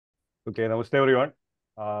Okay, namaste everyone.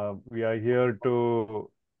 We are here to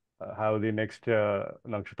have the next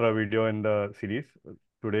Nakshatra video in the series.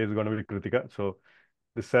 Today is going to be Krittika. So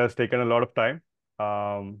this has taken a lot of time,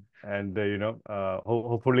 and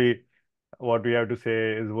hopefully what we have to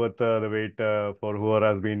say is worth the wait for whoever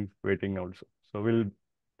has been waiting also. So we'll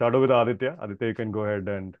start off with Aditya. Aditya, you can go ahead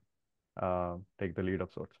and take the lead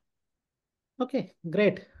of sorts. Okay,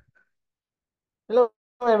 great. Hello,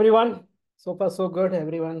 everyone. So far, so good.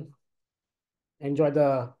 Everyone enjoy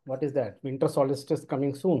what is that? Winter solstice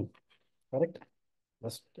coming soon, correct?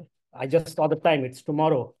 Just, I just saw the time. It's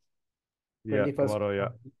tomorrow, Yeah, 21st, tomorrow. Yeah,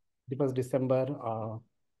 21st December.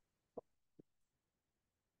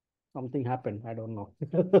 Something happened. I don't know.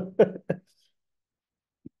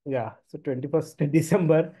 Yeah, so 21st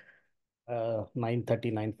December,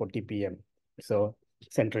 9:30, 9:40 p.m. So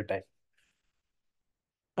Central Time.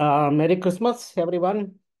 Merry Christmas,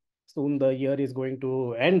 everyone. Soon the year is going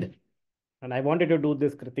to end. And I wanted to do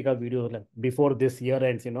this Kritika video like before this year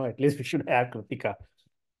ends, at least we should have Kritika.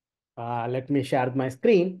 Let me share my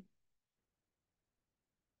screen.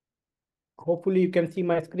 Hopefully you can see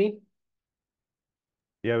my screen.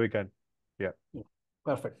 yeah, we can. Yeah,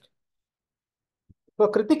 Perfect. So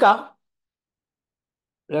Kritika,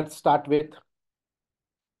 let's start with.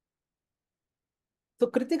 So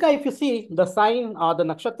Kritika, if you see the sign or the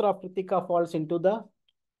nakshatra of Kritika falls into the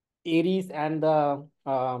Aries and the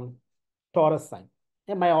Taurus sign.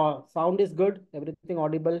 Yeah, my sound is good. Everything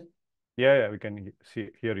audible. yeah. We can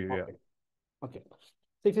hear you. Yeah. Okay. Okay.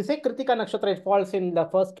 So if you say Kritika Nakshatra, it falls in the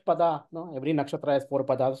first pada. No, every nakshatra has four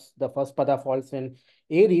padas. The first pada falls in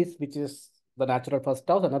Aries, which is the natural first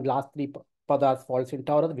house, and the last three padas falls in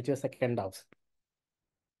Taurus, which is second house.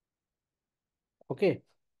 Okay.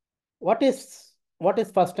 What is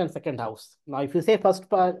first and second house? Now, if you say first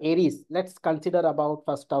for Aries, let's consider about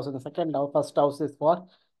first house and the second house. First house is for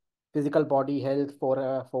physical body, health,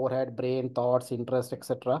 forehead, brain, thoughts, interest,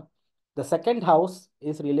 etc. The second house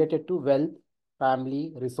is related to wealth,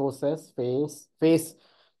 family, resources, face.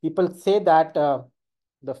 People say that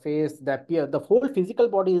the face, the whole physical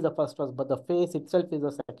body is the first house, but the face itself is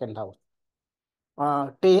the second house.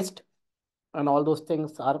 Taste and all those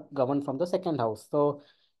things are governed from the second house. So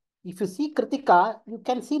if you see Kritika, you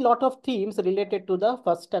can see a lot of themes related to the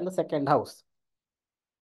first and the second house.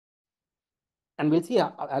 And we'll see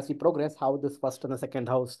as we progress how this first and the second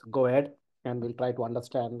house go ahead, and we'll try to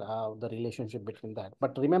understand the relationship between that.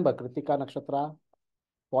 But remember, Kritika Nakshatra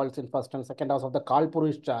falls in first and second house of the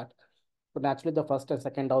Kalpurish chart. So naturally, the first and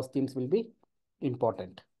second house themes will be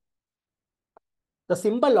important. The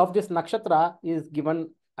symbol of this nakshatra is given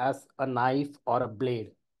as a knife or a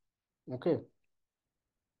blade. Okay.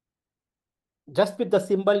 Just with the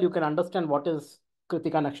symbol, you can understand what is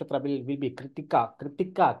Kritika Nakshatra will be.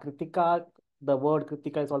 Kritika. The word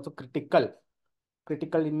Kritika is also critical.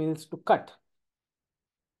 Critical means to cut.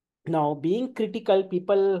 Now, being critical,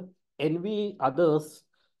 people envy others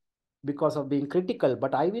because of being critical.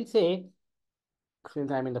 But I will say,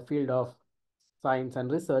 since I'm in the field of science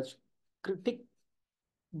and research, critic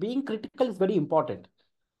being critical is very important.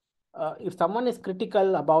 If someone is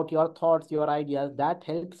critical about your thoughts, your ideas, that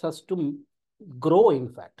helps us to grow, in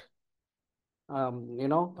fact.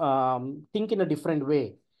 Think in a different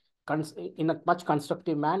way, in a much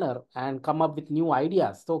constructive manner, and come up with new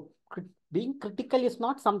ideas. So being critical is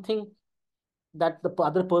not something that the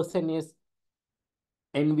other person is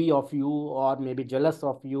envy of you or maybe jealous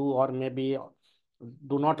of you or maybe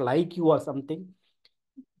do not like you or something,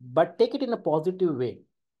 but take it in a positive way,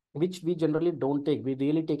 which we generally don't take. We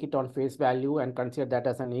really take it on face value and consider that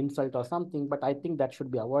as an insult or something, but I think that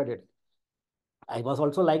should be avoided. I was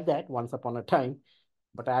also like that once upon a time,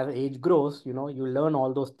 but as age grows, you learn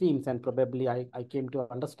all those things, and probably I came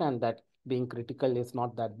to understand that being critical is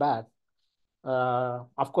not that bad.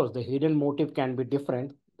 Of course, the hidden motive can be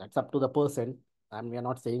different. That's up to the person. And we are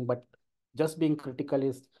not saying, but just being critical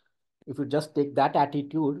is, if you just take that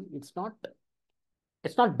attitude, it's not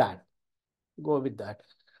bad. Go with that.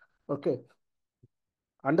 Okay.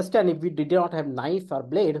 Understand, if we did not have knife or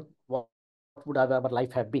blade, what would our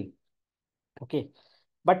life have been? Okay.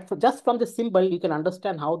 But just from the symbol, you can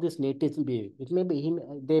understand how these natives will be. It may be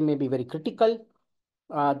they may be very critical.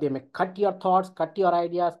 They may cut your thoughts, cut your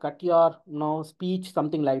ideas, cut your speech,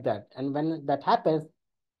 something like that. And when that happens,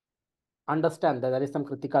 understand that there is some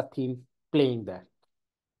Kritika theme playing there.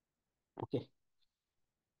 Okay.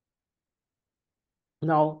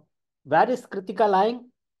 Now, where is Kritika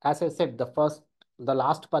lying? As I said, the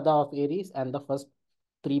last pada of Aries and the first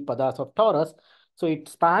three padas of Taurus. So it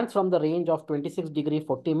spans from the range of 26 degree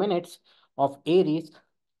 40 minutes of Aries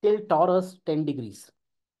till Taurus 10 degrees.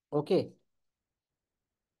 Okay.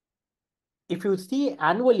 if you see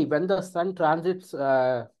annually when the sun transits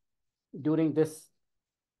during this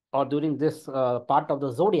part of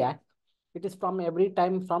the zodiac, it is from every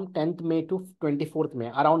time from 10th May to 24th May,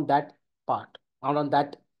 around that part, around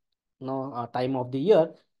that time of the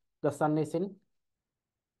year, the sun is in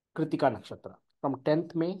Krittika Nakshatra from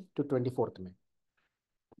 10th May to 24th May.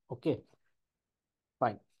 Okay,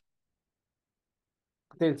 fine.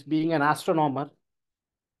 Since being an astronomer,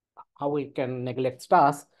 how we can neglect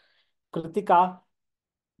stars? Kritika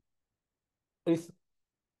is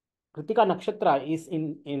Kritika Nakshatra is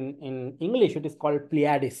in English, it is called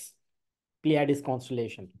Pleiades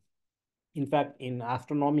constellation. In fact, in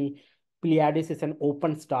astronomy, Pleiades is an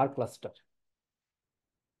open star cluster.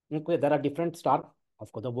 Okay, there are different star.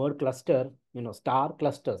 Of course, the word cluster, star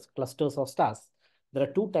clusters of stars. There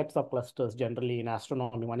are two types of clusters generally in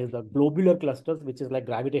astronomy. One is the globular clusters, which is like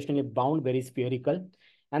gravitationally bound, very spherical.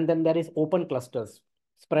 And then there is open clusters,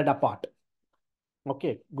 spread apart.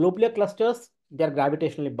 Okay, globular clusters, they are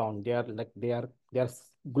gravitationally bound. They are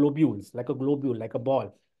globules, like a globule, like a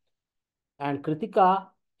ball. And Kritika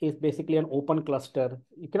is basically an open cluster.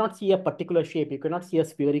 You cannot see a particular shape. You cannot see a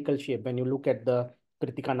spherical shape when you look at the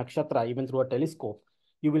Krittika Nakshatra, even through a telescope.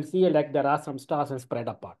 You will see like there are some stars and spread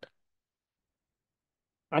apart.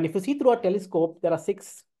 And if you see through a telescope, there are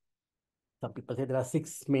six. Some people say there are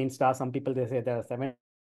six main stars. Some people they say there are seven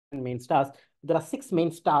main stars. There are six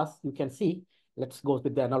main stars you can see. Let's go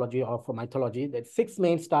with the analogy of mythology. There's six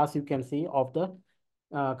main stars you can see of the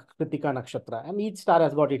Krittika Nakshatra. And each star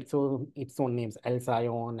has got its own names,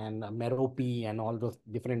 Alcyon and Merope and all those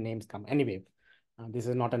different names come. Anyway, this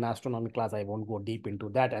is not an astronomy class. I won't go deep into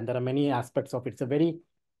that. And there are many aspects of it. It's a very,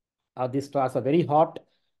 these stars are very hot,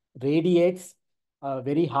 radiates,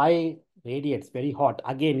 very high, radiates, very hot.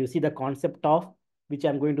 Again, you see the concept of, which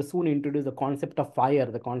I'm going to soon introduce, the concept of fire,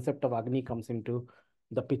 the concept of Agni comes into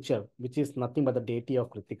the picture, which is nothing but the deity of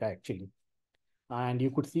Krittika actually. And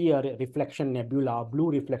you could see a reflection nebula,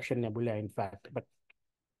 blue reflection nebula, in fact. But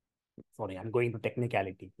sorry, I'm going to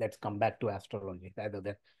technicality. Let's come back to astrology rather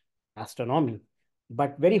than astronomy.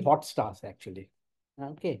 But very hot stars, actually.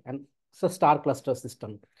 Okay, and it's a star cluster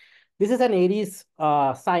system. This is an Aries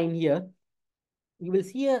sign here. You can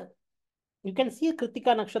see a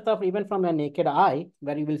Kritika Nakshatra even from a naked eye,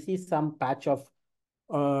 where you will see some patch of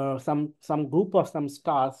some group of some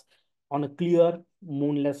stars on a clear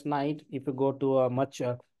moonless night. If you go to a much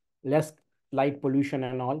less light pollution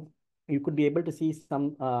and all, you could be able to see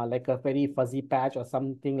some like a very fuzzy patch or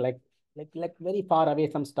something like very far away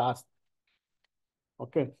some stars.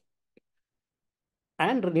 Okay.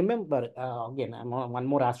 And remember, again, one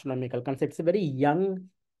more astronomical concept. It's a very young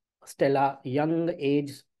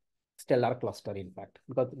age stellar cluster, in fact,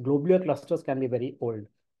 because globular clusters can be very old.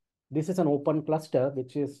 This is an open cluster,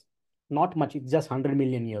 which is not much. It's just 100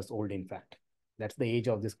 million years old, in fact. That's the age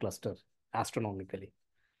of this cluster, astronomically,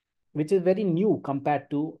 which is very new compared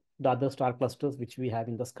to the other star clusters which we have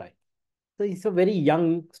in the sky. So it's a very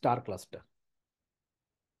young star cluster.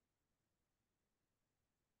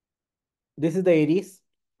 This is the Aries,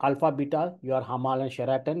 Alpha, Beta. You are Hamal and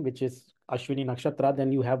Sheraton, which is Ashwini Nakshatra.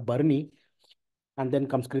 Then you have Barni, and then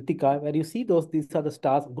comes Kritika, where you see these are the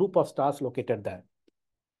stars, group of stars located there.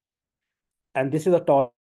 And this is a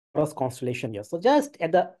Taurus constellation here. So just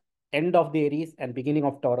at the end of the Aries and beginning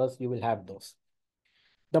of Taurus, you will have those.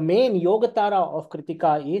 The main Yogatara of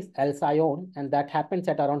Kritika is Alcyon, and that happens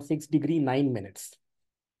at around 6 degree 9 minutes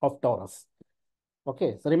of Taurus.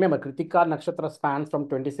 Okay, so remember, Kritika Nakshatra spans from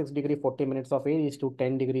 26 degree 40 minutes of Aries to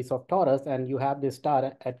 10 degrees of Taurus, and you have this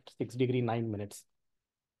star at 6 degree 9 minutes.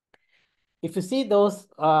 If you see those,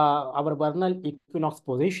 our vernal equinox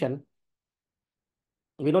position,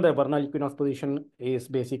 we know the vernal equinox position is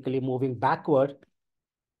basically moving backward.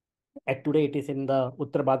 At today, it is in the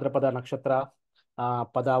Uttar Bhadrapada Nakshatra,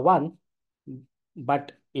 Pada 1.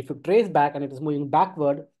 But if you trace back and it is moving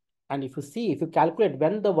backward, and if you calculate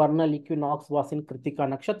when the vernal equinox was in Kritika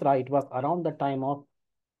Nakshatra, it was around the time of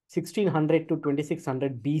 1600 to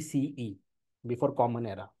 2600 BCE, before Common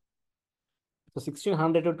Era. So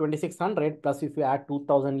 1600 to 2600, plus if you add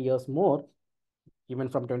 2000 years more, even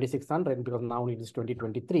from 2600, because now it is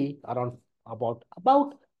 2023, around about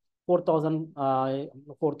 4,000,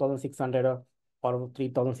 4,600 or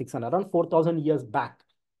 3,600, around 4,000 years back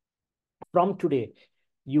from today,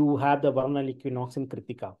 you have the vernal equinox in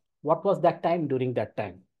Kritika. What was that time during that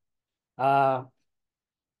time?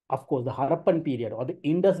 Of course, the Harappan period or the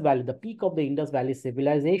Indus Valley, the peak of the Indus Valley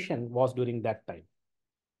civilization was during that time.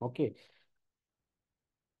 Okay.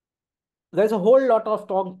 There's a whole lot of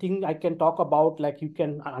thing I can talk about, like you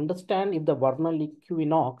can understand if the vernal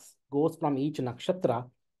equinox goes from each nakshatra,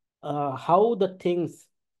 how the things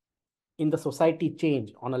in the society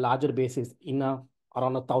change on a larger basis in a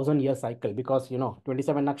around 1,000 year cycle, because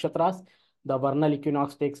 27 nakshatras, the vernal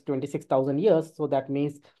equinox takes 26,000 years, so that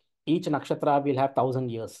means each nakshatra will have 1,000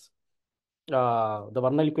 years. The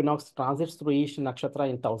vernal equinox transits through each nakshatra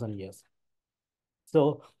in 1,000 years.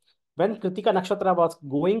 So when Kritika nakshatra was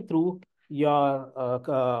going through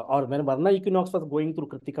or when vernal equinox was going through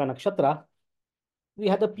Kritika nakshatra, we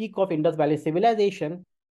had the peak of Indus Valley civilization.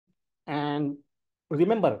 And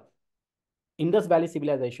remember, Indus Valley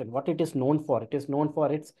civilization, what it is known for? It is known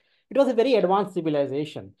for it was a very advanced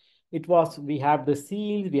civilization. We have the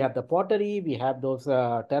seals, we have the pottery, we have those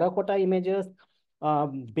terracotta images,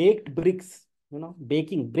 baked bricks,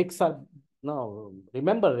 baking bricks are, no,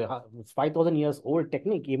 remember, it's 5,000 years old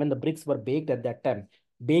technique. Even the bricks were baked at that time.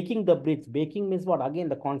 Baking the bricks, baking means what? Again,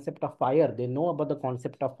 the concept of fire. They know about the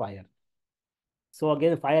concept of fire. So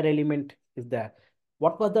again, fire element is there.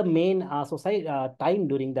 What was the main society time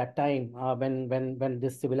during that time when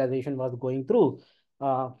this civilization was going through?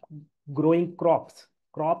 Uh, Growing crops.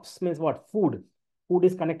 Crops means what? Food. Food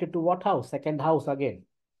is connected to what house? Second house again.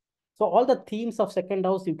 So all the themes of second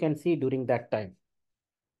house you can see during that time.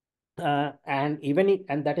 And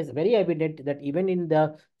that is very evident that even in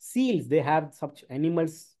the seals they have such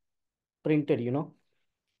animals printed,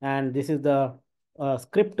 and this is the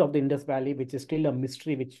script of the Indus Valley, which is still a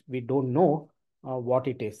mystery, which we don't know what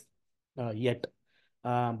it is yet.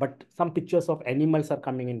 But some pictures of animals are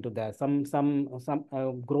coming into there. Some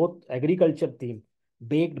growth agriculture theme,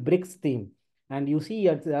 baked bricks theme, and you see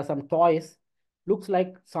there are some toys. Looks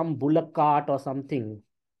like some bullock cart or something.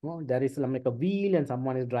 There is like a wheel, and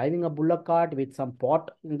someone is driving a bullock cart with some pot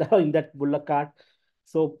in the in that bullock cart.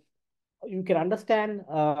 So you can understand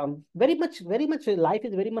very much life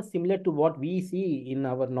is very much similar to what we see in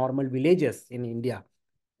our normal villages in India.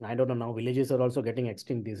 I don't know, now villages are also getting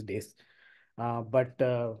extinct these days. But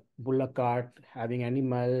bullock cart, having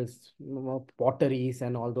animals, potteries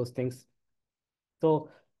and all those things. So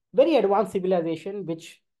very advanced civilization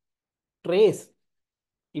which trace,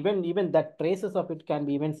 even that traces of it can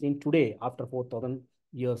be even seen today after 4,000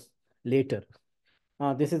 years later.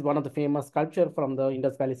 This is one of the famous sculpture from the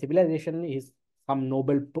Indus Valley civilization. Is some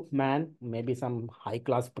noble man, maybe some high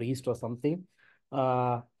class priest or something.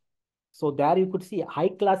 Uh, so there you could see high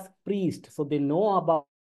class priest. So they know about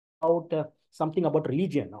something about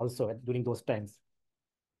religion also during those times.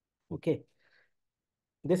 Okay,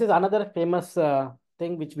 this is another famous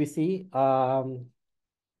thing which we see.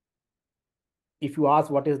 If you ask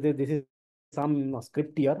what is this, this is some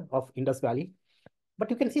script here of Indus Valley. But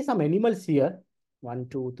you can see some animals here. One,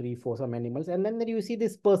 two, three, four, some animals. And then you see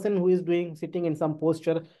this person who is sitting in some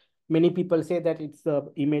posture. Many people say that it's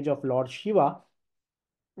the image of Lord Shiva,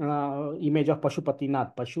 image of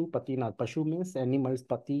Pashupatinath. Pashupatinath. Pashu means animals,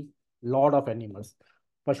 Pati, Lord of animals.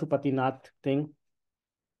 Pashupatinath thing.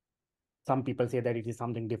 Some people say that it is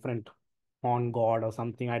something different, horn god or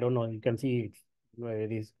something. I don't know. You can see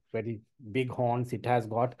it is very big horns it has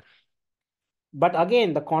got. But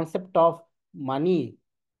again, the concept of money,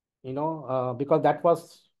 because that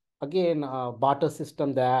was again barter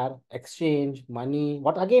system there, exchange, money,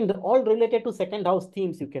 what again, all related to second house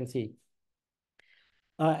themes you can see.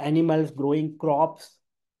 Animals, growing crops.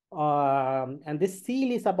 And this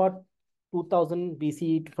seal is about 2000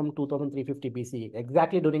 BC from 2350 BC,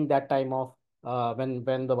 exactly during that time of when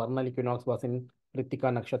the vernal equinox was in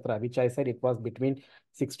Krittika Nakshatra, which I said it was between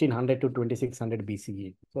 1600 to 2600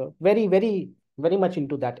 BCE. So very, very, very much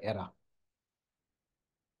into that era.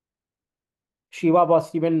 Shiva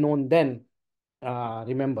was even known then,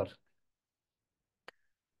 remember.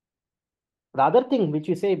 The other thing which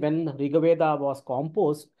you say, when Rigveda was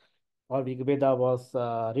composed or Rigveda was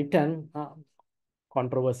written,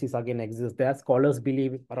 controversies again exist there. Scholars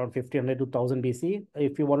believe around 1500 to 1000 BC.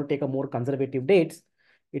 If you want to take a more conservative dates,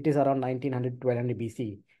 it is around 1900 to 1200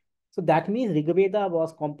 BC. So that means Rigveda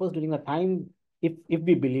was composed during a time, if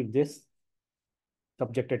we believe this,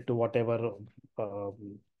 subjected to whatever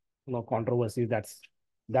controversy that's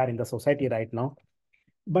there in the society right now.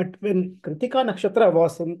 But when Kritika Nakshatra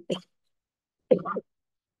was in,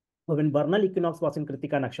 when vernal equinox was in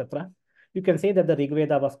Kritika Nakshatra, you can say that the Rig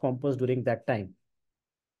Veda was composed during that time.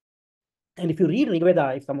 And if you read Rig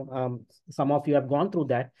Veda, if some of you have gone through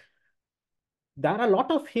that, there are a lot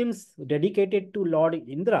of hymns dedicated to Lord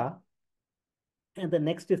Indra, and the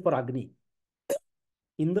next is for Agni.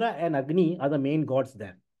 Indra and Agni are the main gods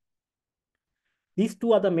there. These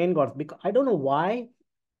two are the main gods, because I don't know why.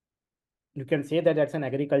 You can say that that's an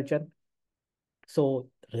agriculture. So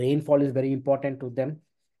rainfall is very important to them.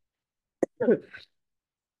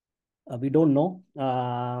 We don't know.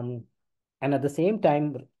 And at the same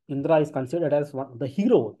time, Indra is considered as the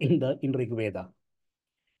hero in Rig Veda.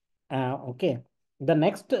 Okay. The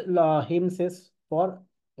next hymns is for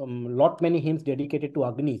lot many hymns dedicated to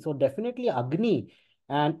Agni. So definitely Agni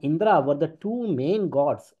and Indra were the two main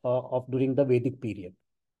gods of during the Vedic period.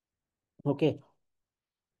 Okay.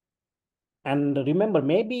 And remember,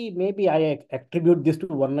 maybe I attribute this to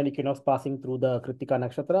vernal equinox passing through the Krittika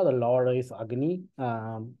Nakshatra. The Lord is Agni.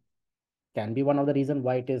 Can be one of the reasons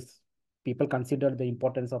why it is people consider the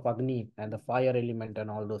importance of Agni and the fire element and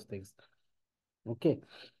all those things. Okay.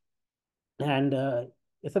 And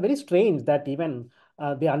it's a very strange that even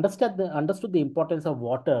they understood the importance of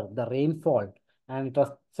water, the rainfall, and it was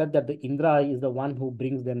said that the Indra is the one who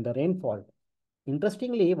brings them the rainfall.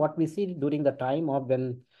 Interestingly, what we see during the time of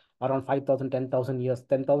when around 5,000, 10,000 years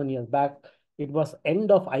back, it was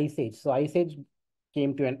end of ice age. So ice age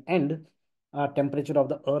came to an end, temperature of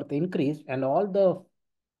the earth increased, and all the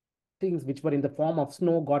things which were in the form of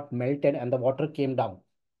snow got melted and the water came down.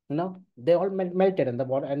 They all melted and the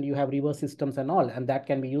water, and you have river systems and all, and that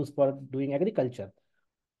can be used for doing agriculture.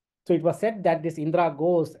 So it was said that this Indra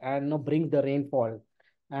goes and brings the rainfall.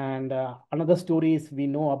 And another story is we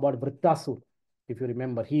know about Vrittasur. If you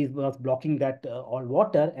remember, he was blocking that all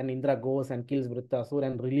water, and Indra goes and kills Vrittasur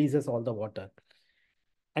and releases all the water.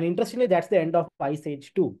 And interestingly, that's the end of Ice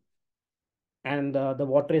Age too. And the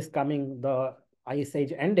water is coming, the Ice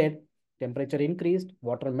Age ended, temperature increased,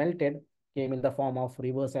 water melted, came in the form of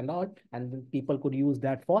rivers and all, and people could use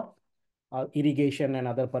that for irrigation and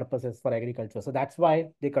other purposes for agriculture. So that's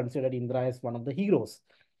why they considered Indra as one of the heroes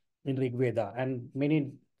in Rig Veda, and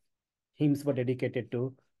many hymns were dedicated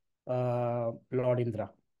to Lord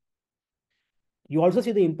Indra. You also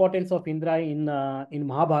see the importance of Indra in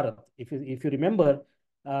Mahabharata. If you remember,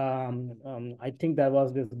 I think there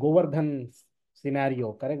was this Govardhan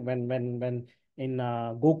scenario, correct? When in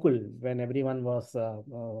Gokul, when everyone was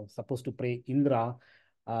supposed to pray Indra,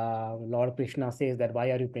 Lord Krishna says that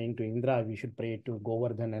why are you praying to Indra? We should pray to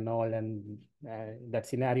Govardhan and all. And that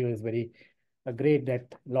scenario is very great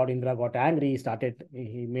that Lord Indra got angry,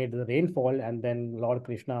 he made the rainfall, and then Lord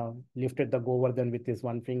Krishna lifted the Govardhan with his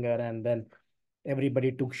one finger, and then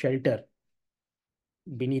everybody took shelter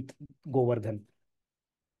beneath Govardhan.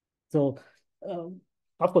 So,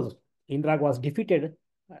 of course, Indra was defeated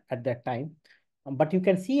at that time. But you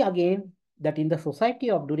can see again that in the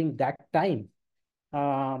society of during that time,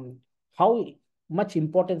 how much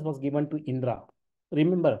importance was given to Indra.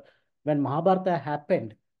 Remember, when Mahabharata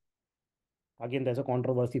happened, again, there's a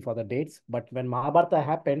controversy for the dates, but when Mahabharata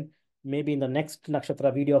happened, maybe in the next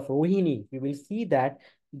Nakshatra video of Rohini, we will see that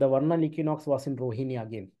the vernal equinox was in Rohini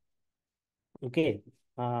again. Okay,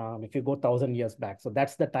 if you go 1,000 years back. So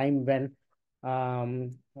that's the time when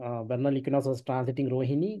vernal equinox was transiting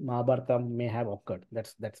Rohini, Mahabharata may have occurred.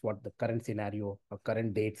 That's what the current scenario or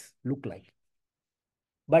current dates look like.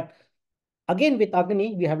 But again, with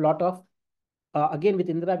Agni, we have again with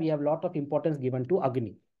Indra, we have a lot of importance given to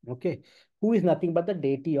Agni. Okay, who is nothing but the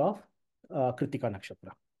deity of Krittika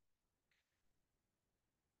Nakshatra.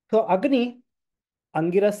 So Agni,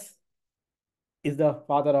 Angiras is the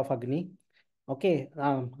father of Agni. Okay,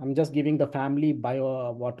 I'm just giving the family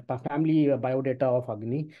biodata of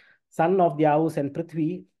Agni, son of Dyaus and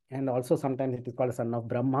Prithvi, and also sometimes it is called son of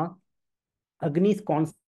Brahma. Agni's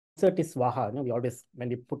consort is Swaha. We always, when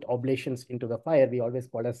we put oblations into the fire, we always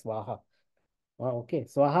call it Swaha. Okay,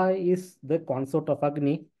 Swaha is the consort of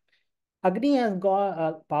Agni. Agni has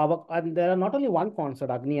got Pavak, and there are not only one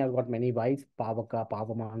consort. Agni has got many wives: Pavaka,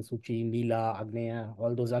 Pavaman, Suchi, Nila, Agneya.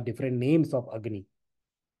 All those are different names of Agni.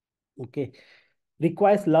 Okay,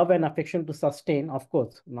 requires love and affection to sustain, of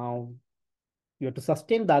course. Now, you have to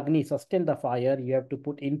sustain the Agni, sustain the fire. You have to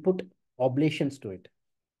put input oblations to it,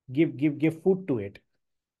 give food to it.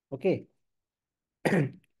 Okay.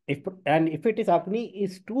 If it is Agni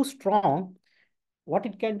is too strong, what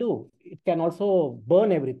it can do? It can also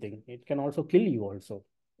burn everything. It can also kill you also.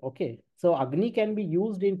 Okay. So Agni can be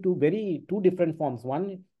used in two different forms.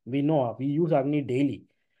 One, we know we use Agni daily.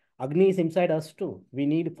 Agni is inside us too. We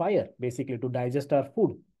need fire basically to digest our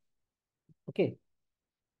food. Okay.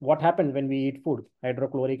 What happens when we eat food?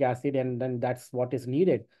 Hydrochloric acid, and then that's what is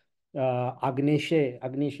needed. Agneshe,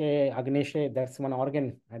 that's one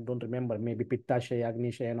organ. I don't remember. Maybe Pittashe,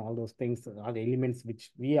 Agneshe, and all those things are the elements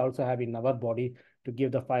which we also have in our body to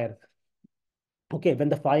give the fire. Okay,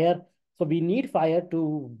 so we need fire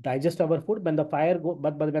to digest our food. But when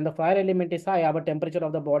the fire element is high, our temperature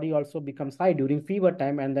of the body also becomes high during fever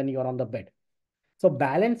time, and then you're on the bed. So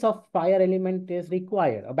balance of fire element is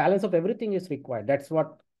required. A balance of everything is required. That's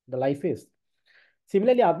what the life is.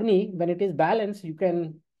 Similarly, Agni, when it is balanced, you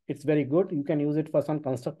can it's very good. You can use it for some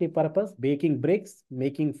constructive purpose, baking bricks,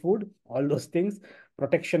 making food, all those things.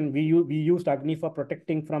 Protection, we used Agni for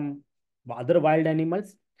protecting from other wild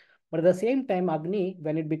animals. But at the same time, Agni,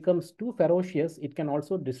 when it becomes too ferocious, it can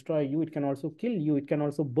also destroy you, it can also kill you, it can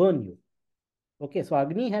also burn you. Okay, so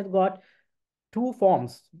Agni has got two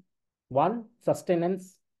forms. One,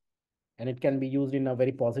 sustenance, and it can be used in a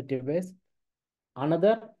very positive ways.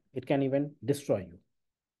 Another, it can even destroy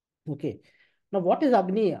you. Okay. Now, what is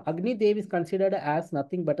Agni? Agni Dev is considered as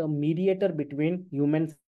nothing but a mediator between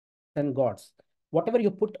humans and gods. Whatever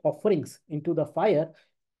you put offerings into the fire,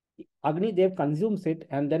 Agni Dev consumes it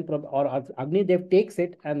and then, Agni Dev takes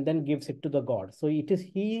it and then gives it to the god. So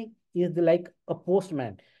he is like a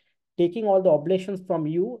postman, taking all the oblations from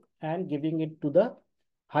you and giving it to the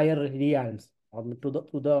higher realms or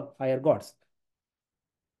to the higher gods.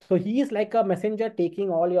 So he is like a messenger taking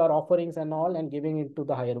all your offerings and all and giving it to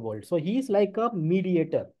the higher world. So he is like a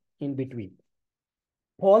mediator in between.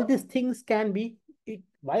 All these things can be,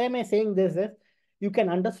 why am I saying this is you can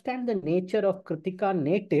understand the nature of Kritika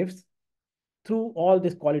natives through all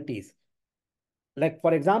these qualities. Like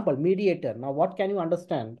for example, mediator. Now what can you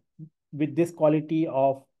understand with this quality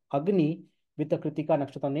of Agni with the Kritika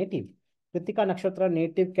Nakshatra native? Kritika Nakshatra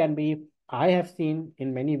native can be, I have seen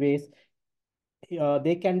in many ways,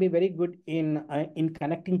 they can be very good in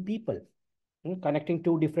connecting people, connecting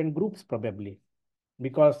two different groups probably,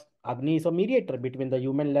 because Agni is a mediator between the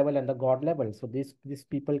human level and the god level. So these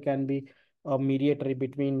people can be a mediator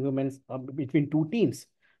between humans, between two teams,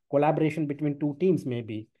 collaboration between two teams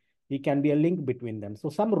maybe. He can be a link between them. So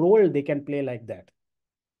some role they can play like that.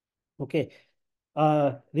 Okay.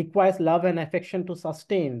 Requires love and affection to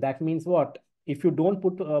sustain. That means what? If you don't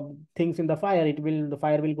put things in the fire, the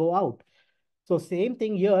fire will go out. So same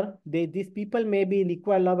thing here. These people maybe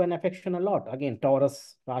require love and affection a lot. Again,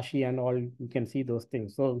 Taurus, Rashi, and all, you can see those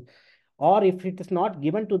things. So, or if it is not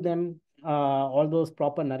given to them all those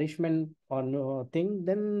proper nourishment or no thing,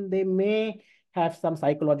 then they may have some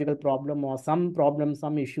psychological problem or some problem,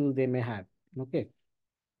 some issues they may have. Okay,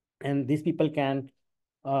 and these people can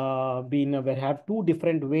be in a have two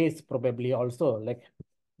different ways probably also. Like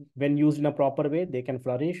when used in a proper way, they can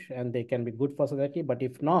flourish and they can be good for society. But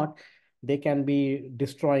if not, they can be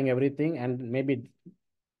destroying everything and maybe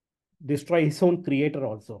destroy his own creator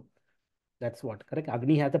also. That's what, correct?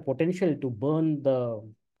 Agni has the potential to burn the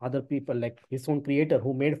other people, like his own creator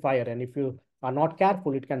who made fire. And if you are not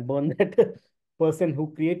careful, it can burn that person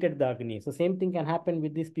who created the Agni. So same thing can happen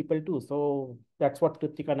with these people too. So that's what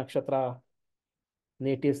Krittika Nakshatra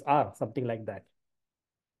natives are, something like that.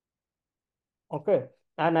 Okay.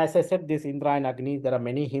 And as I said, this Indra and Agni, there are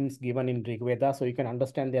many hymns given in Rig Veda, so you can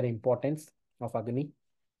understand their importance of Agni.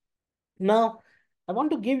 Now, I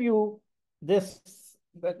want to give you this,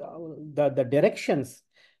 the directions.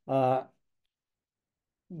 Uh,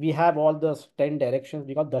 we have all those 10 directions.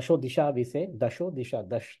 We call Dasho Disha, we say. Dasho Disha.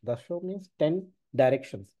 Dasho means 10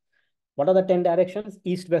 directions. What are the 10 directions?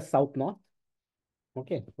 East, west, south, north.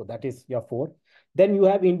 Okay, so that is your 4. Then you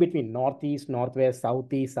have in between northeast, northwest,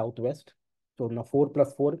 southeast, southwest. So now 4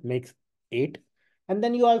 plus 4 makes 8. And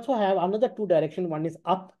then you also have another 2 directions. One is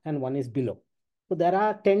up and one is below. So there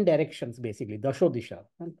are 10 directions basically, Dasho Disha,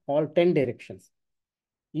 and all 10 directions.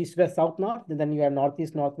 East, west, south, north. And then you have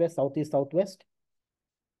northeast, northwest, southeast, southwest.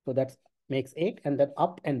 So that makes 8, and then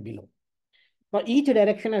up and below. Now each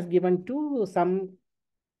direction is given to some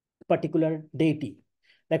particular deity.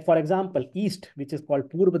 Like for example, east, which is called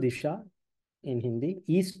Purva Disha in Hindi,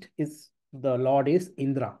 east is the Lord is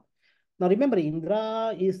Indra. Now remember,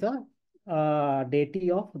 Indra is a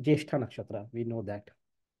deity of Jyeshtha Nakshatra. We know that.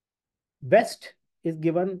 West is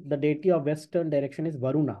given, the deity of western direction is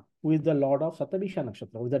Varuna, who is the Lord of Satabisha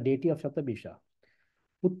Nakshatra, who is the deity of Satabisha.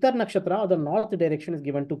 Uttar Nakshatra, or the north direction, is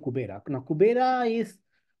given to Kubera. Now Kubera is,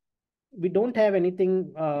 we don't have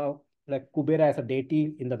anything like Kubera as a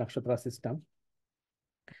deity in the Nakshatra system.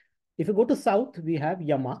 If you go to south, we have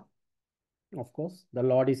Yama. Of course, the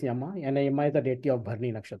Lord is Yama, and Yama is the deity of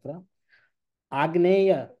Bharni Nakshatra.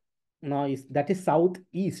 Agneya, now that is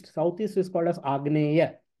southeast. Southeast is called as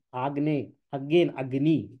Agneya. Agne, again,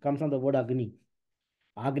 Agni, comes from the word Agni.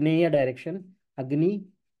 Agneya direction, Agni.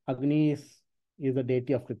 Agni is the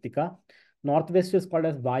deity of Krittika. Northwest is called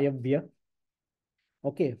as Vayavya.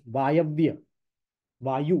 Okay, Vayavya,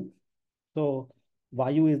 Vayu. So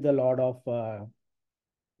Vayu is the lord of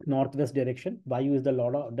northwest direction. Vayu is the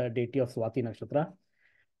lord of the deity of Swati Nakshatra.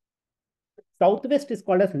 Southwest is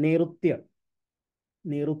called as Nerutya.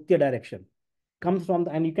 Nerutya direction comes from the,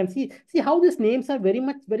 and you can see how these names are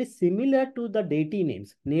very similar to the deity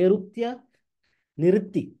names. Nerutya,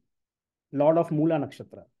 Niritti, lord of Mula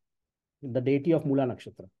Nakshatra. the deity of Mula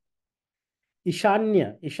Nakshatra.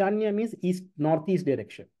 Ishanya means east, northeast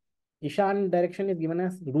direction. Ishan direction is given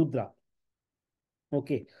as Rudra.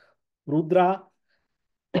 Okay. Rudra,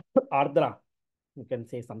 Ardra. You can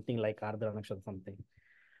say something like Ardra Nakshatra, something.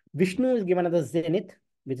 Vishnu is given as the zenith,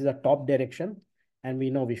 which is the top direction. And we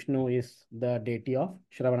know Vishnu is the deity of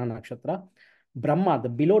Shravana Nakshatra. Brahma, the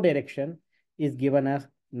below direction, is given as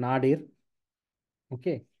Nadir.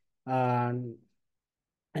 Okay. And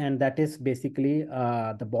that is basically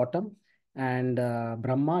the bottom. And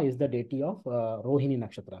Brahma is the deity of Rohini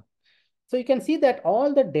Nakshatra. So you can see that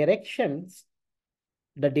all the directions,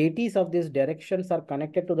 the deities of these directions are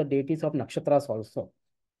connected to the deities of nakshatras also.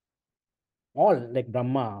 All like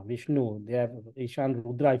Brahma, Vishnu, they have Ishan,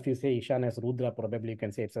 Rudra. If you say Ishan as Rudra, probably you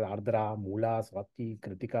can say it's Ardra, Mula, Swati,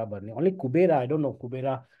 Kritika, Barni. Only Kubera, I don't know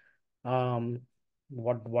Kubera. Um,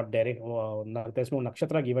 what direct? There's no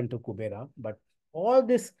nakshatra given to Kubera, but all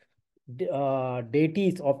these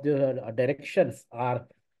deities of the directions are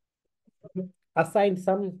assigned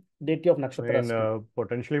some deity of I mean, nakshatras to.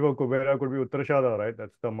 potentially for Kubera could be Uttarashada, right?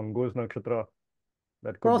 That's the Mongoose Nakshatra.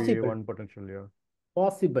 That could be Possible, one potential, yeah.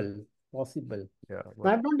 possible, possible. Yeah, Now,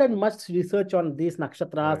 but I've not done much research on these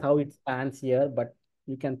nakshatras, right. how it spans here, but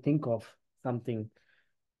you can think of something.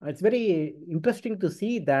 It's very interesting to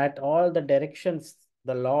see that all the directions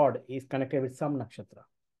the Lord is connected with some nakshatra.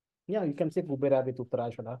 Yeah, you can say Kubera with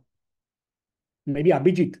Uttarashada. Maybe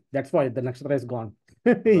Abhijit. That's why the nakshatra is gone.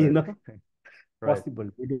 You Right. know, Right. possible.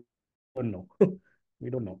 We don't know. We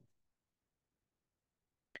don't know.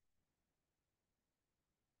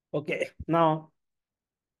 Okay. Now,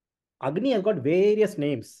 Agni has got various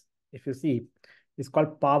names. If you see, it's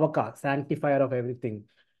called Pavaka, sanctifier of everything.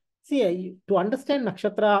 See, to understand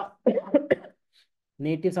nakshatra,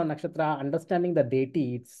 natives of nakshatra, understanding the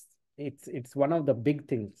deity, it's one of the big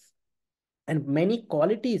things. And many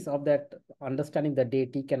qualities of that understanding the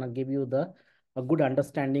deity can give you a good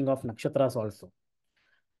understanding of nakshatras also.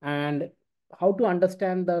 And how to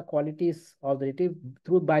understand the qualities of the deity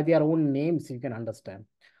through by their own names you can understand.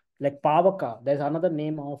 Like Pavaka, there's another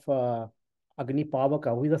name of Agni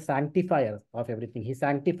Pavaka, who is a sanctifier of everything. He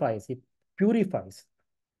sanctifies, he purifies.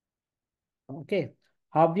 Okay.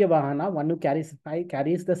 Havya Vahana, one who carries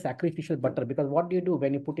the sacrificial butter. Because what do you do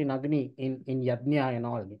when you put in Agni in Yajna and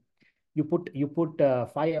all? You put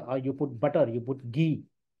fire, you put butter, you put ghee.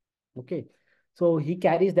 Okay. So he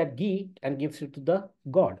carries that ghee and gives it to the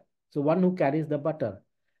god. So one who carries the butter,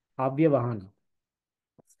 Havya Vahana.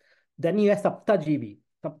 Then you have Sapta Jivi.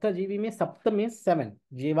 Sapta Jivi means Sapta means seven.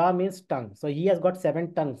 Jiva means tongue. So he has got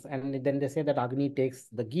seven tongues. And then they say that Agni takes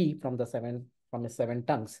the ghee from his seven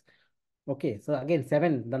tongues. Okay. So again,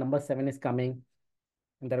 seven, the number seven is coming.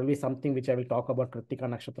 And there will be something which I will talk about Krittika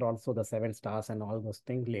Nakshatra also, the seven stars and all those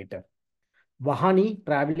things later. Vahani,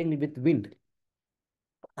 traveling with wind.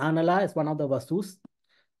 Anala is one of the Vasus.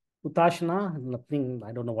 Utashna, nothing,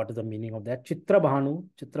 I don't know what is the meaning of that. Chitra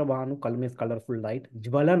Bhanu, color is colorful light.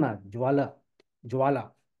 Jwala,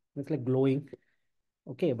 it's like glowing.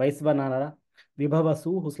 Okay, Vaisvanara,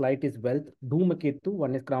 Vibhavasu, whose light is wealth. Dhumaketu,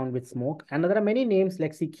 one is crowned with smoke. And there are many names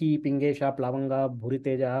like Sikhi, Pingesha, Plavanga,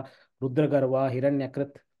 Bhuriteja, Rudragarva,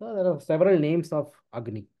 Hiranyakrit. So there are several names of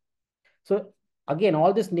Agni. So again,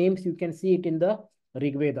 all these names you can see it in the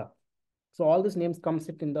Rig Veda. So all these names comes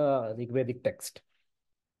it in the Rigvedic text.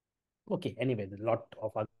 Okay, anyway, there's a lot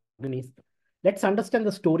of Agnis. Let's understand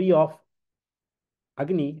the story of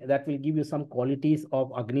Agni. That will give you some qualities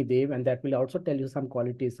of Agni Dev, and that will also tell you some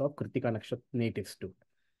qualities of Kritika Nakshatra natives too.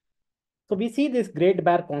 So we see this Great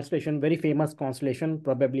Bear constellation, very famous constellation,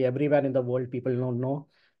 probably everywhere in the world people don't know.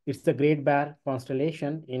 It's the Great Bear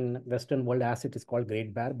constellation in Western world as it is called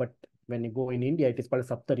Great Bear, but when you go in India, it is called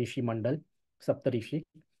Saptarishi Mandal, Saptarishi.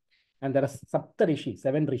 And there are Saptarishi,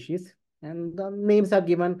 seven rishis, and the names are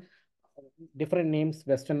given different names.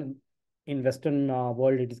 In Western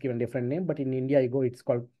world, it is given different name, but in India, you go, it's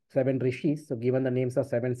called seven rishis. So given the names of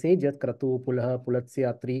seven sages, Kratu, Pulaha, Pulatsya,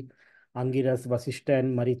 Atri, Angiras, Vasishta,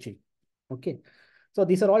 and Marichi. Okay. So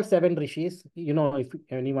these are all seven rishis. You know, if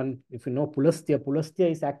you know Pulastya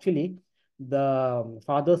is actually the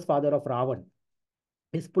father's father of Ravan,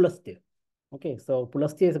 is Pulastya. Okay. So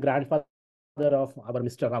Pulastya is grandfather of our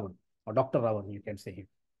Mr. Ravan, or Dr. Ravan, you can say him.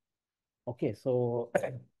 Okay. So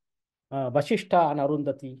Vashishta and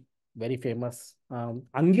Arundhati, very famous.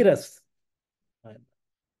 Angiras, uh,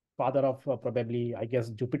 father of probably, I guess,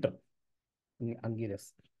 Jupiter,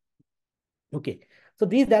 Angiras. Okay, so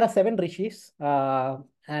there are seven rishis,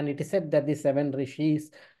 and it is said that these seven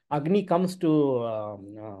rishis, Agni comes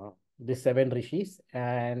to these seven rishis,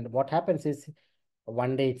 and what happens is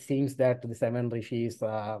one day it seems that the seven rishis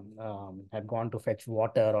had gone to fetch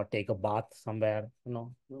water or take a bath somewhere,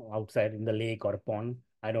 outside in the lake or a pond.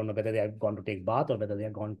 I don't know whether they have gone to take bath or whether they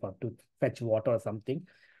have gone to fetch water or something.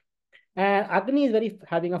 And Agni is very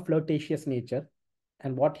having a flirtatious nature.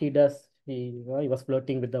 And what he does, he was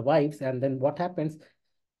flirting with the wives. And then what happens?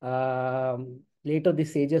 Later, the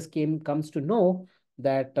sages comes to know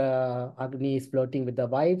that Agni is flirting with the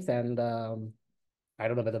wives, and I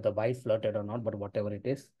don't know whether the wife flirted or not, but whatever it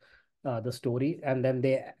is, the story. And then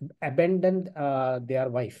they abandoned their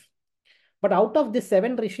wife. But out of the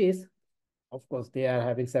seven rishis, of course, they are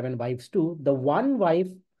having seven wives too. The one wife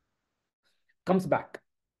comes back,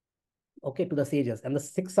 okay, to the sages, and the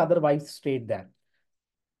six other wives stayed there.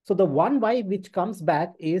 So the one wife which comes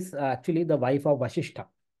back is actually the wife of Vashishta,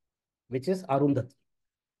 which is Arundhati.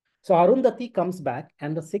 So Arundhati comes back,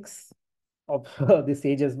 and the six of the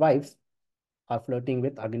sages' wives are flirting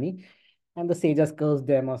with Agni, and the sages curse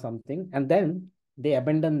them or something, and then they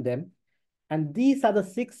abandon them. And these are the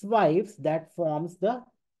six wives that forms the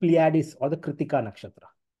Pleiades or the Krittika Nakshatra.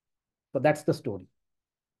 So that's the story.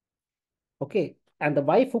 Okay. And the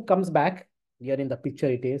wife who comes back, here in the picture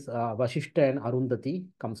it is, Vashishta and Arundhati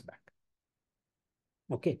comes back.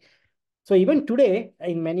 Okay. So even today,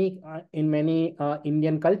 in many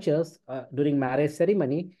Indian cultures, during marriage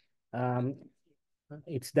ceremony, um,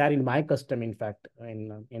 it's there in my custom. In fact,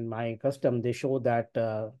 in my custom, they show that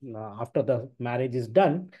after the marriage is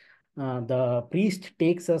done, the priest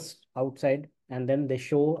takes us outside, and then they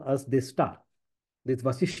show us this star, this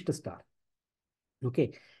Vasishta star.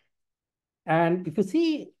 Okay, and if you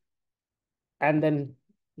see, and then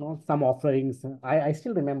some offerings. I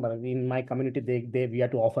still remember in my community they we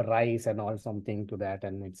have to offer rice and all something to that,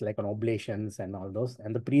 and it's like an oblations and all those,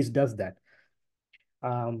 and the priest does that.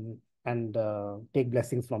 And take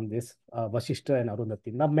blessings from this Vashishta and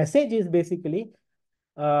Arundhati. Now, message is basically,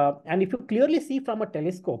 and if you clearly see from a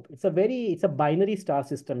telescope, it's a binary star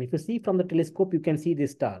system. If you see from the telescope, you can see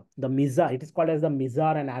this star, the Mizar. It is called as the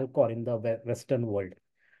Mizar and Alcor in the Western world.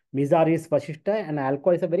 Mizar is Vashishta, and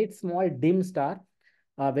Alcor is a very small dim star,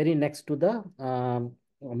 very next to the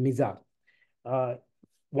Mizar. Uh,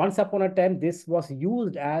 Once upon a time, this was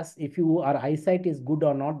used as, if your eyesight is good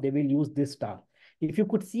or not, they will use this star. If you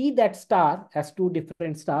could see that star as two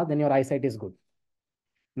different stars, then your eyesight is good.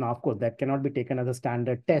 Now, of course, that cannot be taken as a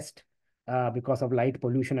standard test because of light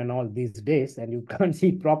pollution and all these days, and you can't see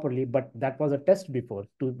it properly. But that was a test before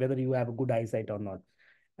to whether you have a good eyesight or not.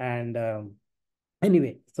 And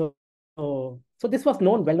anyway, so this was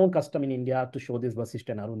well-known custom in India to show this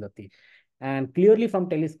Vasishtha and Arundhati. And clearly from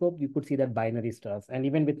telescope, you could see that binary stars. And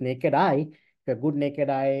even with naked eye, if a good naked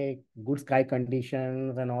eye, good sky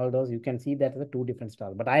conditions and all those, you can see that as a two different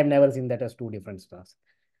stars. But I have never seen that as two different stars.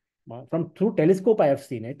 From through telescope, I have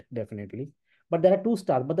seen it, definitely. But there are two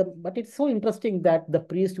stars. But it's so interesting that the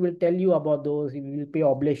priest will tell you about those, he will pay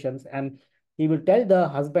oblations, and he will tell the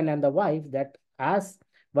husband and the wife that as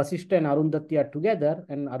Vasishta and Arundhati are together,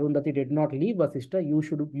 and Arundhati did not leave Vasishta,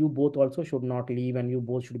 you both also should not leave, and you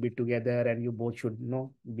both should be together, and you both should,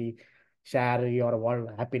 be share your all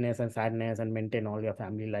happiness and sadness and maintain all your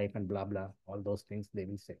family life and blah blah, all those things they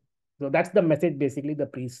will say. So that's the message basically the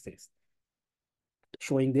priest says,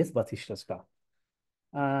 showing this Vasishta star.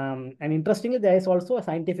 And interestingly, there is also a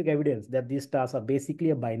scientific evidence that these stars are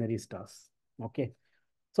basically a binary stars. Okay.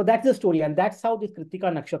 So that's the story. And that's how this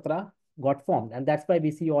Krittika Nakshatra got formed. And that's why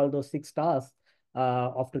we see all those six stars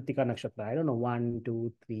of Krittika Nakshatra. I don't know, 1,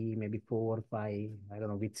 2, 3, maybe 4, 5. I don't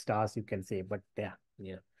know which stars you can say, but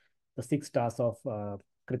yeah. The six stars of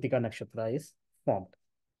Krittika Nakshatra is formed.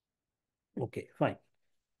 Okay, fine.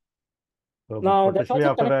 So Now, that's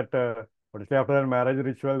also connected. potentially after that marriage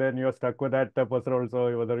ritual, then you're stuck with that person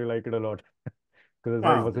also, whether you like it or not. Because it's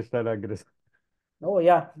like Ah, Vasishtha like this. oh,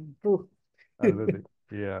 yeah, true. That's the thing.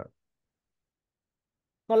 Yeah.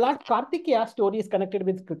 Now, Lord Kartikeya story is connected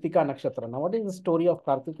with Kritika Nakshatra. Now, what is the story of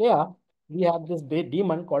Kartikeya? We have this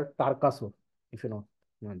demon called Tarkasur, if you know.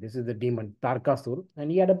 Now, this is the demon, Tarkasur,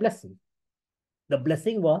 and he had a blessing. The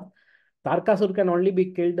blessing was Tarkasur can only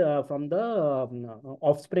be killed from the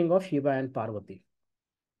offspring of Shiva and Parvati.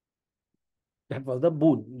 That was the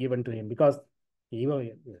boon given to him because he was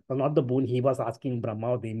not the boon, he was asking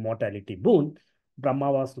Brahma the immortality boon.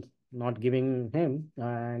 Brahma was not giving him,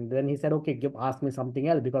 and then he said, okay, ask me something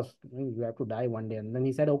else because you have to die one day. And then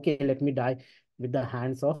he said, okay, let me die with the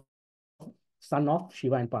hands of son of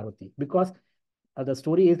Shiva and Parvati, because the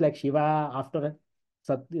story is like Shiva, after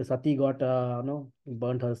Sati got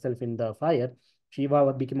burnt herself in the fire,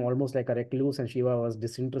 Shiva became almost like a recluse, and Shiva was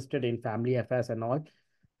disinterested in family affairs and all.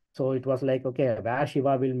 So it was like, okay, where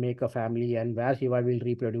Shiva will make a family and where Shiva will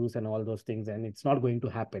reproduce and all those things, and it's not going to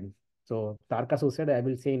happen. So Tarkasu said, I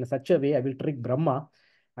will say in such a way, I will trick Brahma,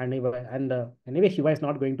 and anyway, Shiva is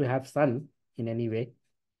not going to have son in any way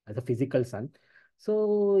as a physical son.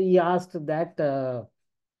 So he asked that,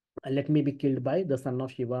 let me be killed by the son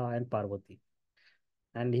of Shiva and Parvati.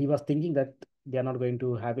 And he was thinking that they are not going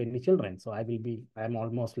to have any children. So I am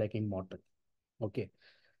almost like immortal. Okay.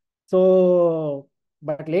 So,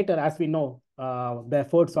 but later, as we know, the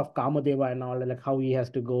efforts of Kamadeva and all, like how he has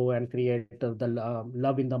to go and create the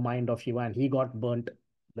love in the mind of Shiva, and he got burnt.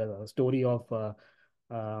 The story of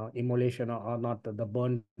immolation, or not, the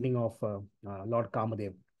burning of Lord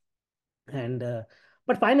Kamadev. And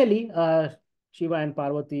but finally, Shiva and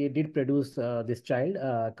Parvati did produce this child,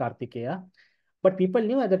 Kartikeya. But people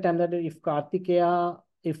knew at the time that if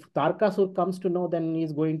Tarkasur comes to know, then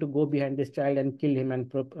he's going to go behind this child and kill him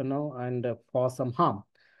and cause some harm.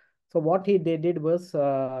 So what they did was,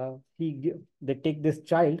 they take this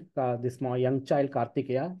child, this small young child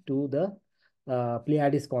Kartikeya, to the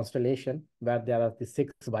Pleiades constellation, where there are the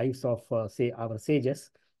six wives of say our sages,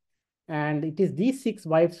 and it is these six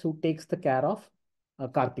wives who takes the care of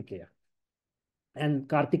Kartikeya. And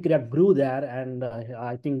Kartikeya grew there, and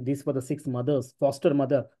I think these were the six mothers, foster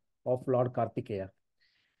mother of Lord Kartikeya.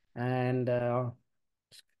 And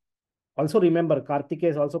also remember, Kartikeya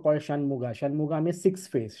is also called Shanmuga. Shanmuga means six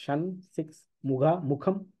face. Shan, six, Muga,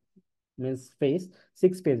 Mukham means face,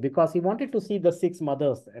 six face, because he wanted to see the six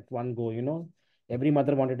mothers at one go, Every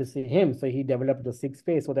mother wanted to see him, so he developed the six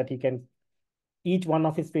face so that each one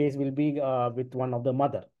of his face will be with one of the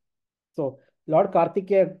mother. So Lord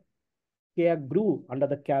Kartikeya grew under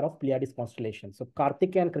the care of Pleiades constellation. So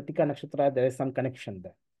Kartikeya and Krittika Nakshatra, there is some connection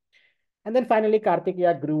there. And then finally,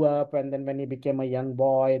 Kartikeya grew up, and then when he became a young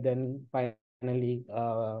boy, then finally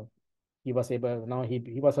he was able. Now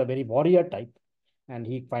he was a very warrior type, and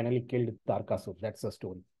he finally killed Tarkasur. That's the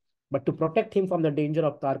story. But to protect him from the danger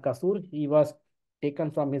of Tarkasur, he was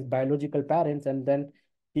taken from his biological parents, and then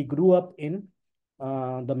he grew up in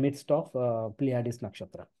the midst of Pleiades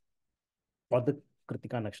Nakshatra, or the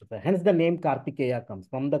Krittika Nakshatra. Hence the name Kartikeya comes.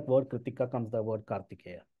 From the word Krittika comes the word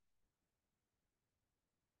Kartikeya.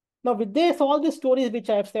 Now, with this, all these stories which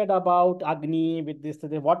I have said about Agni, with this,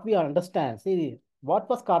 what we understand, see, what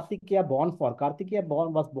was Kartikeya born for? Kartikeya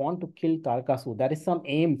was born to kill Tarkasu. There is some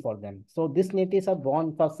aim for them. So these natives are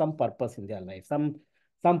born for some purpose in their life, some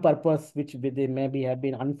purpose which they maybe have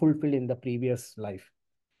been unfulfilled in the previous life.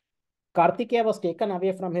 Kartikeya was taken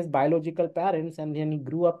away from his biological parents, and then he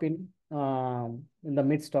grew up in the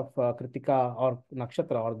midst of Kritika or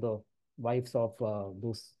Nakshatra, or the wives of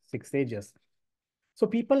those six sages. So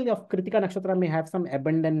people of Kritika Nakshatra may have some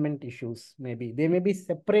abandonment issues. Maybe they may be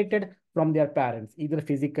separated from their parents, either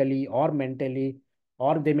physically or mentally,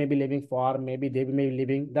 or they may be living far. Maybe they may be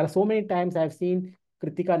living. There are so many times I've seen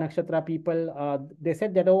Kritika Nakshatra people. They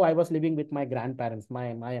said that, oh, I was living with my grandparents.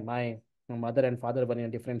 My mother and father were in a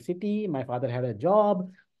different city. My father had a job.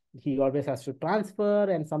 He always has to transfer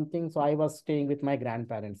and something. So I was staying with my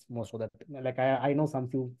grandparents most of the time. Like I know some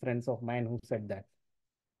few friends of mine who said that.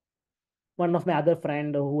 One of my other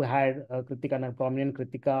friend who had Kritika, a prominent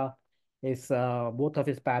Kritika, is both of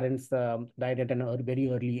his parents died at a very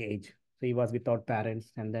early age. So he was without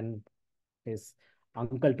parents, and then his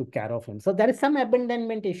uncle took care of him. So there is some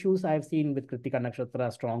abandonment issues I've seen with Kritika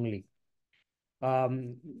Nakshatra strongly.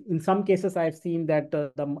 In some cases, I've seen that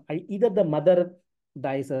either the mother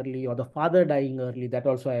dies early or the father dying early. That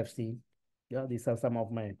also I have seen. Yeah, these are some of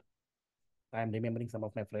my. I'm remembering some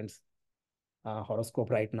of my friends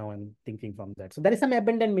horoscope right now and thinking from that. So there is some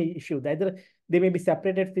abandonment issue. Either they may be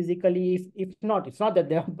separated physically. If not, it's not that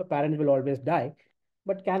their parents will always die,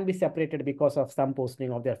 but can be separated because of some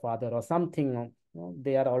posting of their father or something.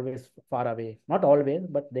 They are always far away. Not always,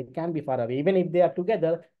 but they can be far away. Even if they are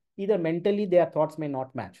together, either mentally their thoughts may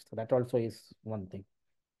not match. So that also is one thing.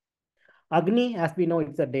 Agni, as we know,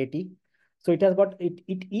 it's a deity. So it has got it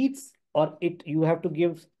eats, or you have to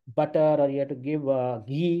give butter, or you have to give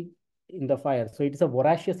ghee in the fire. So it is a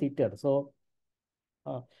voracious eater. So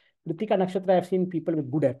Kritika Nakshatra, I've seen people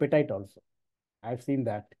with good appetite also. I've seen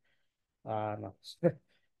that. No.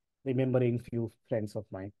 Remembering few friends of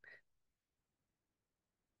mine.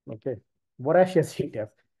 Okay. Voracious eaters.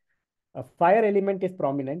 A fire element is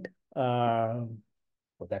prominent.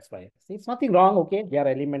 So that's why. See, it's nothing wrong. Okay, their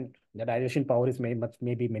element, the digestion power is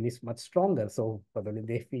maybe much stronger. So probably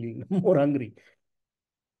they feel more hungry.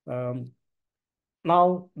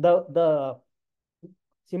 Now the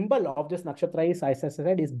symbol of this nakshatra is, as I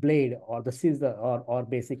said, is blade, or the scissor, or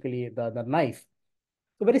basically the knife.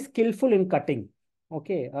 So very skillful in cutting.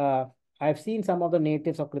 Okay. I've seen some of the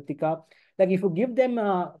natives of Krittika. Like if you give them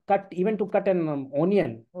cut, even to cut an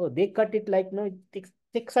onion, oh, they cut it like, no, it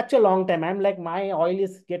takes such a long time. I'm like, my oil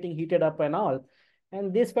is getting heated up and all.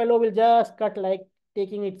 And this fellow will just cut like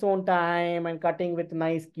taking its own time and cutting with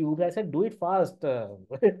nice cubes. I said, do it fast.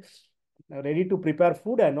 Ready to prepare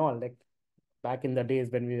food and all. Like back in the days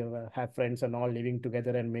when we have friends and all living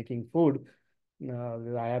together and making food.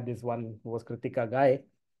 I have this one who was Krittika guy,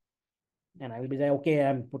 and I will be like, okay,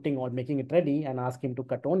 I'm putting or making it ready, and ask him to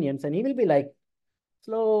cut onions, and he will be like,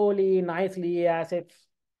 slowly, nicely, as if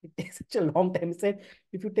it takes such a long time. He said,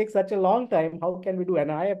 if you take such a long time, how can we do?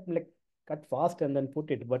 And I have like cut fast and then put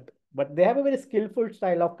it. But they have a very skillful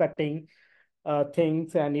style of cutting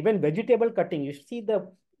things, and even vegetable cutting. You see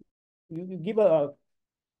you give a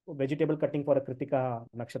vegetable cutting for a Kritika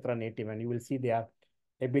Nakshatra native, and you will see their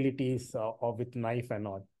abilities of with knife and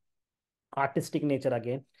all. Artistic nature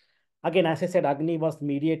again. Again, as I said, Agni was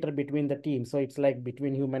mediator between the team. So it's like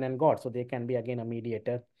between human and God. So they can be again a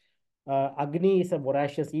mediator. Agni is a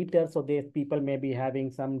voracious eater. So these people may be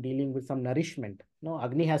having some dealing with some nourishment. No,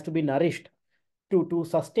 Agni has to be nourished. To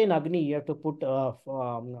sustain Agni, you have to put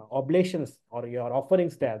oblations or your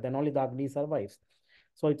offerings there. Then only the Agni survives.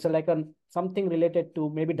 So it's like a something related to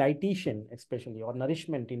maybe dietitian, especially, or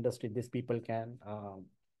nourishment industry. These people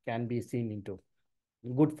can be seen into.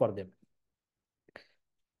 Good for them.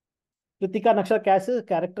 Kritika Nakshatra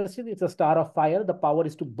characteristic is a star of fire. The power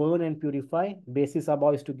is to burn and purify. Basis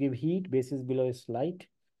above is to give heat. Basis below is light.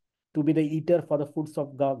 To be the eater for the foods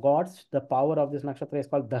of gods. The power of this nakshatra is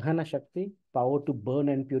called Dahana Shakti. Power to burn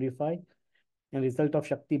and purify. And result of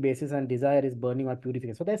Shakti basis and desire is burning or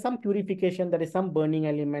purification. So there's some purification. There is some burning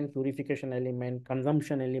element, purification element,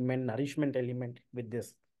 consumption element, nourishment element with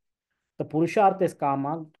this. The Purushartha is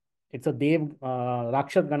Kama. It's a Dev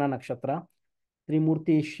Rakshat Gana Nakshatra.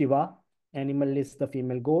 Trimurti is Shiva, animal is the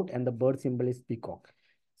female goat, and the bird symbol is peacock.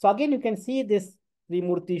 So again, you can see this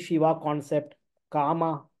Trimurti Shiva concept,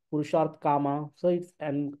 Kama, Purusharth Kama. So it's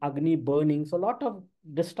an Agni burning. So a lot of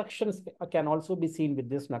destructions can also be seen with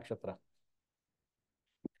this nakshatra.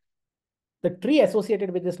 The tree associated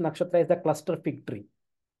with this nakshatra is the cluster fig tree.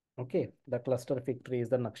 Okay, the cluster fig tree is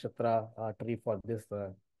the nakshatra tree for this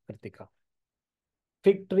Kritika.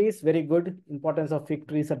 Fig trees, very good. Importance of fig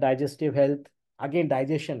trees are digestive health. Again,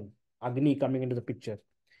 digestion, Agni coming into the picture.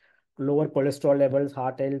 Lower cholesterol levels,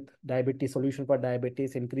 heart health, diabetes, solution for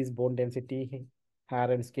diabetes, increased bone density, hair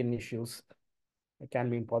and skin issues. It can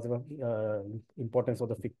be impossible. Importance of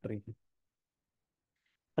the fig tree.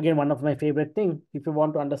 Again, one of my favorite thing, if you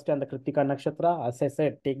want to understand the Kritika Nakshatra, as I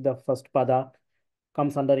said, take the first pada,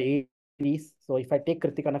 comes under Aries. So if I take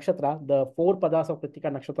Kritika Nakshatra, the 4 padas of Kritika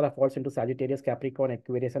Nakshatra falls into Sagittarius, Capricorn,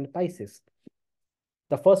 Aquarius, and Pisces.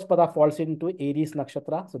 The first pada falls into Aries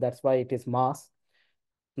Nakshatra, so that's why it is Mars.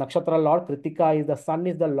 Nakshatra Lord, Kritika is the sun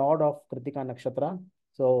is the Lord of Kritika Nakshatra.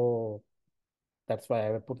 So that's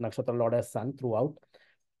why I put Nakshatra Lord as sun throughout.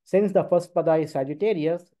 Since the first pada is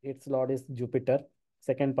Sagittarius, its Lord is Jupiter.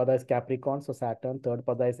 Second pada is Capricorn, so Saturn. Third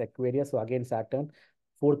pada is Aquarius, so again Saturn.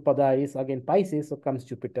 Fourth pada is again Pisces, so comes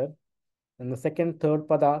Jupiter. And the second, third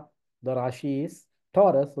pada, the Rashi is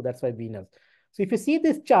Taurus, so that's why Venus. So if you see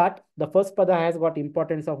this chart, the first pada has got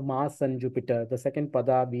importance of Mars and Jupiter. The second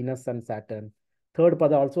pada, Venus and Saturn. Third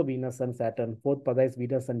pada also Venus and Saturn. Fourth pada is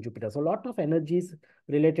Venus and Jupiter. So a lot of energies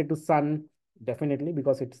related to Sun, definitely,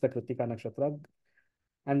 because it's the Kritika Nakshatra.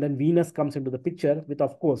 And then Venus comes into the picture with,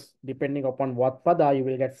 of course, depending upon what pada, you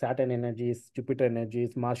will get Saturn energies, Jupiter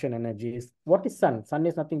energies, Martian energies. What is Sun? Sun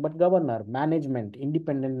is nothing but governor, management,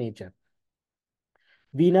 independent nature.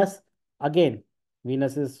 Venus, again,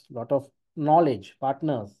 Venus is a lot of knowledge,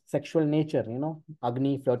 partners, sexual nature,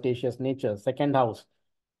 Agni, flirtatious nature, second house.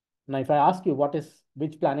 Now, if I ask you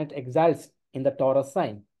which planet exalts in the Taurus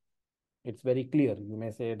sign, it's very clear. You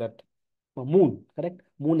may say that moon, correct?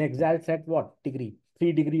 Moon exalts at what degree?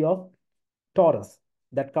 3 degree of Taurus.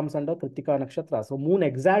 That comes under Kritika Nakshatra. So moon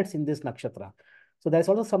exalts in this nakshatra. So there's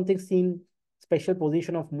also something seen, special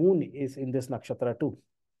position of moon is in this nakshatra too.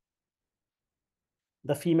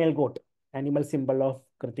 The female goat, animal symbol of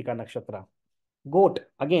Kritika Nakshatra. Goat,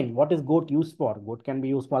 again, what is goat used for? Goat can be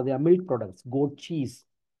used for their milk products, goat cheese,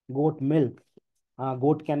 goat milk.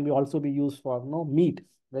 Goat can be also be used for meat,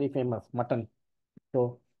 very famous, mutton.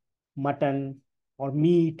 So mutton or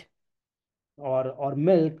meat or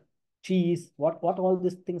milk, cheese, what all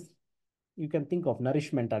these things you can think of,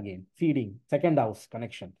 nourishment again, feeding, second house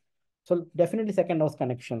connection. So definitely second house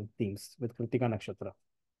connection themes with Kritika Nakshatra.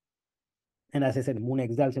 And as I said, moon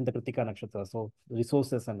exalts in the Kritika Nakshatra, so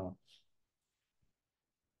resources and all.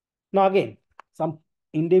 Now again, some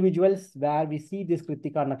individuals where we see this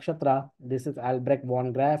Krittika Nakshatra. This is Albrecht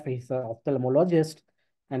von Graff. He's an ophthalmologist.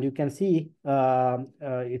 And you can see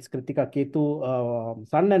it's Krittika Ketu,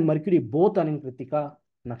 Sun and Mercury both are in Krittika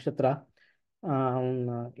Nakshatra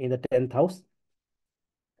in the 10th house.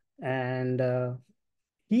 And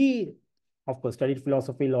he, of course, studied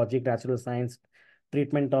philosophy, logic, natural science,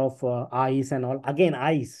 treatment of eyes and all. Again,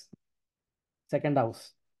 eyes, second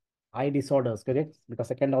house, eye disorders, correct? Because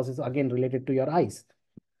second house is again related to your eyes,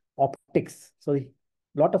 optics. So a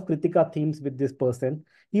lot of Kritika themes with this person.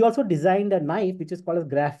 He also designed a knife which is called as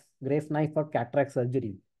Graff knife for cataract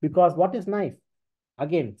surgery. Because what is knife?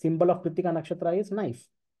 Again, symbol of Kritika Nakshatra is knife.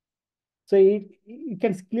 So you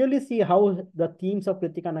can clearly see how the themes of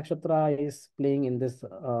Krittika Nakshatra is playing in this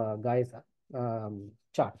guy's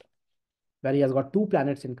chart, where he has got two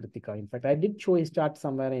planets in Krittika. In fact, I did show his chart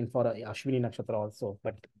somewhere in for Ashwini Nakshatra also,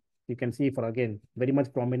 but you can see for again very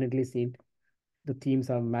much prominently seen the themes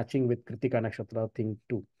are matching with Krittika Nakshatra thing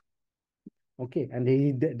too. Okay, and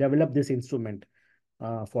he developed this instrument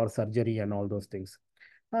for surgery and all those things.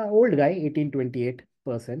 Old guy,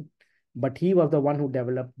 1828%, but he was the one who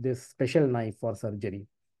developed this special knife for surgery.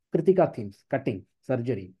 Kritika themes, cutting,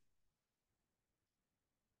 surgery.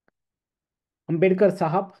 Ambedkar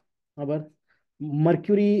Sahab, our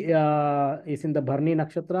Mercury is in the Bharni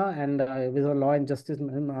Nakshatra and was a law and justice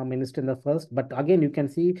minister in the first. But again, you can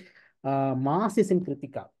see Mars is in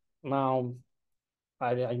Kritika. Now,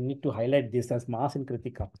 I need to highlight this as Mars in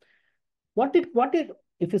Kritika.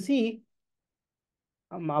 If you see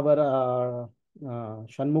our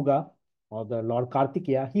Shanmuga or the Lord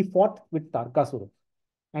Kartikeya, he fought with Tarkasura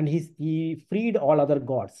and he freed all other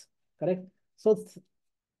gods, correct? So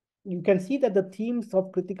you can see that the themes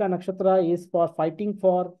of Kritika Nakshatra is for fighting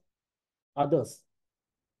for others.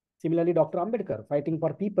 Similarly, Dr. Ambedkar fighting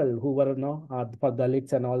for people who were, for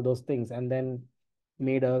Dalits and all those things, and then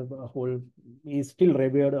made a whole, is still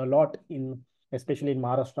revered a lot in, especially in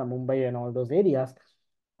Maharashtra, Mumbai and all those areas.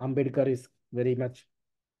 Ambedkar is very much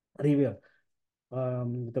revered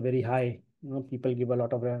with a very high, people give a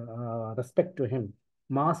lot of respect to him.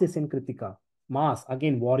 Mars is in Kritika. Mars,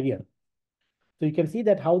 again, warrior. So you can see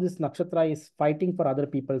that how this nakshatra is fighting for other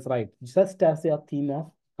people's rights, just as a theme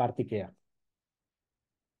of Kartikeya.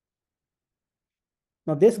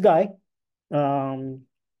 Now this guy,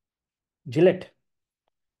 Gillette.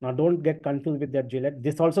 Now don't get confused with that Gillette.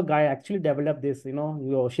 This also guy actually developed this,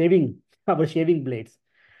 shaving, our shaving blades.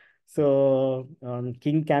 So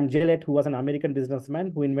King Cam Gillette, who was an American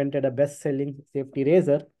businessman who invented a best-selling safety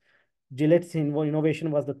razor. Gillette's innovation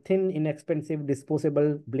was the thin, inexpensive,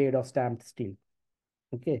 disposable blade of stamped steel.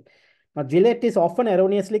 Okay. Now, Gillette is often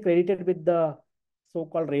erroneously credited with the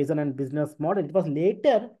so-called razor and business model. It was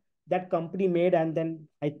later that company made, and then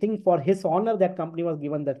I think for his honor, that company was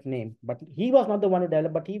given that name. But he was not the one who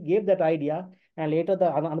developed, but he gave that idea, and later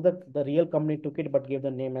the real company took it, but gave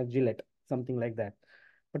the name as Gillette, something like that.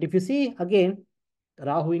 But if you see again,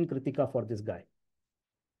 Rahu in Kritika for this guy.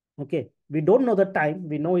 Okay, we don't know the time.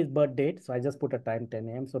 We know his birth date, so I just put a time 10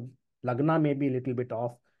 a.m. So Lagna may be a little bit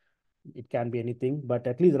off. It can be anything, but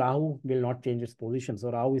at least Rahu will not change its position.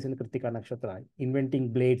 So Rahu is in Krittika Nakshatra,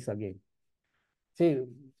 inventing blades again. See,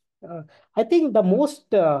 I think the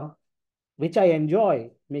most which I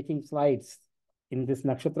enjoy making slides in this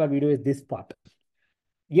Nakshatra video is this part.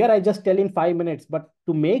 Here I just tell in 5 minutes, but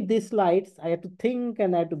to make these slides, I have to think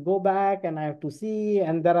and I have to go back and I have to see,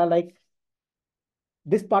 and there are like,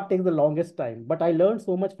 this part takes the longest time, but I learned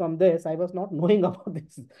so much from this. I was not knowing about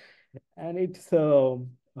this. And it's,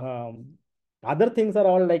 other things are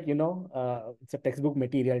all like, it's a textbook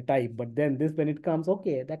material type, but then this, when it comes,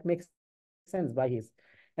 okay, that makes sense by his.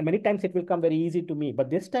 And many times it will come very easy to me, but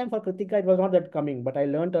this time for Kritika, it was not that coming, but I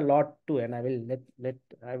learned a lot too. And I will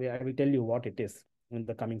I will tell you what it is in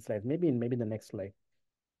the coming slides, maybe the next slide.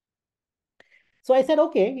 So I said,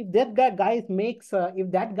 okay, if that guy makes,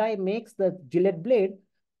 if that guy makes the Gillette blade,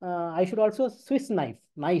 I should also Swiss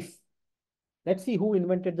knife. Let's see who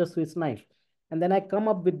invented the Swiss knife. And then I come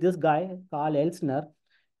up with this guy, Karl Elsner,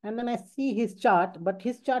 and then I see his chart, but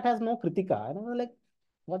his chart has no Kritika. And I was like,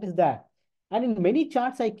 what is that? And in many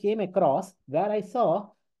charts I came across where I saw,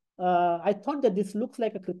 I thought that this looks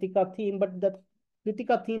like a Kritika theme, but the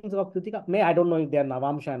Kritika themes of Kritika, I don't know if they're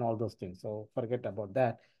Navamsha and all those things. So forget about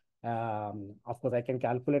that. Of course, I can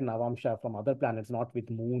calculate Navamsha from other planets, not with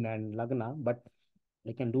Moon and Lagna, but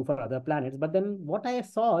I can do for other planets. But then what I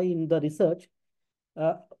saw in the research,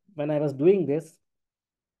 when I was doing this,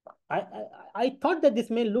 I thought that this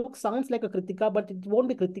may sounds like a Kritika, but it won't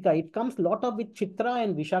be Kritika. It comes a lot of with Chitra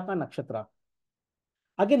and Vishaka Nakshatra.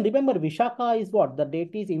 Again, remember, Vishaka is what? The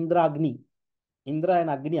deity is Indra Agni. Indra and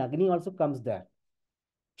Agni. Agni also comes there.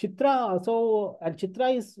 Chitra, so and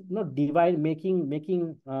Chitra is divine, making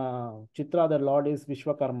Chitra, the Lord is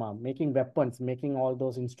Vishwakarma, making weapons, making all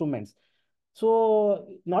those instruments. So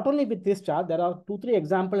not only with this chart, there are two, three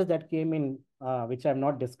examples that came in, which I have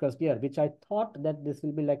not discussed here, which I thought that this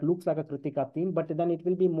will be like, looks like a Kritika theme, but then it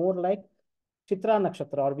will be more like Chitra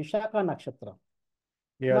Nakshatra or Vishaka Nakshatra.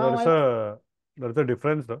 Yeah, Now I, there's a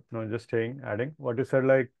difference though. No, just saying, adding what you said,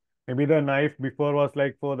 like maybe the knife before was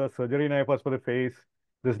like for the surgery knife was for the face.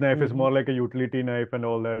 This knife is Mhm. more like a utility knife and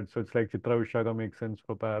all that. So it's like Chitra Vishaka makes sense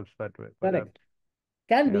for perhaps that way for that. Correct.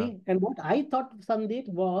 Can Yeah. be. And what I thought, Sandeep,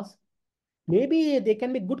 was maybe they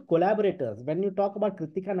can be good collaborators. When you talk about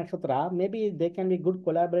Kritika Nakshatra, maybe they can be good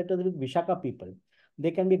collaborators with Vishaka people.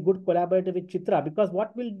 They can be good collaborators with Chitra, because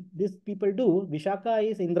what will these people do? Vishaka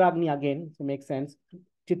is Indragni again, so makes sense.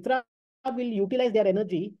 Chitra will utilize their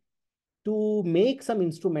energy to make some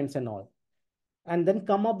instruments and all, and then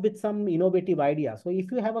come up with some innovative idea. So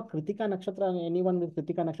if you have a Kritika Nakshatra, anyone with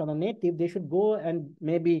Kritika Nakshatra native, they should go and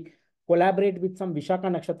maybe collaborate with some Vishaka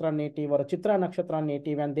Nakshatra native or a Chitra Nakshatra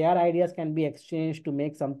native, and their ideas can be exchanged to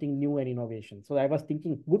make something new and innovation. So I was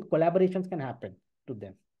thinking good collaborations can happen to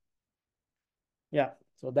them. Yeah.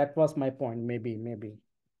 So that was my point. Maybe.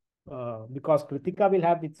 Because Kritika will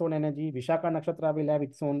have its own energy, Vishaka Nakshatra will have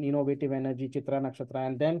its own innovative energy, Chitra Nakshatra,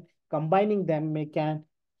 and then combining them may can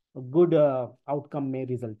a good outcome may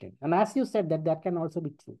result in. And as you said, that can also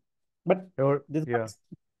be true. But this Yeah. was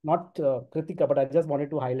not Kritika, but I just wanted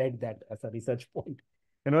to highlight that as a research point.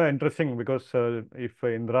 Interesting because if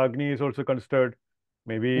Indragni is also considered,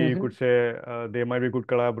 maybe you Mhm. could say they might be good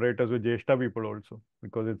collaborators with Jeshta people also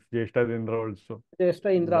because it's Jeshta is Indra also.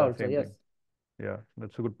 Jyeshta Indra The also, same yes. thing. Yeah,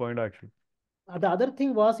 that's a good point actually. The other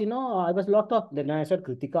thing was, I was lot of, then I said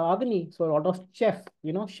Kritika Agni, so a lot of chef,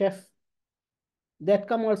 chef that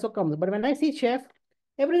come also comes. But when I see chef,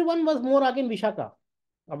 everyone was more again Vishaka.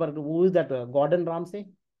 Our who is that Gordon Ramsay?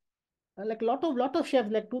 Like lot of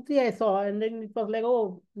chefs, like two three I saw, and then it was like,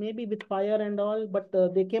 oh, maybe with fire and all, but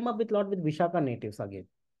they came up with lot with Vishaka natives again.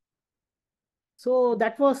 So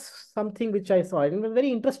that was something which I saw. And it was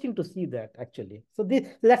very interesting to see that actually. So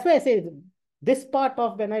that's why I say this part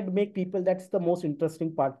of when I make people, that's the most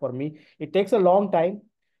interesting part for me. It takes a long time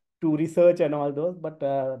to research and all those, but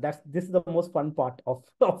this is the most fun part of,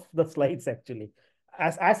 of the slides actually.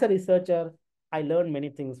 As a researcher, I learn many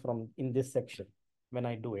things from in this section when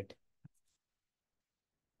I do it.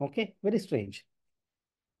 Okay, very strange.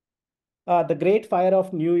 The Great Fire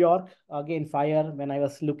of New York, again, fire. When I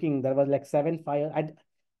was looking, there was like 7 fire.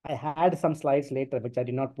 I had some slides later, which I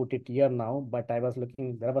did not put it here now, but I was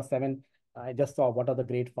looking, there was 7. I just saw what are the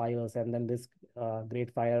great fires, and then this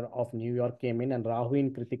Great Fire of New York came in, and Rahu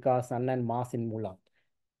in Kritika, Sun and Mars in Mula.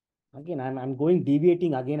 Again, I'm going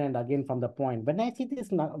deviating again and again from the point. When I see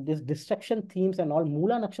this destruction themes and all,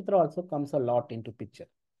 Mula Nakshatra also comes a lot into picture.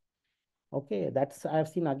 Okay, that's I've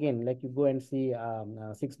seen again. Like you go and see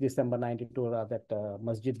 6 December 92, that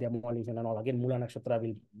masjid demolition and all. Again, Mula Nakshatra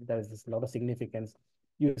will, there is this lot of significance.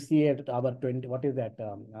 You see it our 20, what is that?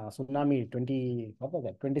 Tsunami 20, what was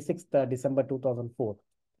that? 26th December 2004.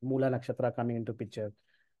 Mula Nakshatra coming into picture.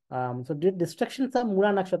 So did destructions of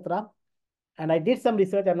Mula Nakshatra, and I did some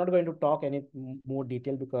research. I'm not going to talk any more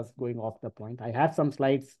detail because going off the point. I have some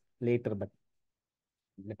slides later, but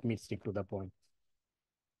let me stick to the point.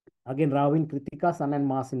 Again, Ravin, Kritika, Sun and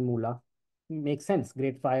Mars in Mula. Makes sense.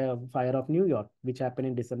 Great Fire of New York, which happened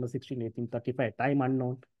in December 16, 1835. Time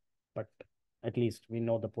unknown, but at least we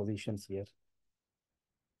know the positions here.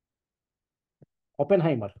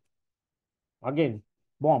 Oppenheimer, again,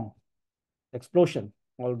 bomb, explosion,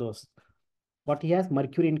 all those. But he has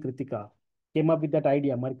Mercury in Kritika. Came up with that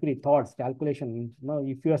idea, Mercury, thoughts, calculation.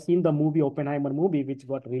 If you have seen the movie, Oppenheimer movie, which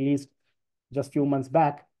got released just few months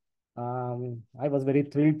back, I was very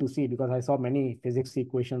thrilled to see because I saw many physics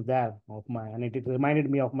equations there and it reminded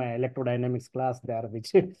me of my electrodynamics class there,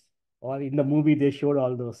 which or in the movie they showed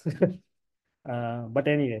all those. But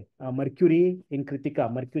anyway, Mercury in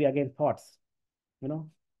Kritika, Mercury again thoughts, you know,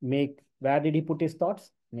 where did he put his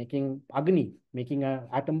thoughts? Making Agni, making a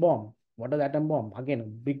atom bomb. What is atom bomb? Again, a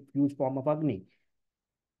big, huge form of Agni.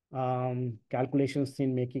 Calculations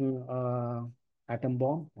in making atom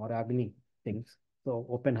bomb or Agni things. So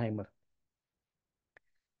Oppenheimer.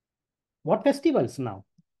 What festivals now?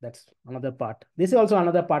 That's another part. This is also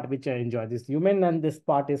another part which I enjoy. This human and this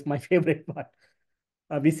part is my favorite part.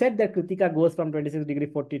 We said that Kritika goes from 26 degree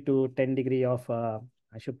 40 to 10 degree of,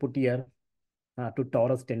 I should put here, to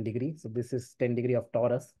Taurus 10 degree. So this is 10 degree of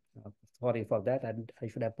Taurus. Sorry for that. And I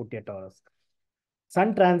should have put here Taurus.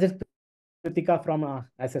 Sun transits Kritika from,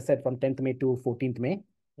 as I said, from 10th May to 14th May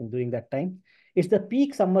during that time. It's the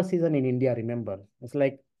peak summer season in India, remember. It's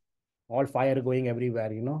like all fire going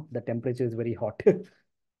everywhere, you know, the temperature is very hot.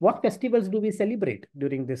 What festivals do we celebrate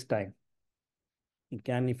during this time? You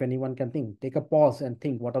can, if anyone can think, take a pause and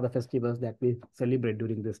think what are the festivals that we celebrate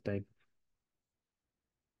during this time.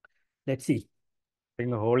 Let's see. I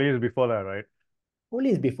think the Holi is before that, right?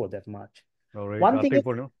 Holi is before that March. Already One thing Kartik is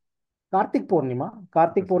Purnima. Kartik Purnima.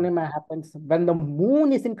 Kartik That's right. Purnima happens when the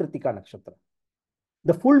moon is in Krittika Nakshatra.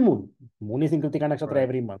 The full moon. Moon is in Krittika Nakshatra Right.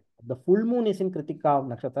 every month. The full moon is in Krittika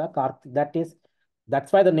Nakshatra.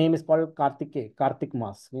 That's why the name is called Kartik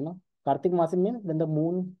Mas. You know, Kartik Mas means when the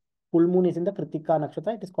full moon is in the Krittika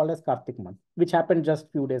Nakshatra, it is called as Kartik month, which happened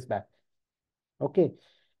just few days back. Okay.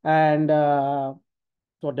 And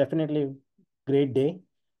so definitely great day.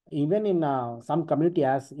 Even in some community,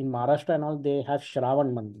 as in Maharashtra and all, they have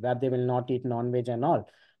Shravan month where they will not eat non-veg and all.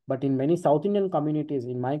 But in many South Indian communities,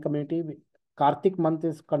 in my community, Kartik month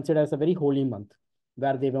is considered as a very holy month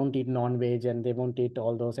where they won't eat non-veg and they won't eat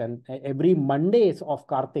all those. And every Mondays of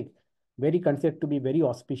Kartik, very considered to be very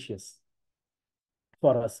auspicious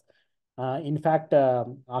for us. In fact,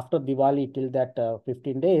 after Diwali till that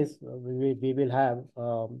 15 days, we will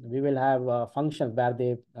have functions where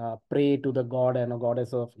they pray to the god and a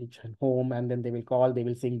goddess of each home, and then they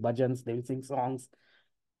will sing bhajans, they will sing songs.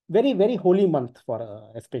 Very very holy month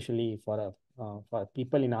for especially for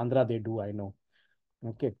people in Andhra they do, I know.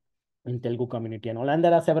 Okay, in Telugu community and all, and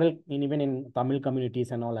there are several even in Tamil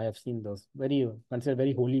communities and all. I have seen those very considered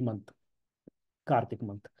very holy month, Kartik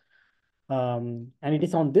month. And it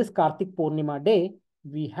is on this Kartik Purnima day,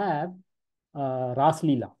 we have Ras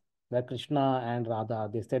Leela, where Krishna and Radha,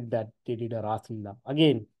 they said that they did a Ras Leela.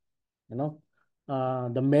 Again, you know,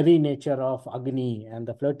 the merry nature of Agni and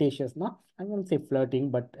the flirtatious, not, I won't say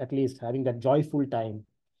flirting, but at least having that joyful time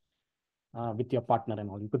with your partner and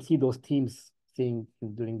all. You could see those themes seeing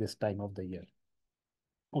during this time of the year.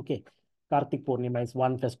 Okay, Kartik Purnima is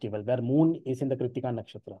one festival where moon is in the Krittika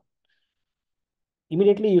Nakshatra.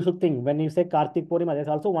 Immediately you should think when you say Kartik Purnima, there's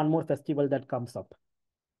also one more festival that comes up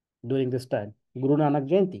during this time, Guru Nanak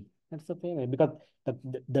Jayanti. That's the famous because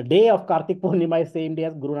the day of Kartik Purnima is same day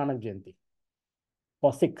as Guru Nanak Jayanti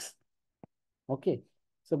for 6. Okay.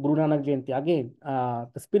 So Guru Nanak Jayanti, again,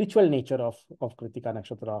 the spiritual nature of Kritika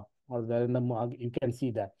Nakshatra, or there in the, you can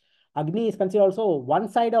see that. Agni is considered also, one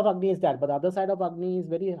side of Agni is that, but the other side of Agni is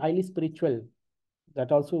very highly spiritual.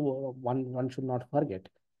 That also one should not forget.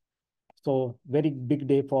 So very big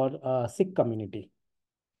day for Sikh community.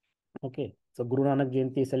 Okay. So Guru Nanak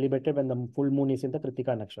Jayanti is celebrated when the full moon is in the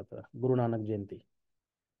Kritika Nakshatra. Guru Nanak Jayanti.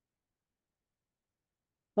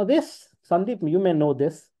 Now this, Sandeep, you may know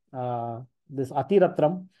this. This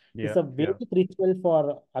Atiratram is Yeah. a Yeah. Vedic ritual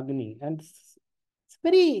for Agni. And it's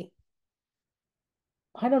very,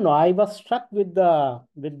 I don't know, I was struck with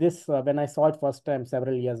this when I saw it first time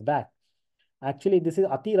several years back. Actually, this is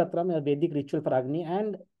Atiratram, a Vedic ritual for Agni.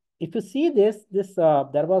 And if you see there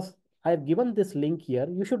was, I have given this link here.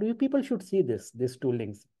 You people should see these two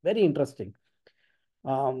links. Very interesting.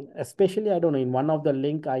 Especially, I don't know, in one of the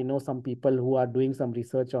link, I know some people who are doing some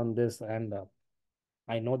research on this, and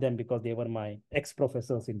I know them because they were my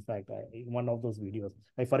ex-professors, in fact, in one of those videos.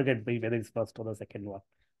 I forget whether it's first or the second one.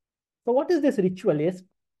 So what is this ritual is,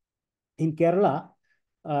 in Kerala,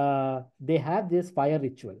 they have this fire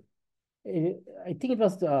ritual. I think it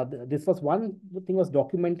was, this was one thing was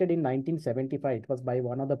documented in 1975. It was by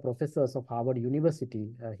one of the professors of Harvard University.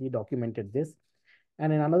 He documented this.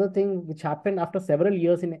 And in another thing which happened after several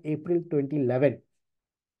years in April 2011,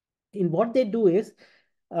 in what they do is,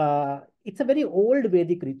 it's a very old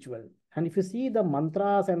Vedic ritual. And if you see the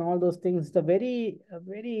mantras and all those things, it's a very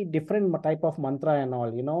different type of mantra and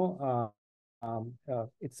all, you know.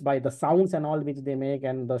 It's by the sounds and all which they make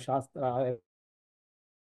and the Shastra,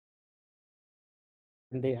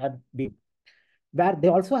 and they have been where they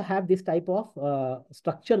also have this type of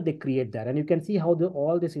structure they create there. And you can see how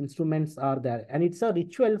all these instruments are there. And it's a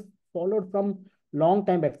ritual followed from long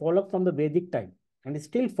time back, followed from the Vedic time, and it's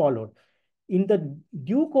still followed. In the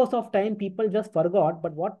due course of time, people just forgot,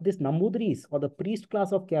 but what this Nambudris or the priest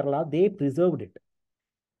class of Kerala, they preserved it.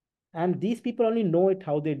 And these people only know it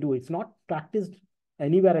how they do. It's not practiced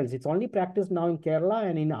anywhere else. It's only practiced now in Kerala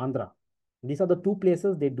and in Andhra. These are the two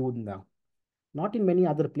places they do now, not in many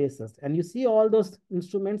other places. And you see all those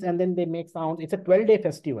instruments and then they make sounds. It's a 12-day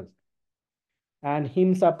festival. And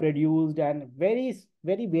hymns are produced and very,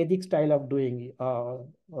 very Vedic style of doing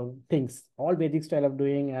things, all Vedic style of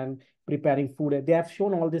doing and preparing food. They have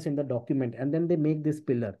shown all this in the document. And then they make this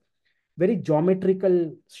pillar. Very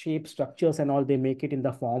geometrical shape structures and all. They make it in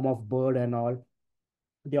the form of bird and all.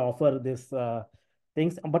 They offer this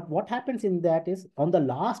things. But what happens in that is on the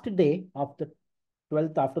last day of the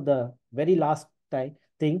 12th, after the very last time,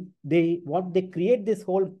 thing. What they create this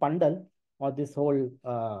whole bundle or this whole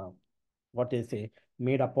what they say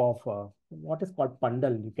made up of what is called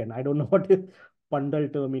bundle. You can I don't know what is bundle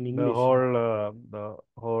term in English. The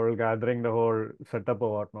whole gathering, the whole setup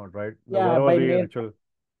or whatnot, right? The Yeah, whatever by the made ritual.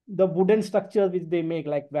 the wooden structure which they make,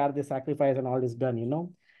 like where the sacrifice and all is done.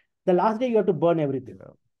 The last day you have to burn everything,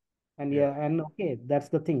 Yeah, and yeah. yeah, and okay, that's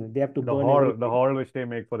the thing. They have to burn everything. The hall which they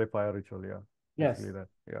make for the fire ritual. Yeah, Yes, basically that.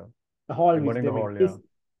 Yeah, the hall like which burning they the made. hall. Yeah,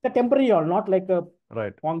 It's a temporary hall, not like a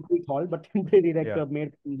right. concrete hall, but temporary, like Yeah,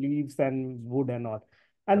 made from leaves and wood and all.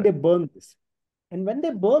 And right. they burn this. And when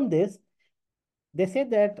they burn this, they say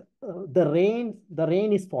that the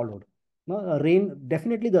rain is followed. No,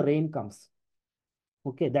 definitely the rain comes.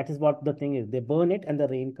 Okay, that is what the thing is. They burn it and the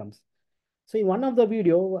rain comes. So in one of the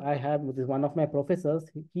video I have with one of my professors,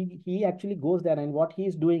 he actually goes there, and what he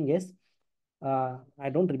is doing is, I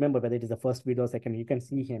don't remember whether it is the first video or second. You can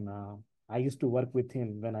see him. I used to work with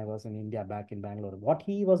him when I was in India back in Bangalore. What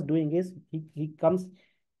he was doing is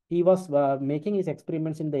he was making his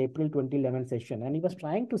experiments in the April 2011 session, and he was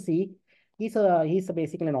trying to see. He's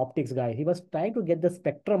basically an optics guy. He was trying to get the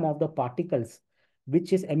spectrum of the particles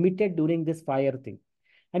which is emitted during this fire thing,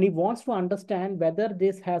 and he wants to understand whether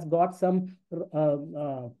this has got some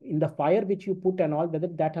in the fire which you put and all, whether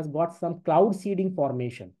that has got some cloud seeding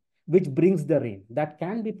formation which brings the rain. That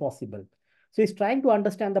can be possible. So he's trying to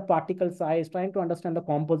understand the particle size, trying to understand the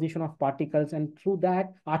composition of particles, and through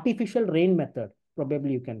that artificial rain method,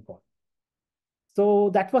 probably you can call. So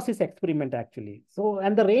that was his experiment actually. So,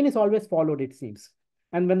 and the rain is always followed, it seems.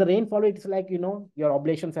 And when the rain followed, it's like, your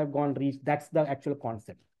oblations have gone reached. That's the actual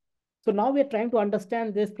concept. So now we're trying to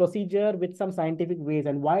understand this procedure with some scientific ways,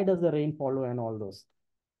 and why does the rain follow and all those.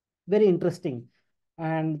 Very interesting.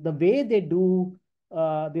 And the way they do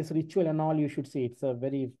this ritual and all, you should see, it's a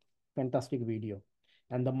very fantastic video.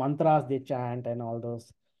 And the mantras they chant and all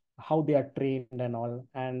those, how they are trained and all.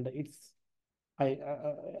 And it's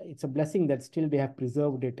a blessing that still they have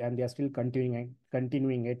preserved it, and they are still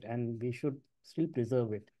continuing it, and we should still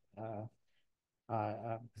preserve it.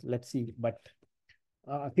 Let's see. But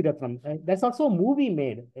Thiratram. There's also a movie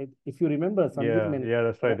made, if you remember, Sandeep Yeah, Menon, yeah,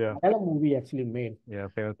 that's right. Yeah, Malayalam movie actually made. yeah.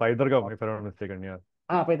 Famous Paidargam, if I'm not mistaken. Yeah,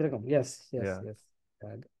 Paitrakam. Yes, yes, yeah, yes.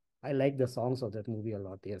 And I like the songs of that movie a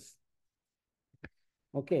lot. Yes.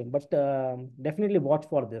 Okay, but definitely watch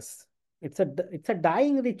for this. It's a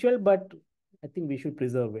dying ritual, but I think we should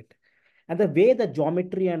preserve it. And the way the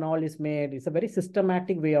geometry and all is made, it's a very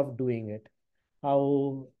systematic way of doing it.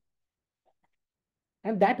 How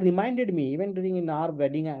And that reminded me, even during in our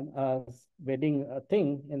wedding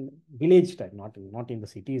thing in village time, not in the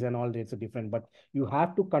cities and all. It's a different, but you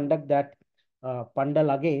have to conduct that pandal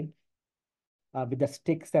again with the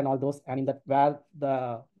sticks and all those. And in that where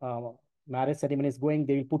the marriage ceremony is going,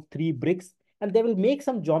 they will put 3 bricks, and they will make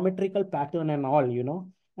some geometrical pattern and all.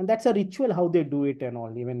 And that's a ritual how they do it and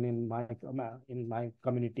all. Even in my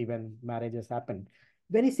community when marriages happen,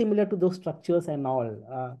 very similar to those structures and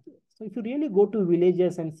all. So if you really go to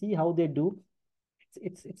villages and see how they do,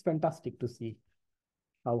 it's fantastic to see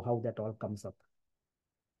how that all comes up.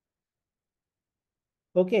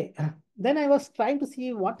 Okay, then I was trying to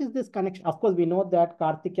see what is this connection. Of course, we know that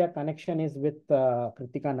Kartikeya connection is with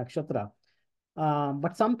Krittika Nakshatra.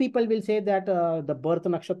 But some people will say that the birth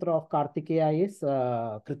nakshatra of Kartikeya is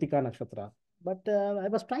Krittika Nakshatra. But I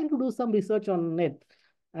was trying to do some research on it,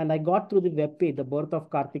 and I got through the web page, the birth of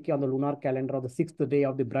Kartikeya on the lunar calendar of the 6th day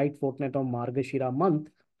of the bright fortnight of Margashira month,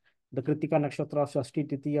 the Kritika Nakshatra of Shashti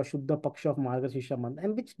Tithi or Shuddha Paksha of Margashisha month,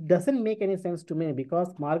 and which doesn't make any sense to me,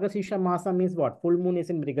 because Margashisha Masa means what? Full moon is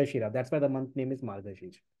in Mrigashira. That's why the month name is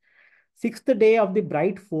Margashisha. 6th day of the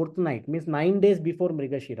bright fortnight means 9 days before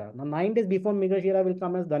Mrigashira. Now, 9 days before Mrigashira will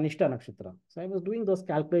come as Dhanishta Nakshatra. So I was doing those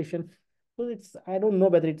calculations. So I don't know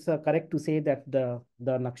whether it's correct to say that the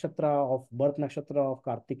nakshatra of birth nakshatra of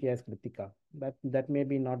Kartikeya is Kritika. That may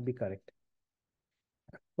be not be correct.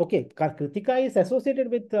 Okay, Kritika is associated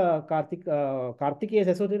with Kartikeya is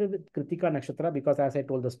associated with Kritika Nakshatra, because as I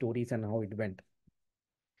told the stories and how it went.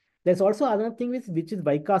 There's also another thing which is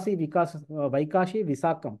Vaikashi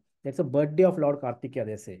Visakam. That's a birthday of Lord Kartikeya,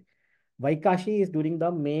 they say. Vaikashi is during the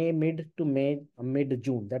mid-June.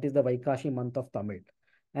 That is the Vaikashi month of Tamil.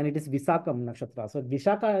 And it is Visakam Nakshatra. So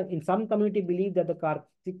Vishaka, in some community, believe that the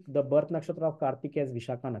birth nakshatra of Kartikeya is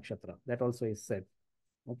Vishaka Nakshatra. That also is said.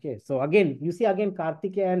 Okay, so again, you see again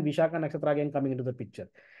Kartikeya and Vishaka Nakshatra again coming into the picture.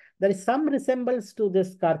 There is some resemblance to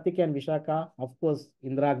this Kartikeya and Vishaka. Of course,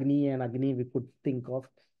 Indragni and Agni we could think of.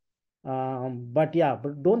 But yeah,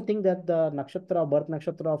 but don't think that the nakshatra, birth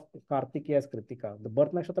nakshatra of Kartikeya is Kritika. The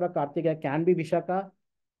birth nakshatra of Kartikeya can be Vishaka,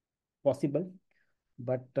 possible.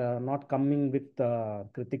 but not coming with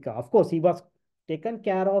Krittika. Of course, he was taken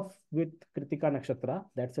care of with Krittika Nakshatra.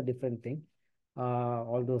 That's a different thing.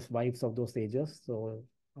 All those wives of those ages. So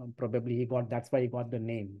probably he got, that's why he got the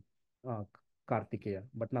name uh, Kartikeya,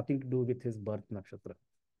 but nothing to do with his birth nakshatra.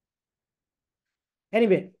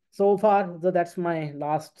 Anyway, so far, so that's my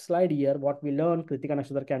last slide here. What we learned, Kritika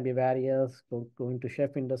Nakshatra can be various, going to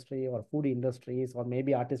chef industry or food industries, or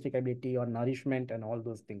maybe artistic ability or nourishment and all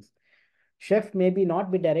those things. Chef maybe not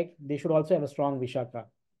be direct. They should also have a strong Vishaka.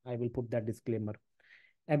 I will put that disclaimer.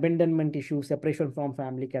 Abandonment issue, separation from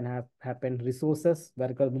family can have happen. Resources,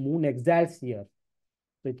 where the moon exiles here.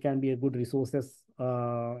 So it can be a good resources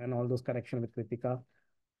and all those connection with Kritika.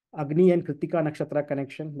 Agni and Kritika Nakshatra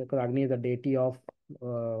connection, because Agni is the deity of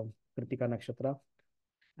Kritika Nakshatra.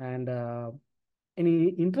 And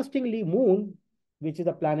interestingly, Moon, which is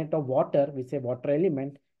a planet of water, we say water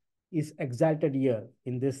element, is exalted here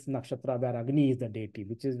in this nakshatra where Agni is the deity,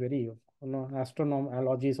 which is very,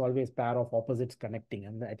 astronomology is always pair of opposites connecting.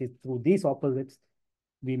 And it is through these opposites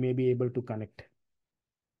we may be able to connect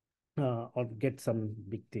or get some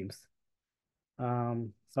big themes.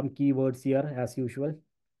 Some keywords here as usual.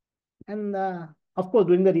 And of course,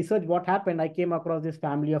 doing the research, what happened, I came across this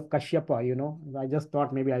family of Kashyapa, I just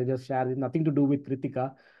thought maybe I'll just share this, nothing to do with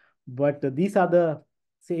Kritika, but these are the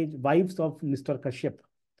sage wives of Mr. Kashyap.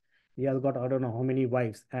 He has got, I don't know how many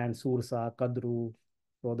wives, and Sursa, Kadru,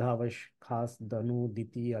 Rodhavash, Khas, Danu,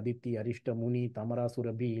 Diti, Aditi, Arishta, Muni, Tamara,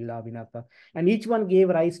 Surabhi, Ila, Vinata, and each one gave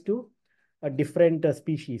rise to a different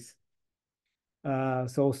species.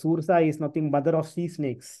 So Sursa is nothing mother of sea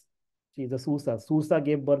snakes. She is a Sursa. Sursa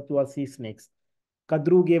gave birth to all sea snakes.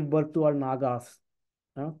 Kadru gave birth to all Nagas,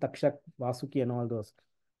 Takshak, Vasuki, and all those.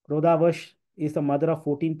 Krodavash is the mother of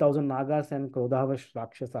 14,000 Nagas and Krodavash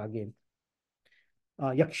Rakshasa again.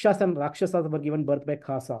 Yakshas and Rakshasas were given birth by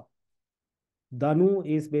Khasa. Danu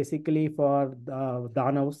is basically for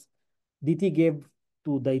Danavs. Diti gave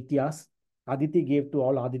to Daityas. Aditi gave to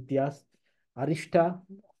all Adityas. Arishta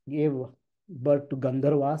gave birth to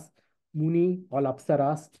Gandharvas. Muni, all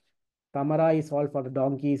Apsaras. Tamara is all for the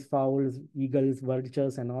donkeys, fowls, eagles,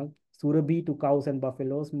 vultures, and all. Surabhi to cows and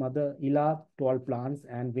buffaloes. Mother Ila to all plants.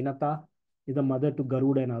 And Vinata is the mother to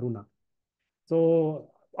Garuda and Aruna. So,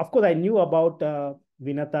 of course, I knew about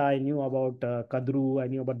Vinata, I knew about Kadru, I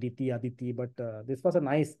knew about Diti, Aditi, but this was a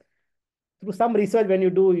nice, through some research, when you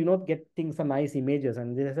do, get things, some nice images.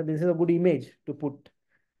 And this is a good image to put,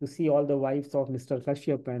 to see all the wives of Mr.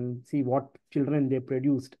 Kashyap and see what children they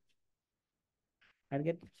produced. And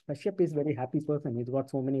get Kashyap is a very happy person. He's got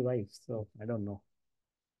so many wives. So, I don't know.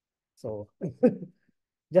 So,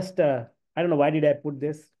 just, I don't know, why did I put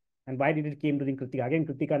this? And why did it came during Kritika? Again,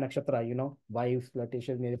 Kritika Nakshatra, wives,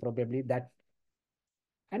 flirtation, maybe probably that.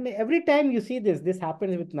 And every time you see this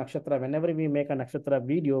happens with Nakshatra. Whenever we make a Nakshatra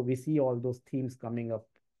video, we see all those themes coming up.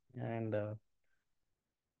 And I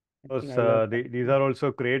think Because I love that. these are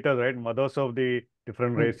also creators, right? Mothers of the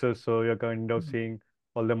different Hmm. races. So you're kind of seeing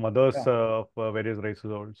all the mothers Yeah. of various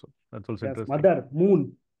races also. That's also Yes, interesting. Mother,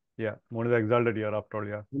 Moon. Yeah, moon is exalted here after all.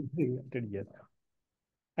 Yeah. Yes.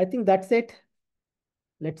 I think that's it.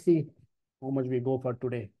 Let's see how much we go for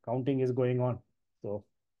today. Counting is going on. So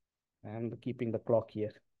I'm keeping the clock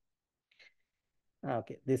here.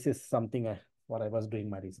 Okay, this is something what I was doing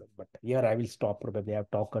my research, but here I will stop. Probably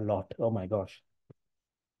I've talked a lot. Oh my gosh.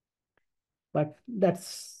 But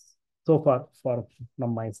that's so far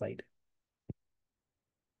from my side.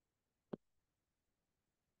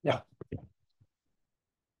 Yeah.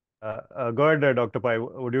 Go ahead, Dr. Pai.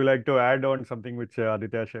 Would you like to add on something which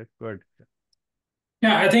Aditya shared? Go ahead.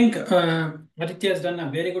 Yeah, I think Aditya has done a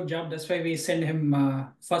very good job. That's why we send him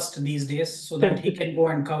first these days so that he can go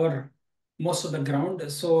and cover most of the ground.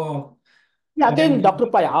 So, Yeah, again, when Dr.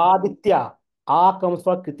 Pai, Aditya. A comes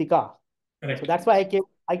for Kritika. So correct, that's why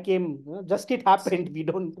I came, just it happened. We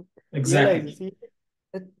don't realize, you exactly. see.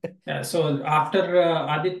 Yeah, so after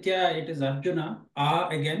Aditya, it is Arjuna.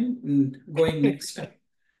 Again, going next.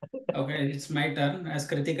 Okay, it's my turn as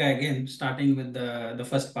Kritika again, starting with the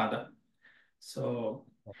first pada. So,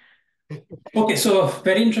 okay, so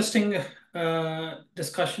very interesting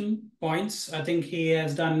discussion points. I think he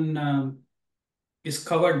has done. Is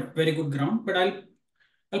covered very good ground, but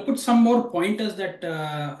I'll put some more pointers that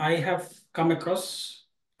I have come across.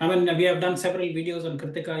 I mean, we have done several videos on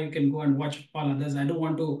Kritika. You can go and watch all others. I don't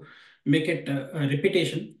want to make it a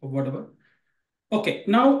repetition of whatever. Okay,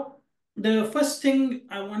 now the first thing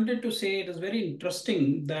I wanted to say, it is very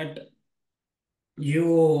interesting that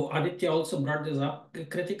you, Aditya, also brought this up.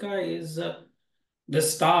 Kritika is the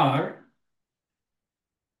star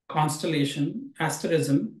constellation,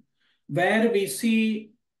 asterism, where we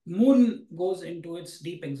see moon goes into its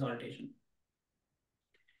deep exaltation.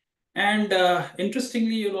 And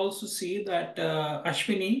interestingly, you'll also see that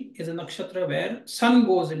Ashwini is a nakshatra where sun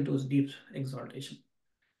goes into its deep exaltation.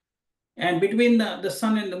 And between the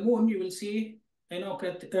sun and the moon, you will see,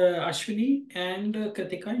 Ashwini and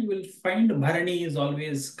Krittika, you will find Bharani is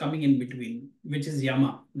always coming in between, which is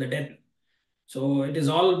Yama, the death. So it is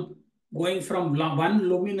all going from one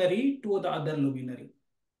luminary to the other luminary,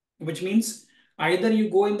 which means either you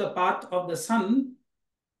go in the path of the sun,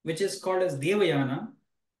 which is called as Devayana,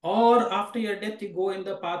 or after your death, you go in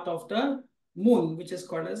the path of the moon, which is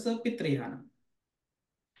called as Pitrayana.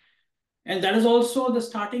 And that is also the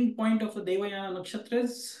starting point of the Devayana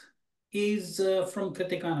nakshatras is from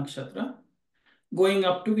Krittika nakshatra, going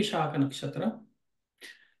up to Vishaka nakshatra.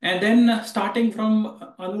 And then starting from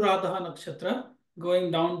Anuradha nakshatra,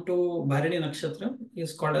 going down to Bharani nakshatra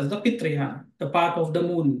is called as the Pitrayana, the path of the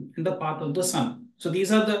moon and the path of the sun. So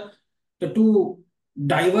these are the two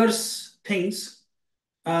diverse things.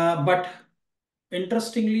 But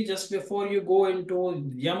interestingly, just before you go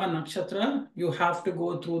into Yama nakshatra, you have to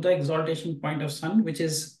go through the exaltation point of sun, which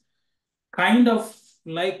is kind of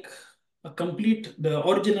like the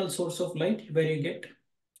original source of light, where you get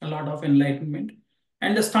a lot of enlightenment.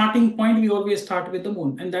 And the starting point, we always start with the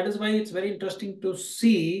moon. And that is why it's very interesting to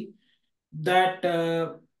see that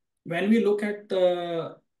when we look at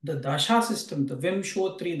the dasha system, the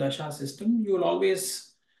Vimshotri dasha system, you will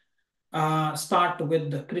always start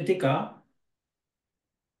with the Krittika.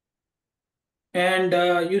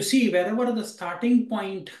 And you see, wherever the starting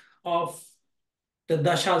point of the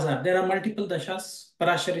dashas are, there are multiple dashas.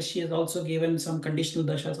 Parasharishi has also given some conditional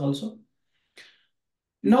dashas also.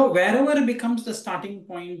 Now, wherever it becomes the starting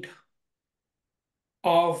point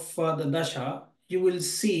of the dasha, you will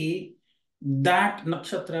see that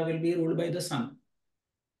nakshatra will be ruled by the sun.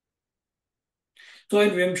 So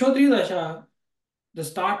in Vimshodri dasha, the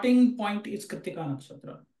starting point is Krittika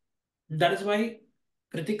nakshatra. That is why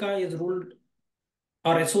Krittika is ruled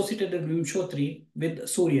or associated with Vimshodri with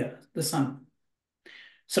Surya, the sun.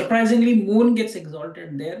 Surprisingly, moon gets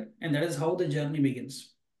exalted there, and that is how the journey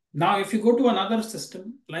begins. Now, if you go to another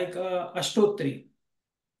system like Ashtotri,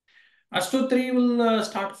 Ashtotri will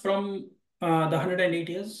start from the 108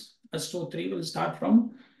 years. Ashtotri will start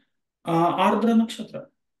from Ardra Nakshatra.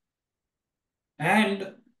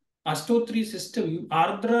 And Ashtotri system,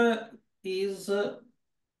 Ardra is the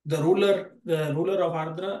ruler of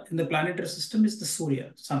Ardra in the planetary system is the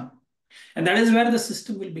Surya, sun. And that is where the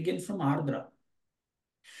system will begin from Ardra.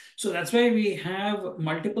 So that's why we have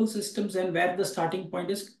multiple systems, and where the starting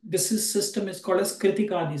point is, system is called as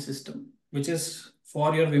Kritikadi system, which is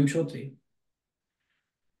for your Vimshotri.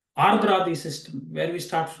 Ardradi system, where we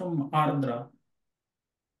start from Ardra.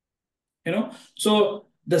 So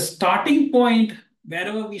the starting point,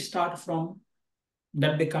 wherever we start from,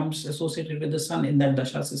 that becomes associated with the sun in that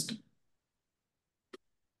dasha system.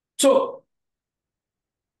 So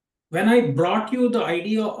when I brought you the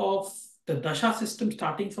idea of the dasha system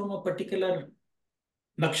starting from a particular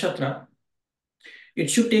nakshatra, it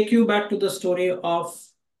should take you back to the story of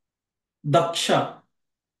Daksha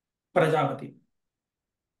Prajapati.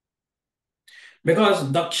 Because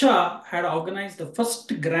Daksha had organized the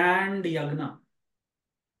first grand yagna.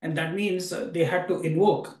 And that means they had to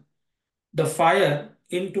invoke the fire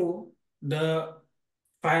into the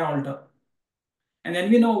fire altar. And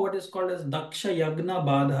then we know what is called as Daksha Yagna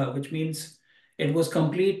Badha, which means it was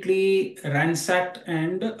completely ransacked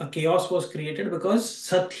and a chaos was created because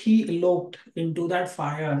Sati eloped into that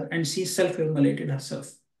fire and she self-immolated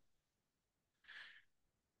herself.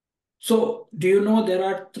 So do you know there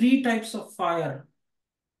are 3 types of fire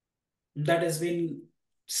that has been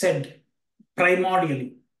said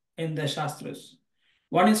primordially in the Shastras?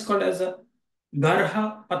 One is called as a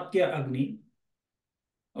Garha Patya Agni,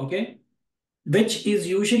 okay, which is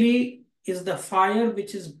usually is the fire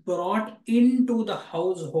which is brought into the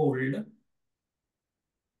household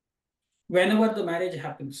whenever the marriage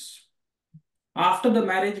happens. After the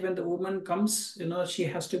marriage, when the woman comes, she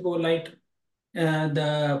has to go light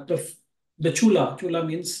the chula. Chula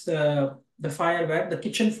means the fire where the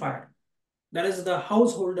kitchen fire. That is the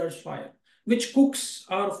householder's fire, which cooks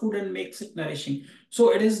our food and makes it nourishing.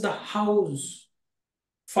 So it is the house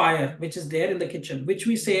fire which is there in the kitchen, which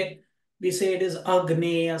we say it is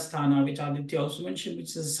Agneya Sthana, which Aditya also mentioned,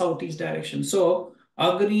 which is southeast direction. So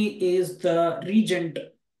Agni is the regent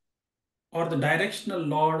or the directional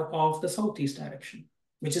lord of the southeast direction,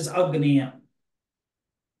 which is Agneya.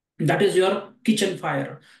 That is your kitchen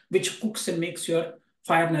fire, which cooks and makes your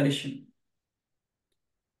fire nourishing.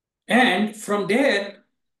 And from there,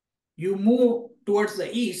 you move towards the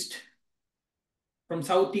east, from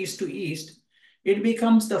southeast to east, it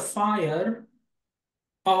becomes the fire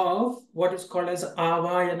of what is called as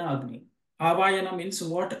Avayana Agni. Avayana means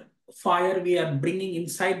what fire we are bringing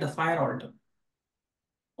inside the fire altar,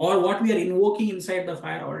 or what we are invoking inside the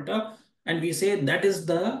fire altar, and we say that is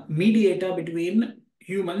the mediator between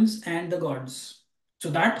humans and the gods. So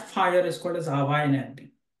that fire is called as Avayana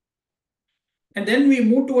Agni. And then we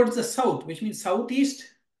move towards the south, which means southeast,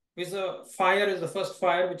 is the fire is the first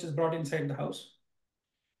fire which is brought inside the house.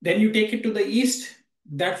 Then you take it to the east,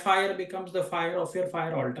 that fire becomes the fire of your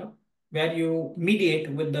fire altar, where you mediate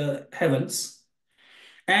with the heavens.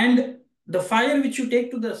 And the fire which you take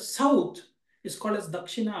to the south is called as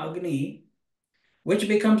Dakshina Agni, which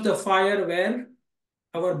becomes the fire where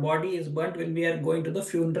our body is burnt when we are going to the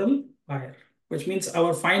funeral fire, which means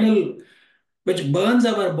our final, which burns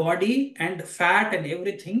our body and fat and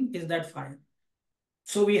everything is that fire.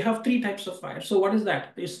 So we have three types of fire. So what is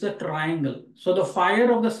that? It's the triangle. So the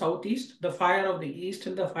fire of the southeast, the fire of the east,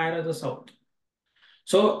 and the fire of the south.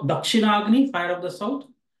 So Dakshina Agni, fire of the south.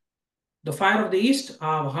 The fire of the east,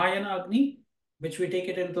 Avayana Agni, which we take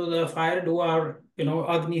it into the fire, do our,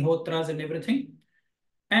 Agni Hotras and everything.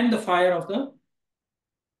 And the fire of the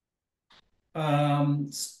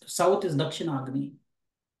south is Dakshina Agni.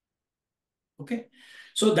 Okay.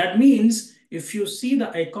 So that means if you see the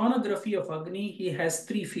iconography of Agni, he has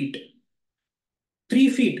 3 feet. 3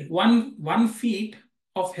 feet, one feet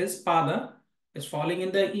of his pada is falling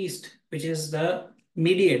in the east, which is the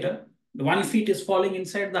mediator. The 1 feet is falling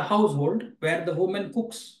inside the household where the woman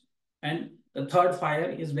cooks. And the third fire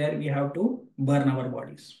is where we have to burn our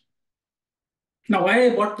bodies. Now, why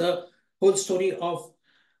I brought the whole story of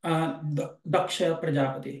the Daksha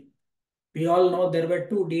Prajapati? We all know there were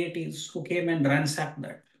 2 deities who came and ransacked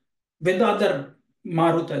that with the other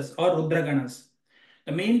Marutas or Rudraganas.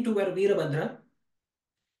 The main 2 were Veerabhadra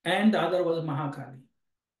and the other was Mahakali.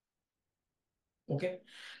 Okay.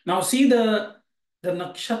 Now see the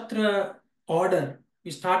Nakshatra order.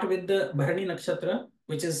 We start with the Bharani Nakshatra,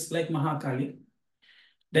 which is like Mahakali.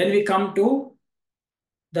 Then we come to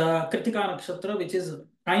the Krittika Nakshatra, which is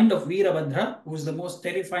kind of Veerabhadra, who is the most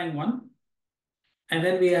terrifying one. And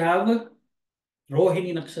then we have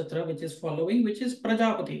Rohini Nakshatra, which is following, which is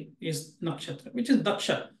Prajapati is Nakshatra, which is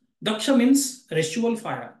Daksha. Daksha means ritual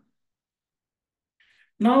fire.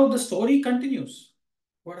 Now the story continues.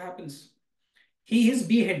 What happens? He is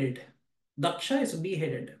beheaded. Daksha is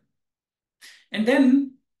beheaded. And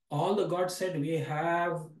then all the gods said, we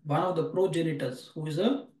have one of the progenitors who is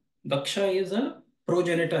Daksha is a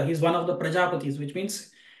progenitor. He's one of the Prajapatis, which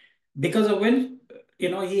means because of when,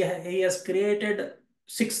 he has created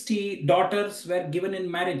 60 daughters were given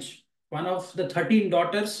in marriage. One of the 13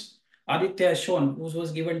 daughters, Aditya has shown, who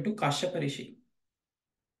was given to Kashyapa Rishi.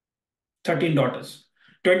 13 daughters.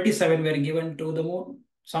 27 were given to the moon,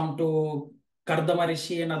 some to Kardama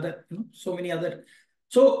Rishi and other, so many other.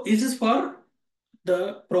 So this is for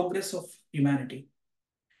the progress of humanity.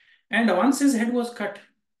 And once his head was cut,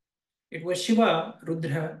 it was Shiva,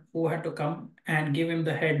 Rudra, who had to come and give him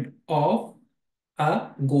the head of a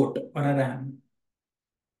goat or a ram.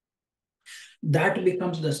 That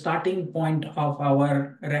becomes the starting point of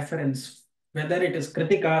our reference. Whether it is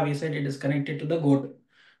Krittika, we said it is connected to the goat.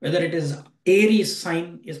 Whether it is Aries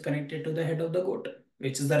sign is connected to the head of the goat,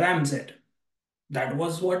 which is the ram's head. That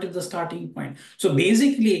was what is the starting point. So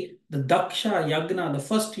basically, the Daksha Yagna, the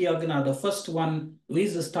first Yagna, the first one,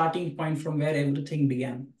 is the starting point from where everything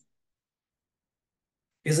began.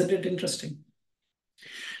 Isn't it interesting?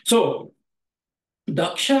 So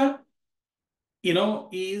Daksha,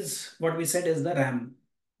 is what we said is the ram.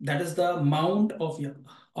 That is the mount of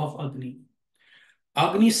Agni.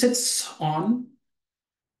 Agni sits on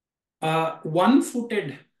a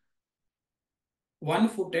one-footed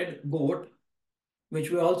goat, which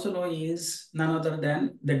we also know is none other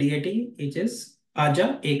than the deity, which is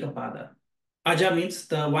Aja Ekapada. Aja means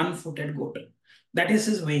the one-footed goat. That is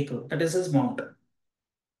his vehicle. That is his mount.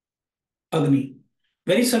 Agni.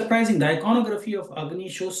 Very surprising. The iconography of Agni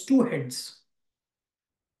shows 2 heads.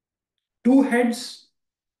 2 heads.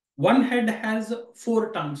 One head has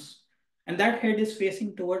 4 tongues, and that head is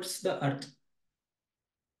facing towards the earth.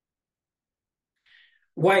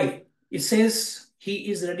 Why? It says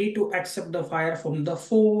he is ready to accept the fire from the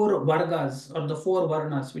 4 vargas or the 4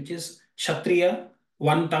 varnas, which is Kshatriya,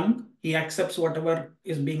 1 tongue. He accepts whatever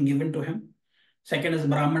is being given to him. Second is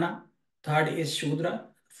Brahmana. Third is Shudra.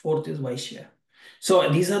 Fourth is Vaishya. So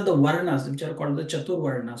these are the varnas which are called the Chatur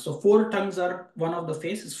Varnas. So 4 tongues are one of the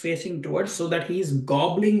face is facing towards, so that he is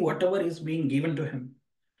gobbling whatever is being given to him.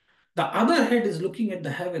 The other head is looking at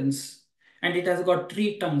the heavens and it has got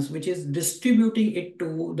 3 tongues, which is distributing it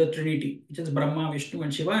to the Trinity, which is Brahma, Vishnu,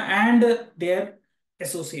 and Shiva, and their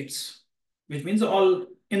associates, which means all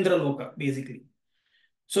Indraloka, basically.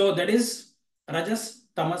 So that is Rajas,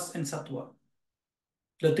 Tamas, and Sattva.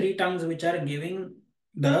 The 3 tongues which are giving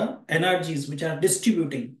the energies, which are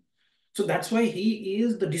distributing. So that's why he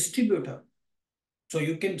is the distributor. So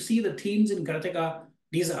you can see the themes in Krittika,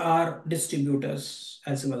 these are distributors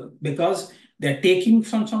as well, because they're taking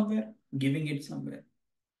from somewhere, giving it somewhere.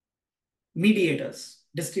 Mediators,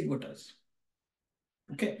 distributors.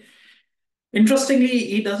 Okay. Interestingly,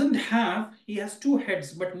 he has 2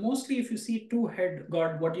 heads, but mostly if you see 2-head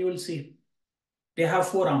god, what you will see? They have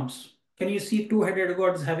 4 arms. Can you see 2-headed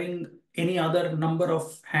gods having any other number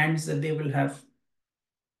of hands that they will have?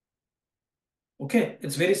 Okay,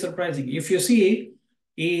 it's very surprising. If you see,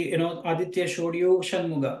 Aditya showed you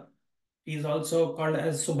Shanmuga. He is also called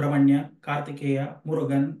as Subramanya, Kartikeya,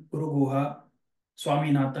 Murugan, Guruguha,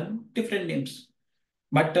 Swaminathan, different names.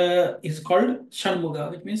 But he's called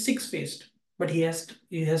Shanmuga, which means 6-faced. But he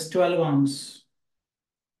has 12 arms.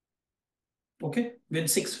 Okay, with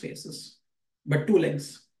 6 faces, but 2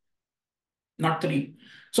 legs, not 3.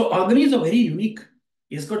 So Agni is a very unique.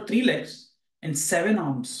 He's got 3 legs and 7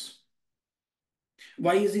 arms.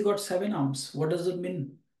 Why has he got 7 arms? What does it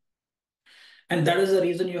mean? And that is the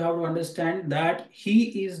reason you have to understand that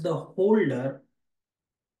he is the holder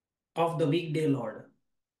of the weekday Lord.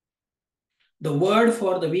 The word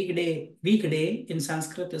for the weekday in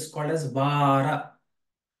Sanskrit is called as Vara.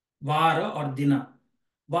 Vara or Dina.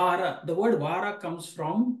 Vara, the word Vara comes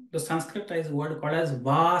from the Sanskritized word called as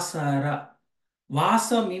Vasara.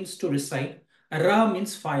 Vasa means to reside. Ra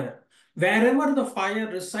means fire. Wherever the fire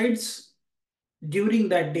resides during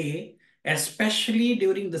that day, especially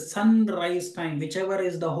during the sunrise time, whichever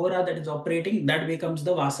is the hora that is operating, that becomes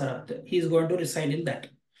the Vasara. He is going to reside in that.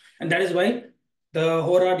 And that is why the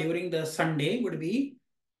hora during the Sunday would be,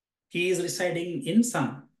 he is residing in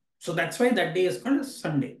sun. So that's why that day is called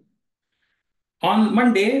Sunday. On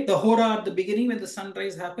Monday, the hora at the beginning when the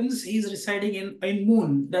sunrise happens, he is residing in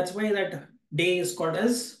moon. That's why that day is called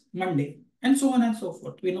as Monday, and so on and so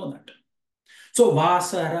forth. We know that. So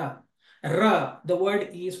Vasara, Ra, the word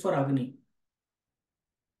is for Agni.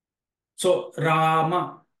 So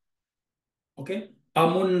Rama, okay.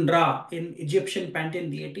 Amun-Ra in Egyptian pantheon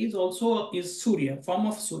deities also is Surya, form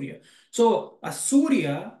of Surya. So a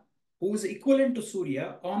Surya who is equivalent to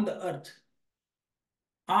Surya on the earth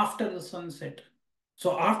after the sunset.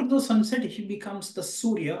 So after the sunset, he becomes the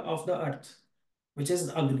Surya of the earth, which is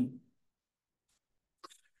Agni.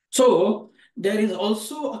 So there is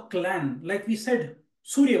also a clan, like we said,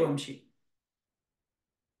 Suryavamshi.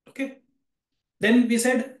 Okay. Then we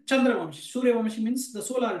said Chandravamshi. Suryavamshi means the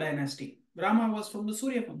solar dynasty. Rama was from the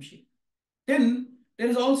Suryavamshi. Then there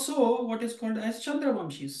is also what is called as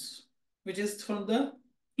Chandravamshis, which is from the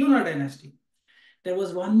lunar dynasty. There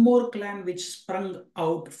was one more clan which sprung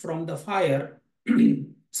out from the fire.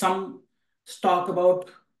 Some talk about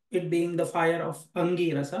it being the fire of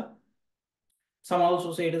Angirasa. Some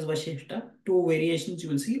also say it is Vashishta. 2 variations you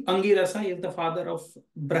will see. Angirasa is the father of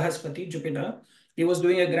Brahaspati, Jupiter. He was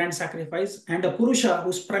doing a grand sacrifice, and a Purusha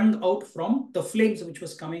who sprung out from the flames which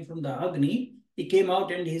was coming from the Agni, he came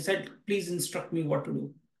out and he said, please instruct me what to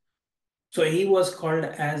do. So he was called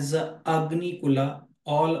as Agni Kula,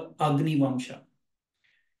 all Agni Vamsha.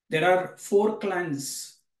 There are 4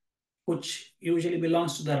 clans which usually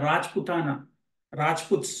belongs to the Rajputana,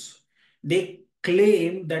 Rajputs. They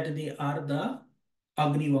claim that they are the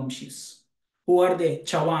Agni Vamshis. Who are they?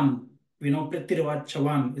 Chavan. We know Prithviraj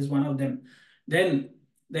Chavan is one of them. Then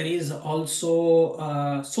there is also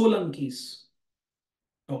Solankis.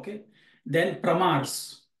 Okay. Then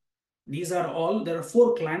Pramars. These are all, there are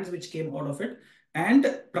 4 clans which came out of it. And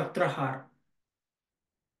Pratrahar.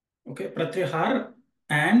 Okay. Pratrahar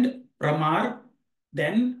and Pramar.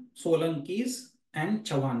 Then Solankis and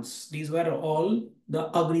Chavans. These were all the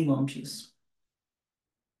Agni Vamshis.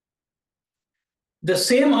 The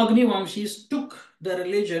same Agni Vamshis took the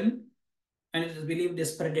religion, and it is believed they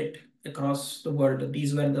spread it across the world.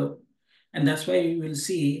 These were and that's why you will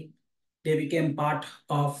see they became part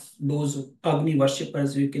of those Agni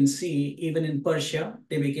worshippers. You can see even in Persia,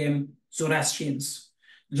 they became Zoroastrians.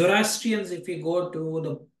 Zoroastrians, if you go to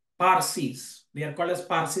the Parsis, they are called as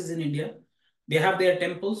Parsis in India. They have their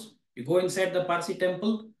temples. You go inside the Parsi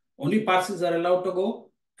temple, only Parsis are allowed to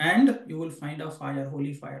go, and you will find a fire,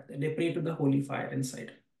 holy fire. They pray to the holy fire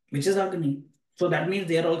inside, which is Agni. So that means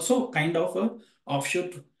they are also kind of a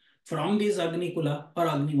offshoot from these Agni Kula or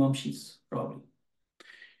Agni Vamshis, probably.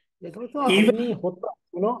 There's also Even Agni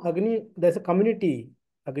Hotra. Agni, there's a community.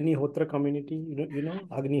 Agnihotra community, you know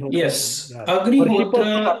Agnihotra. Yes, Yeah. Worshippers of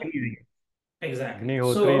Agnihotra, Agni. exactly.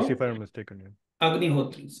 Agnihotris, if So, I'm mistaken.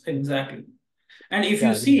 Agnihotris, exactly. And if Yeah,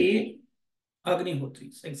 you Agni. see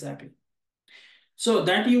Agnihotris, exactly. So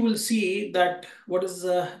that you will see that what is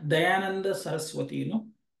Dayananda Saraswati,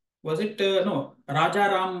 was it, no, Raja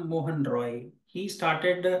Ram Mohan Roy. He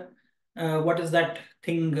started, what is that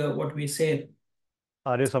thing, what we say?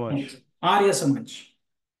 Arya Samaj. Arya Samaj.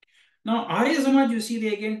 Now, Arya Samaj, you see,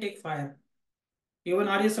 they again take fire. Even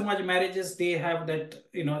Arya Samaj marriages, they have that,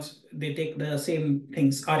 they take the same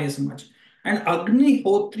things, Arya Samaj. And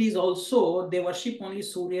Agnihotris also, they worship only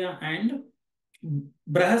Surya and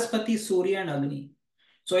Brahaspati, Surya and Agni.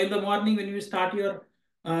 So in the morning, when you start your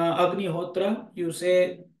Agnihotra, you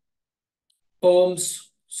say Om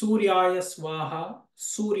Suryaya Swaha,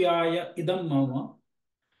 Suryaya Idam Mama,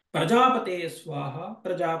 Prajapate Swaha,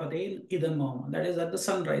 Prajapate Idam Mama. That is at the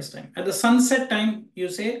sunrise time. At the sunset time, you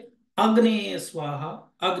say Agni Swaha,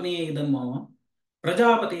 Agni Idam Mama,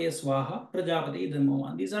 Prajapate Swaha, Prajapate Idam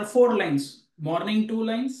Mama. These are 4 lines. Morning 2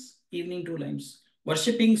 lines, evening 2 lines.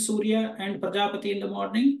 Worshipping Surya and Prajapati in the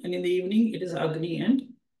morning, and in the evening it is Agni and.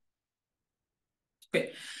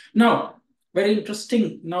 Okay. Now, very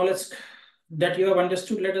interesting. Now let's, that you have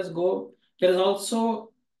understood, let us go. There is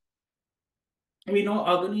also, we know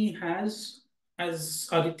Agni has, as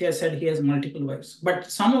Aditya said, he has multiple wives.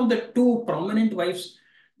 But some of the two prominent wives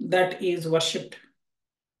that is worshipped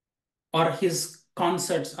or his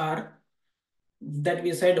concerts are, that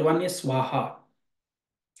we said, one is Swaha.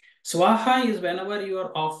 Swaha is whenever you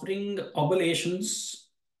are offering oblations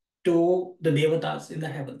to the devatas in the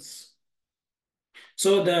heavens.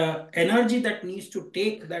 So the energy that needs to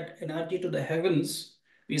take that energy to the heavens,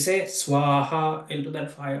 we say Swaha into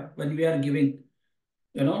that fire when we are giving,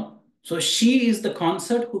 So she is the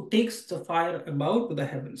consort who takes the fire above to the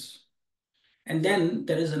heavens. And then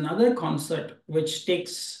there is another consort which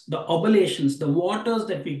takes the oblations, the waters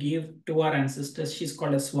that we give to our ancestors. She's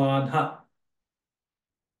called a Swadha.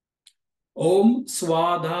 Om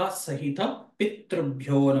Swadha Sahita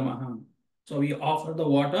Pitrubhyo Namaha. So we offer the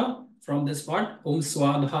water from this part. Om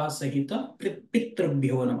Swadha Sahita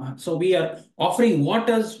Pitrubhyo Namaha. So we are offering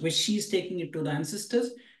waters which she is taking it to the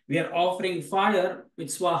ancestors. We are offering fire which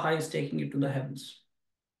Swaha is taking it to the heavens.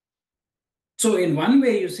 So in one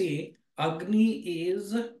way, you see, Agni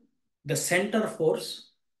is the center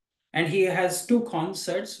force, and he has two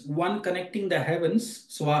concerts, one connecting the heavens,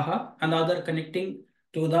 Swaha, another connecting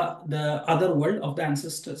to the other world of the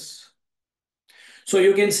ancestors. So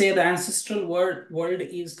you can say the ancestral world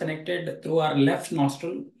is connected through our left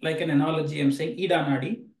nostril, like an analogy I'm saying, Ida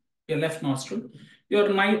Nadi, your left nostril.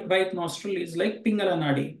 Your right nostril is like Pingala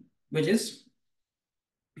Nadi, which is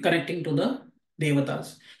connecting to the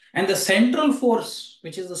Devatas. And the central force,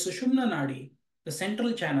 which is the Sushumna Nadi, the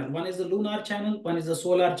central channel, one is the lunar channel, one is the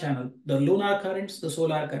solar channel, the lunar currents, the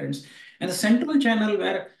solar currents. And the central channel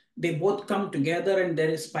where they both come together and there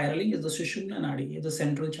is spiraling is the Sushumna Nadi, is the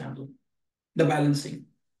central channel, the balancing.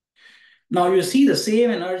 Now you see the same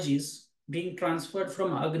energies being transferred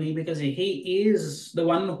from Agni because he is the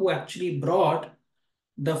one who actually brought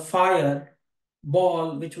the fire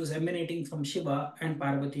ball which was emanating from Shiva and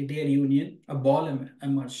Parvati, their union, a ball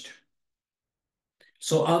emerged.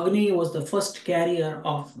 So Agni was the first carrier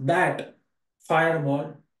of that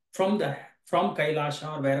fireball from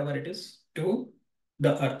Kailasha or wherever it is to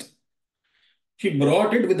the earth. He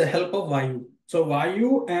brought it with the help of Vayu. So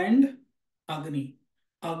Vayu and Agni.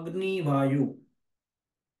 Agni Vayu.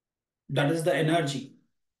 That is the energy.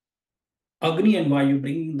 Agni and Vayu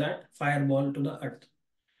bringing that fireball to the earth.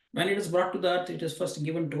 When it is brought to the earth, it is first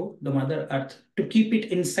given to the mother earth to keep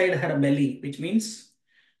it inside her belly, which means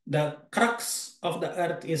the crux of the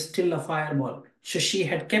earth is still a fireball. So she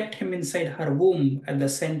had kept him inside her womb at the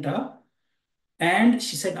center. And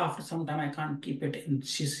she said, after some time, I can't keep it in.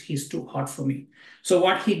 He's too hot for me. So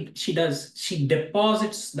what she does, she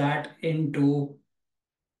deposits that into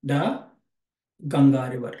the Ganga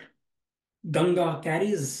river. Ganga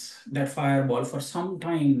carries that fireball for some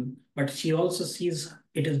time, but she also sees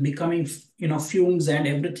it is becoming, fumes and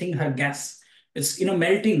everything, her gas, it's,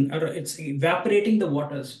 melting or it's evaporating the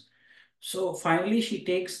waters. So finally she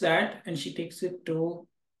takes that and she takes it to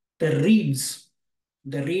the reeds.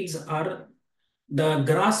 The reeds are the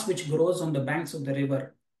grass which grows on the banks of the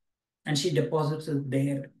river, and she deposits it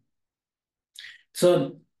there.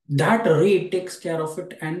 So that reed takes care of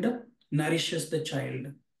it and nourishes the child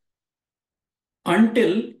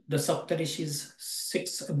until the Saptarishis,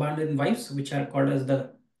 6 abundant wives, which are called as the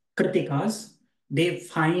Krittikas, they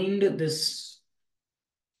find this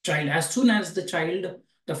child. As soon as the child,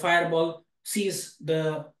 the fireball, sees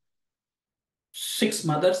the 6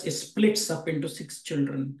 mothers, it splits up into 6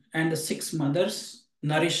 children, and the 6 mothers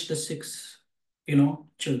nourish the 6,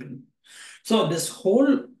 children. So this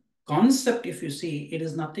whole concept, if you see, it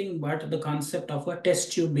is nothing but the concept of a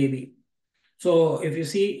test tube baby. So if you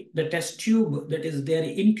see the test tube that is there,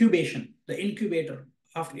 incubation, the incubator,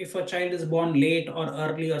 after if a child is born late or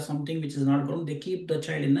early or something which is not grown, they keep the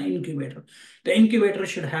child in the incubator. The incubator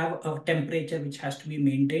should have a temperature which has to be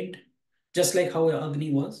maintained, just like how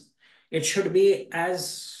Agni was. It should be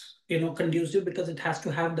as conducive because it has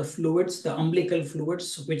to have the fluids, the umbilical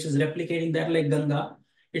fluids, which is replicating that like Ganga.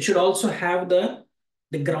 It should also have the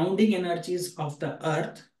grounding energies of the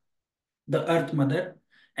earth mother,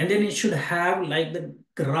 and then it should have like the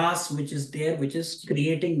grass which is there, which is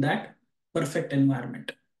creating that perfect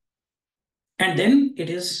environment. And then it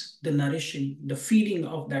is the nourishing, the feeding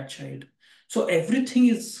of that child. So everything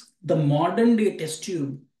is the modern day test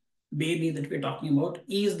tube baby that we're talking about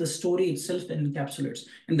is the story itself encapsulates.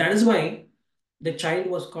 And that is why the child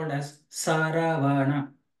was called as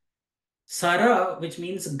Saravana. Sara, which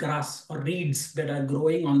means grass or reeds that are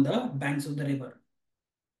growing on the banks of the river.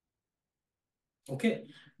 Okay,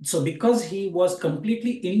 so because he was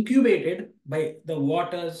completely incubated by the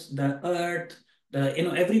waters, the earth,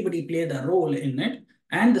 everybody played a role in it,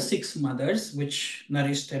 and the 6 mothers which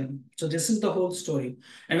nourished him. So this is the whole story.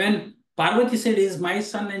 And when Parvati said, "He is my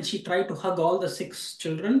son," and she tried to hug all the 6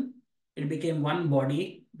 children, it became one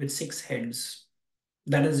body with 6 heads.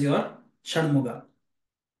 That is your Shanmuga.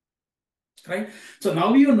 Right? So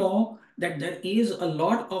now you know that there is a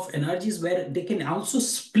lot of energies where they can also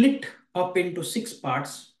split up into 6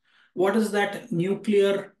 parts. What is that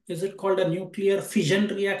nuclear? Is it called a nuclear fission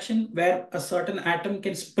reaction where a certain atom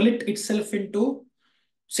can split itself into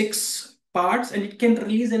 6 parts and it can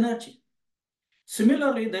release energy?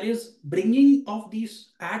 Similarly, there is bringing of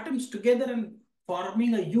these atoms together and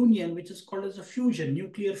forming a union, which is called as a fusion,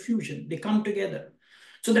 nuclear fusion. They come together.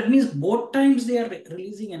 So that means both times they are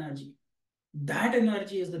releasing energy. That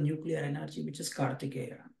energy is the nuclear energy, which is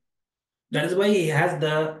Kartikeya. That is why he has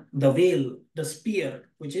the veil, the spear,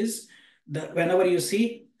 which is whenever you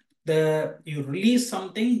see you release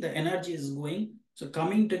something, the energy is going. So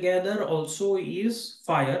coming together also is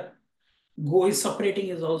fire. Go is separating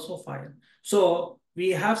is also fire. So we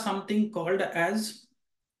have something called as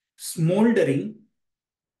smoldering,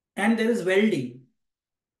 and there is welding,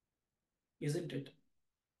 isn't it?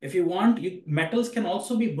 If you want, metals can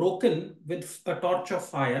also be broken with a torch of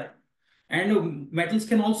fire, and metals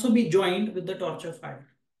can also be joined with the torch of fire.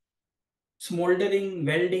 Smoldering,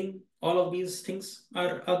 welding, all of these things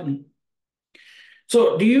are Agni.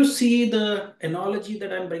 So do you see the analogy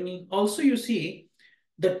that I'm bringing? Also, you see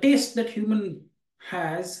the taste that human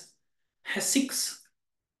has 6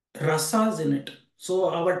 rasas in it. So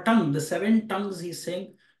our tongue, the 7 tongues, he's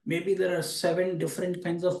saying, maybe there are 7 different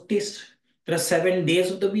kinds of taste. There are 7 days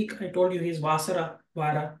of the week. I told you he's Vasara,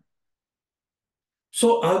 Vara.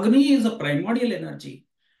 So Agni is a primordial energy.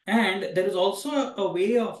 And there is also a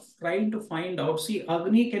way of trying to find out. See,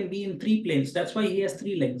 Agni can be in 3 planes. That's why he has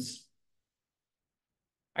 3 legs.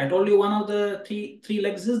 I told you one of the three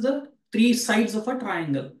legs is the 3 sides of a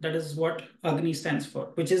triangle. That is what Agni stands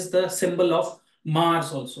for, which is the symbol of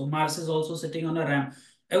Mars also. Mars is also sitting on a ram.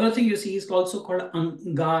 Everything you see is also called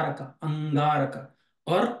Angaraka, Angaraka,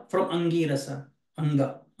 or from Angirasa,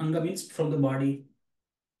 Anga. Anga means from the body.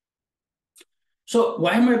 So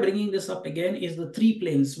why am I bringing this up again is the 3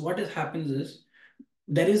 planes. What happens is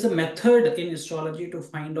there is a method in astrology to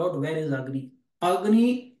find out where is Agni.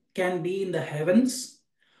 Agni can be in the heavens,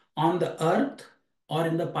 on the earth, or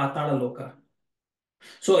in the Patala Loka.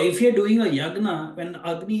 So if you're doing a yagna, when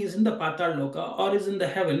Agni is in the Patala Loka or is in the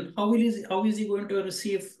heaven, how is he going to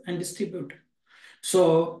receive and distribute?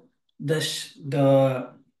 So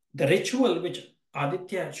the ritual which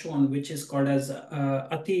Aditya had shown, which is called as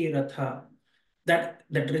Ati Ratha, that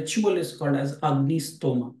ritual is called as Agni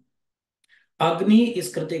Stoma. Agni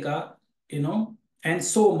is Krittika, and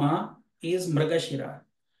Soma is Mragashira.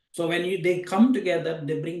 So when they come together,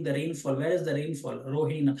 they bring the rainfall. Where is the rainfall?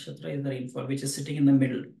 Rohini Nakshatra is the rainfall, which is sitting in the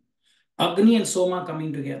middle. Agni and Soma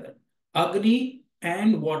coming together. Agni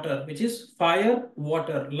and water, which is fire,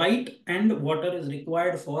 water. Light and water is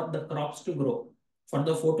required for the crops to grow, for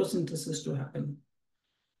the photosynthesis to happen.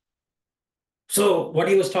 So what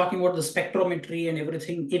he was talking about, the spectrometry and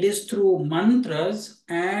everything, it is through mantras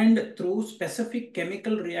and through specific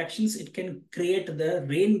chemical reactions, it can create the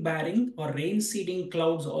rain-bearing or rain-seeding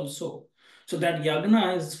clouds also. So that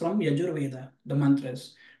yagna is from Yajurveda, the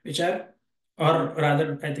mantras, which are, or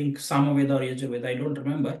rather, I think Samaveda or Yajurveda, I don't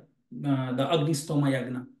remember, the Agnistoma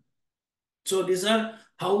Yagna. So these are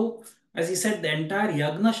how as he said, the entire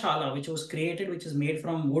Yagna Shala, which was created, which is made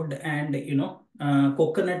from wood and,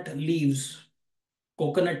 coconut leaves,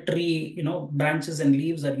 coconut tree, branches and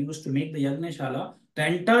leaves are used to make the Yagna Shala. The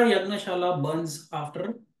entire Yagna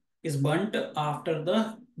Shala is burnt after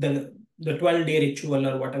the 12-day ritual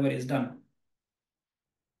or whatever is done.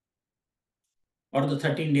 Or the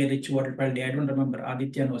 13-day ritual, 12-day, I don't remember,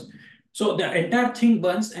 Aditya knows. So the entire thing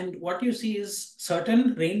burns, and what you see is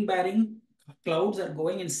certain rain-bearing clouds are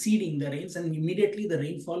going and seeding the rains, and immediately the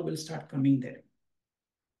rainfall will start coming there.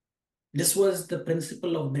 This was the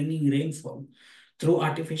principle of bringing rainfall through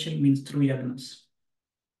artificial means, through yagnas.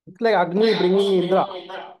 It's like Agni bringing Indra.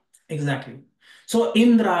 Exactly. So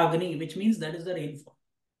Indra Agni, which means that is the rainfall.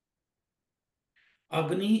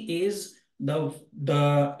 Agni is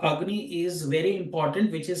the Agni is very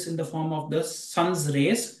important, which is in the form of the sun's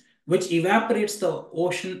rays, which evaporates the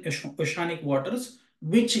oceanic waters,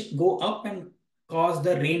 which go up and cause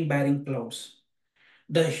the rain-bearing clouds.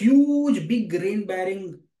 The huge, big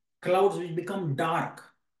rain-bearing clouds which become dark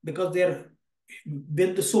because they're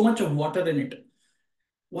with so much of water in it.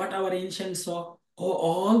 What our ancients saw, oh,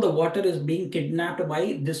 all the water is being kidnapped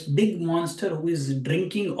by this big monster who is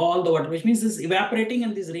drinking all the water, which means this evaporating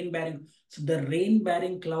and this rain bearing. So the rain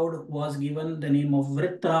bearing cloud was given the name of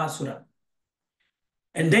Vritrasura.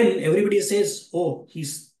 And then everybody says, oh,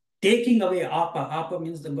 he's taking away Apa. Apa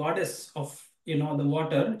means the goddess of the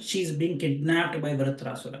water. She's being kidnapped by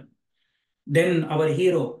Vritrasura. Then our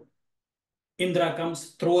hero, Indra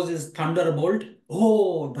comes, throws his thunderbolt,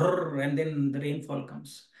 oh, brrr, and then the rainfall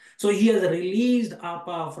comes. So he has released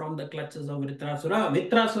Apa from the clutches of Vritrasura.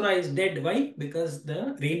 Vritrasura is dead. Why? Because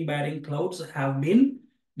the rain-bearing clouds have been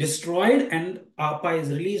destroyed and Apa is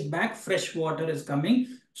released back. Fresh water is coming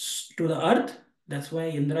to the earth. That's why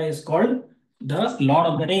Indra is called the Lord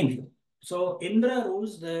of the Rain. So Indra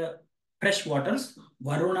rules the fresh waters.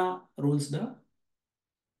 Varuna rules the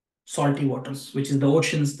salty waters, which is the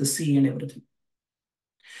oceans, the sea, and everything.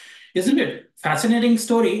 Isn't it? Fascinating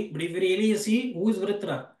story. But if you really see, who is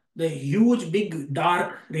Vritra? The huge, big,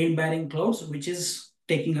 dark, rain-bearing clouds, which is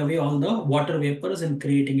taking away all the water vapors and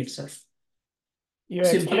creating itself. You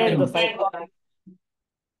Simple explained thing.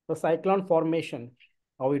 the cyclone formation,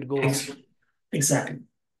 how it goes. Exactly.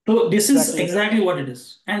 So this is exactly what it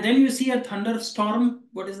is. And then you see a thunderstorm.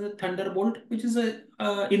 What is the thunderbolt? Which is a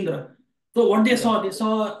Indra. So what they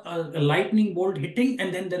saw a lightning bolt hitting,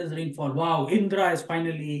 and then there is rainfall. Wow, Indra has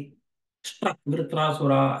finally struck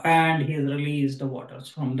Vritrasura, and he has released the waters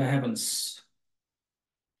from the heavens.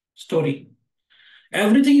 Story.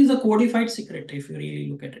 Everything is a codified secret if you really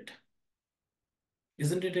look at it.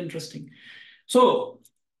 Isn't it interesting? So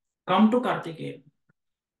come to Kartikeya.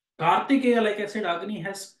 Kartikeya, like I said, Agni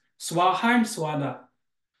has Swaha and Swada.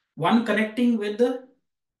 One connecting with the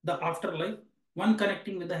afterlife, one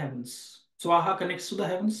connecting with the heavens. Swaha connects to the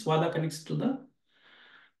heavens, Swada connects to the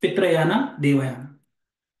Pitrayana, Devayana.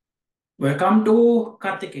 Welcome to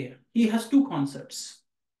Kartikeya. He has two concepts.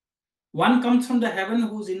 One comes from the heaven,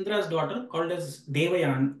 who's Indra's daughter, called as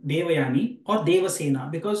Devayani or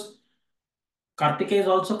Devasena, because Kartikeya is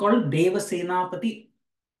also called Devasenapati,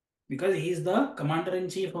 because he is the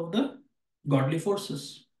commander-in-chief of the godly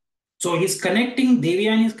forces. So he's connecting,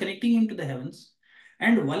 Devayani is connecting him to the heavens,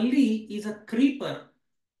 and Valli is a creeper,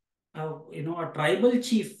 a tribal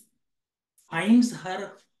chief finds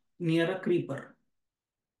her near a creeper.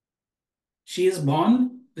 She is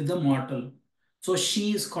born with a mortal. So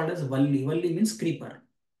she is called as Valli. Valli means creeper.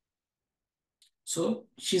 So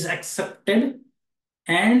she's accepted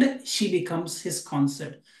and she becomes his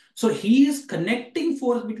consort. So he is connecting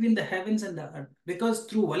force between the heavens and the earth, because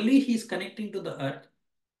through Valli he is connecting to the earth.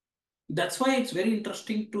 That's why it's very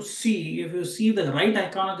interesting to see, if you see the right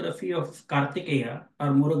iconography of Kartikeya or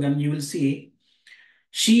Murugan, you will see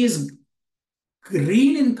she is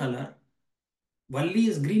green in color. Valli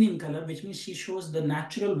is green in color, which means she shows the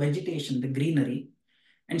natural vegetation, the greenery,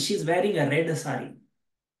 and she's wearing a red sari.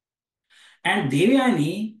 And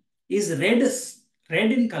Devyani is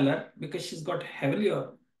red in color because she's got heavier.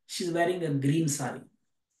 She's wearing a green sari.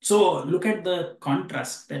 So look at the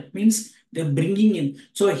contrast. That means they're bringing in.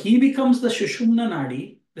 So he becomes the Shushumna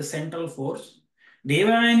Nadi, the central force.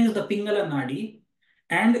 Devayani is the Pingala Nadi,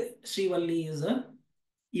 and Srivalli is a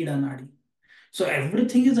Ida Nadi. So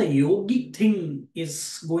everything is a yogic thing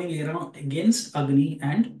is going around against Agni,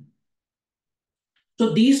 and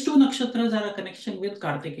so these two nakshatras are a connection with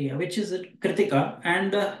Kartikeya, which is Krittika,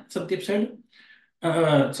 and Sandeep said,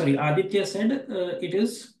 Aditya said it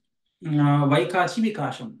is Vaikachi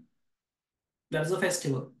Vikasham. That is a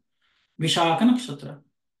festival. Vishaka Nakshatra.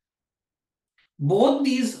 Both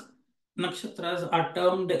these nakshatras are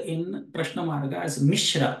termed in Prashna Marga as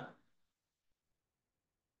Mishra.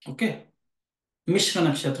 Okay. Mishra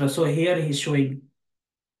Nakshatra. So here he's showing.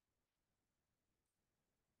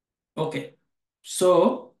 Okay.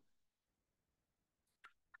 So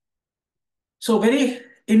very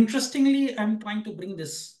interestingly, I'm trying to bring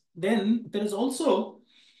this. Then there is also,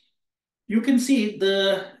 you can see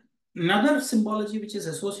the another symbology which is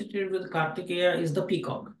associated with Kartikeya is the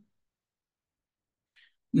peacock.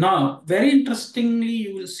 Now, very interestingly,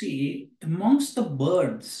 you will see amongst the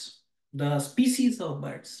birds, the species of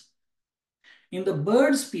birds. In the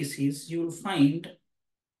bird species, you will find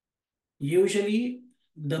usually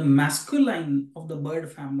the masculine of the bird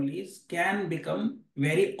families can become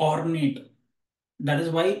very ornate. That is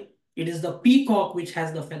why it is the peacock which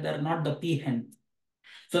has the feather, not the peahen.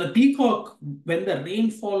 So the peacock, when the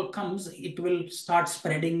rainfall comes, it will start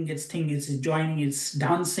spreading its thing, it's joining, it's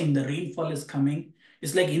dancing, the rainfall is coming.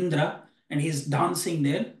 It's like Indra, and he's dancing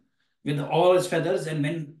there with all his feathers. And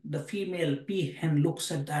when the female peahen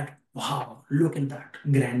looks at that, wow, look at that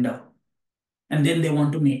grandeur. And then they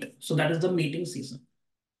want to mate. So that is the mating season,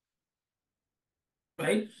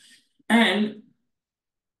 right? And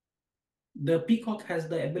the peacock has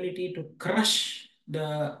the ability to crush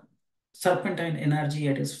the serpentine energy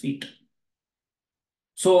at his feet.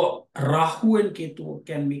 So Rahu and Ketu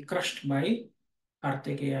can be crushed by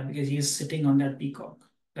Kartikeya because he is sitting on that peacock.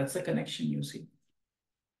 That's the connection you see.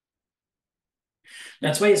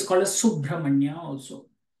 That's why he's called as Subramanya also.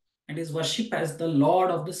 And is worshipped as the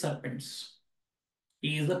Lord of the serpents.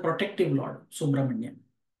 He is the protective Lord, Subramanya,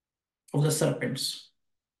 of the serpents.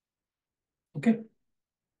 Okay.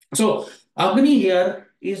 So Agni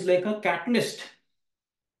here is like a catalyst.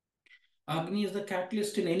 Agni is the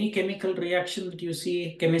catalyst in any chemical reaction that you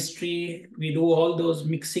see, chemistry, we do all those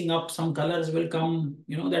mixing up, some colors will come,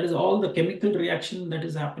 that is all the chemical reaction that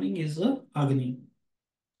is happening is the Agni.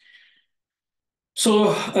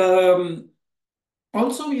 So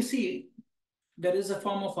also we see there is a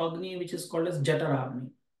form of Agni which is called as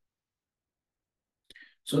Jataragni.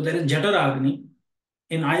 So there is Jataragni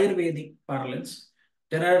in Ayurvedic parlance.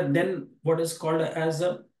 There are then what is called as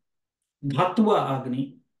a Dhatva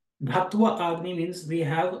Agni. Dhatva Agni means we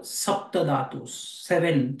have Sapta Dhatus,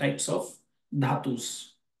 7 types of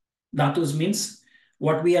Dhatus. Dhatus means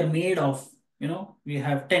what we are made of. We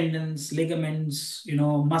have tendons, ligaments,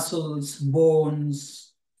 muscles,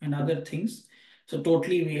 bones, and other things. So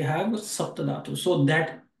totally we have Sapta Dhatu. So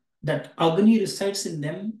that Agni resides in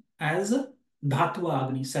them as Dhatva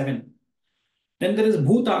Agni, 7. Then there is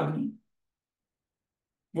Bhuta Agni.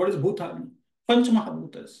 What is Bhuta Agni? Panch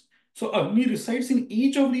Mahabhutas. So Agni resides in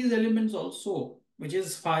each of these elements also, which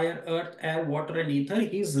is fire, earth, air, water, and ether.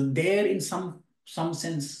 He is there in some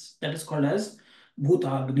sense. That is called as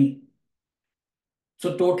Bhuta Agni.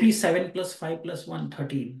 So totally 7 plus 5 plus 1,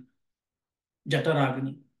 13.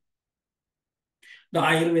 Jataragni. The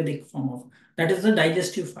Ayurvedic form of that is the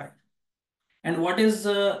digestive fire. And what is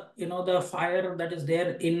the fire that is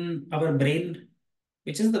there in our brain,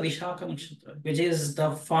 which is the Vishaka Nakshatra, which is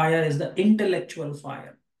the fire, is the intellectual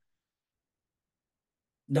fire.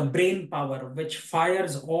 The brain power, which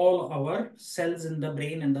fires all our cells in the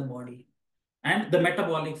brain and the body, and the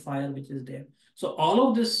metabolic fire, which is there. So all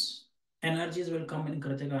of this energies will come in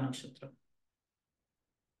Krittika Nakshatra.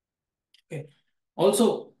 Okay.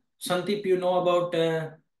 Also, Sandeep, you know about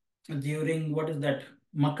during what is that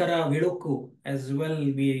Makara Viluku as well.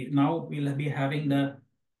 We now will be having the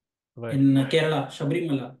Right. in Kerala,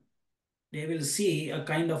 Shabrimala. They will see a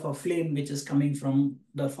kind of a flame which is coming from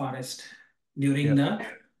the forest during the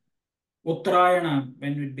Uttarayana,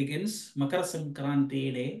 when it begins, Makara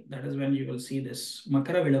Sankranti day, that is when you will see this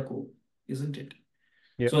Makara Vilaku, isn't it?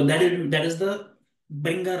 Yeah. So that is the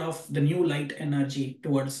bringer of the new light energy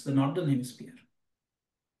towards the northern hemisphere.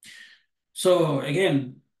 So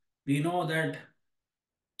again, we know that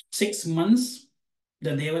 6 months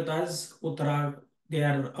the Devatas Uttara, they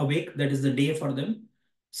are awake, that is the day for them.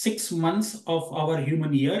 6 months of our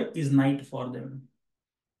human year is night for them.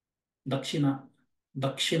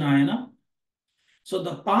 Dakshinayana. So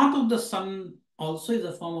the path of the sun also is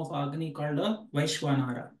a form of Agni called a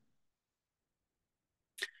Vaishwanara.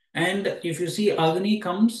 And if you see, Agni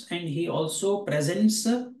comes and he also presents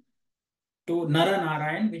to Nara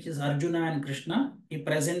Narayan, which is Arjuna and Krishna. He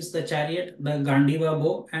presents the chariot, the Gandiva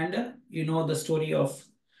bow, and the story of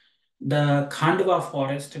the Khandva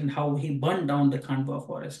forest and how he burned down the Khandva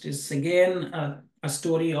forest is again a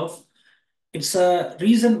story of, it's a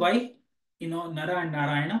reason why, Nara and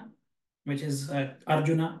Narayana, which is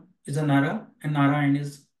Arjuna is a Nara and Narayan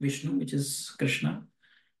is Vishnu, which is Krishna.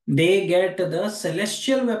 They get the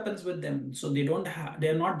celestial weapons with them. So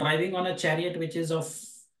they're not driving on a chariot which is of,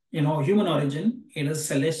 human origin. It is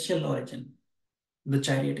celestial origin. the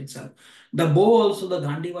chariot itself. The bow also, the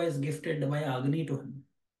Gandiva is gifted by Agni to him.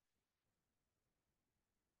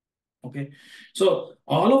 Okay, so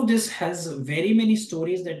all of this has very many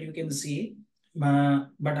stories that you can see, but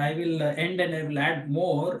I will end and I will add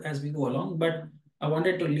more as we go along. But I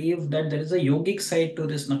wanted to leave that there is a yogic side to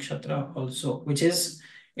this nakshatra also, which is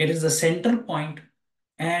it is the center point,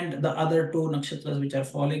 and the other two nakshatras which are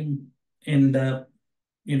falling in the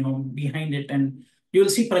behind it, and you will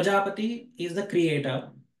see Prajapati is the creator,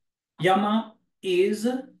 Yama is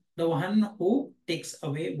the one who takes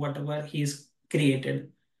away whatever he's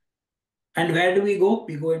created. And where do we go?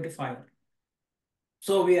 We go into fire.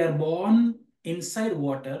 So we are born inside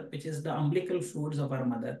water, which is the umbilical fluids of our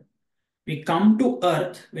mother. We come to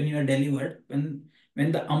earth when you are delivered, when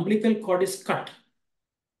the umbilical cord is cut.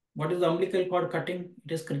 What is the umbilical cord cutting?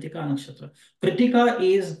 It is Krittika Nakshatra. Krittika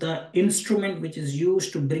is the instrument which is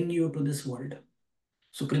used to bring you to this world.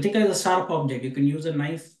 So Krittika is a sharp object. You can use a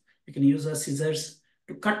knife, you can use a scissors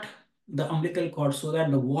to cut the umbilical cord so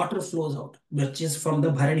that the water flows out, which is from the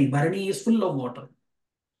Bharani. Bharani is full of water.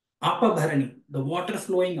 Apabharani, the water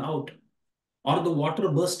flowing out, or the water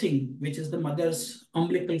bursting, which is the mother's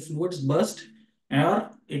umbilical fluids burst, or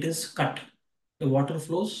it is cut. The water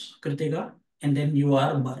flows, Kritika, and then you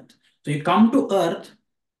are birthed. So you come to earth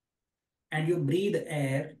and you breathe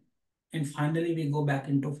air, and finally we go back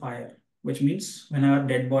into fire, which means when our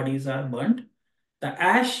dead bodies are burnt, the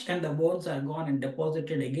ash and the bones are gone and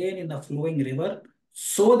deposited again in the flowing river,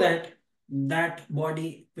 so that that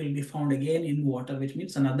body will be found again in water, which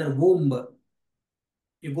means another womb.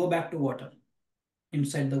 You go back to water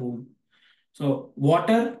inside the womb. So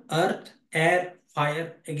water, earth, air,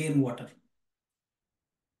 fire, again water.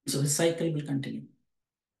 So the cycle will continue.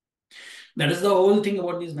 That is the whole thing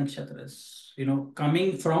about these nakshatras.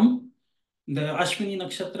 Coming from the Ashwini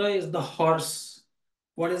nakshatra is the horse.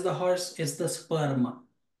 What is the horse? It's the sperm.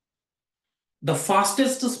 The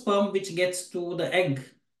fastest sperm which gets to the egg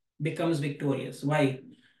becomes victorious. Why?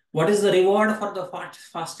 What is the reward for the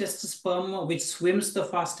fastest sperm which swims the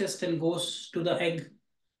fastest and goes to the egg?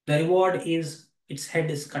 The reward is its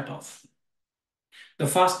head is cut off. The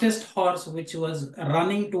fastest horse which was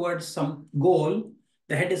running towards some goal,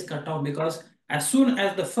 the head is cut off, because as soon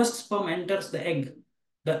as the first sperm enters the egg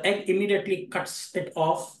immediately cuts it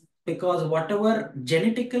off, because whatever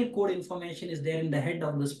genetical code information is there in the head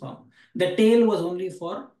of the sperm, the tail was only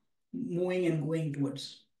for moving and going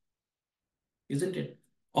towards, isn't it?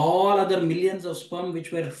 All other millions of sperm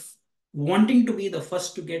which were wanting to be the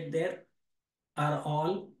first to get there are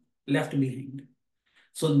all left behind.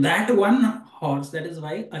 So that one horse, that is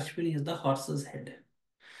why Ashwini is the horse's head.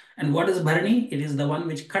 And what is Bharani? It is the one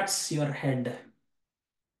which cuts your head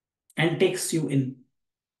and takes you in.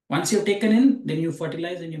 Once you're taken in, then you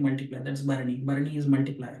fertilize and you multiply. That's Bharani. Bharani is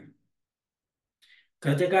multiplier.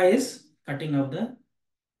 Kritika is cutting of the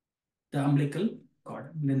umbilical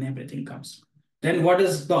cord. Then everything comes. Then what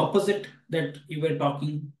is the opposite that you were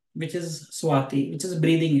talking, which is Swati, which is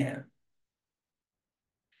breathing air.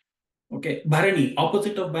 Okay, Bharani,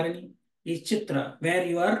 opposite of Bharani is Chitra, where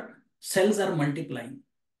your cells are multiplying.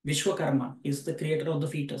 Vishwakarma is the creator of the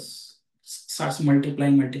fetus. Starts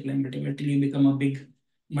multiplying till you become a big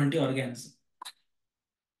multi-organism.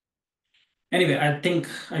 Anyway, I think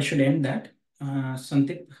I should end that.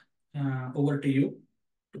 Santip, over to you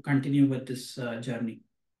to continue with this journey.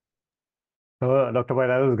 So, Dr. Pai,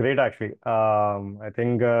 that was great actually. I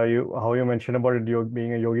think how you mentioned about it,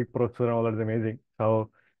 being a yogic professor and all that is amazing. So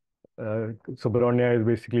Subramanya is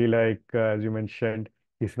basically like, as you mentioned,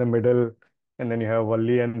 he's in the middle, and then you have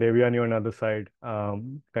Valli and Devyani on the other side,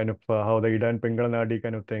 kind of how the Ida and Pingala Nadi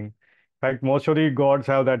kind of thing. In fact, most of the gods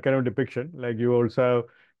have that kind of depiction. Like you also have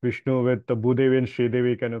Vishnu with the Bhudevi and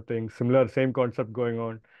Sridevi kind of thing. Similar, same concept going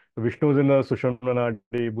on. So Vishnu is in the Sushumna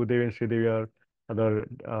Nadi, Bhudevi and Sridevi are other,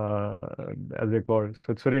 as they call it.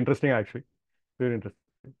 So it's very interesting actually. Very interesting.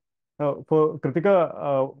 Now, for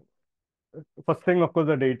Kritika, first thing, of course,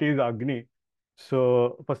 the deity is Agni.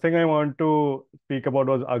 So first thing I want to speak about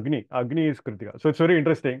was Agni. Agni is Kritika. So it's very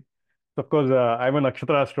interesting. So of course, I'm a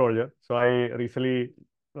Nakshatra astrologer. So I recently,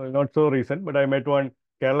 well, not so recent, but I met one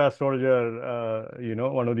Kerala astrologer,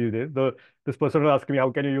 one of these days. This person was asking me,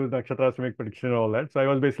 how can you use Nakshatras to make prediction and all that? So I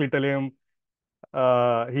was basically telling him, he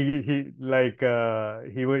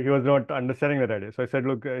was not understanding that idea. So I said,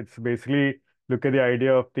 look, it's basically look at the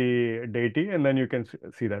idea of the deity, and then you can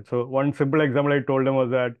see that. So one simple example I told him was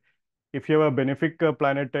that if you have a benefic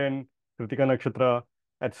planet in Kritika Nakshatra,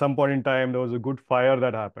 at some point in time there was a good fire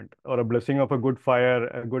that happened, or a blessing of a good fire,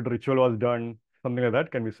 a good ritual was done, something like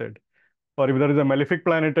that can be said. Or if there is a malefic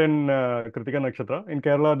planet in Kritika Nakshatra, in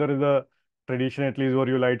Kerala there is a tradition at least where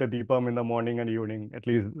you light a deepam in the morning and evening. At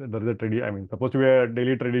least there is a tradition. I mean, supposed to be a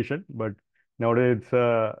daily tradition, but nowadays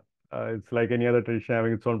it's like any other tradition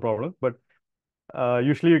having its own problems. But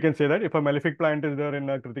usually you can say that if a malefic plant is there in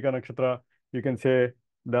a Krittika Nakshatra, you can say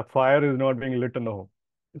the fire is not being lit in the home.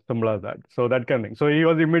 Simple as that. So that kind of thing. So he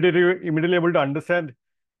was immediately able to understand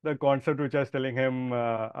the concept which I was telling him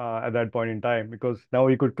at that point in time, because now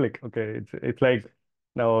he could click. Okay, it's like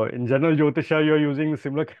now in general Jyotisha you're using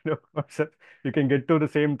similar kind of concept. You can get to the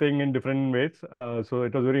same thing in different ways. So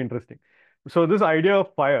it was very interesting. So this idea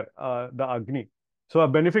of fire, the Agni. So a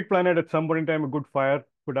benefic planet at some point in time, a good fire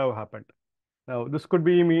could have happened. Now, this could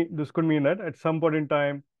mean that at some point in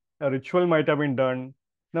time, a ritual might have been done.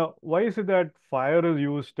 Now, why is it that fire is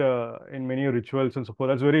used in many rituals and so forth?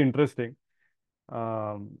 That's very interesting.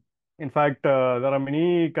 Um, in fact, there are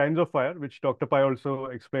many kinds of fire, which Dr. Pai also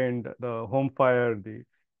explained: the home fire, the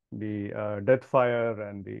death fire,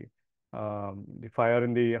 and the fire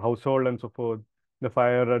in the household and so forth. The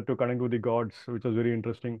fire to connect with the gods, which was very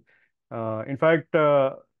interesting. In fact,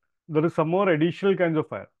 there is some more additional kinds of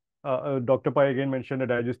fire. Dr. Pai again mentioned the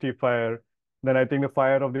digestive fire. Then I think the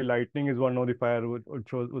fire of the lightning is one of the fire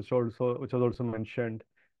which was also mentioned.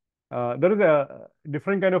 There is a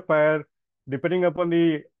different kind of fire depending upon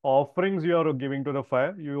the offerings you are giving to the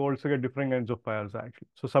fire. You also get different kinds of fires actually.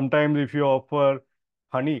 So sometimes if you offer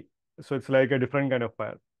honey, so it's like a different kind of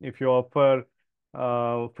fire. If you offer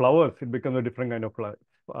flowers, it becomes a different kind of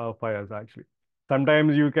fires actually.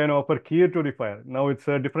 Sometimes you can offer kheer to the fire. Now it's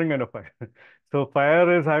a different kind of fire. So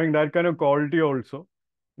fire is having that kind of quality also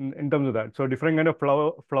in terms of that. So different kind of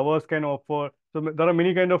flowers can offer. So there are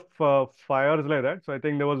many kind of fires like that. So I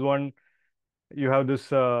think there was one. You have this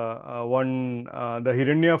the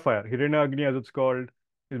Hiranya fire, Hiranya Agni as it's called,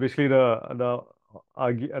 is basically the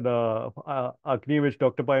Agni which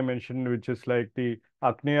Dr. Pai mentioned, which is like the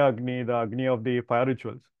Agni, the Agni of the fire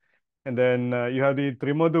rituals. And then you have the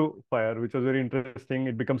Trimadu fire, which was very interesting.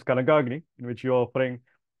 It becomes Kanaka Agni, in which you're offering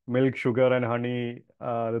milk, sugar, and honey,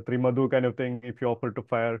 the Trimadu kind of thing. If you offer to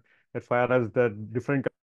fire, that fire has that different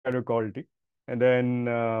kind of quality. And then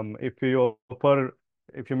if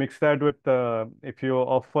you mix that with, if you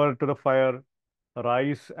offer to the fire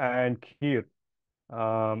rice and kheer,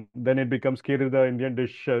 then it becomes kheer is the Indian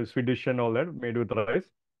dish, sweet dish and all that, made with rice.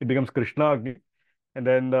 It becomes Krishna Agni. And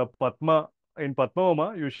then the Padma, in Padma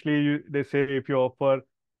Homa, usually they say if you offer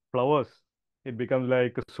flowers, it becomes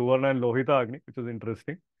like Suvarna and Lohita Agni, which is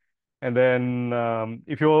interesting. And then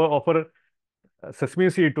if you offer sesame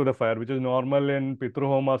seed to the fire, which is normal in Pitru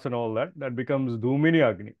Homas and all that, that becomes Dhumini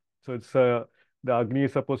Agni. So it's the Agni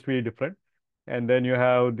is supposed to be different. And then you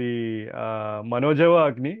have the Manojava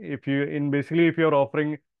Agni. If you in basically if you're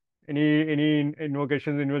offering any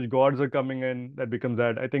invocations in which gods are coming in, that becomes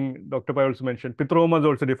that. I think Dr. Pai also mentioned Pitru Homa is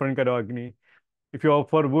also different kind of Agni. If you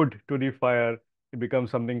offer wood to the fire, it becomes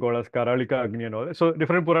something called as Karalika Agni and all that. So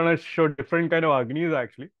different Puranas show different kind of Agnis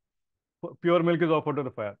actually. Pure milk is offered to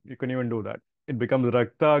the fire. You can even do that. It becomes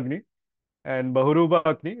Rakta Agni and Bahuruba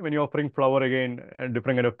Agni when you're offering flower again and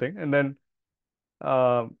different kind of thing. And then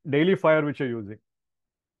daily fire which you're using.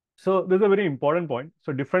 So this is a very important point.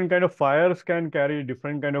 So different kind of fires can carry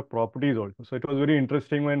different kind of properties also. So it was very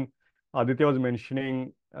interesting when Aditya was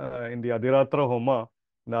mentioning in the Adhiratra Homa,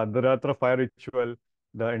 the Adhiratra fire ritual,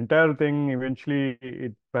 the entire thing eventually,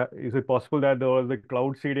 is it possible that there was a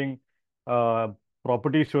cloud seeding uh,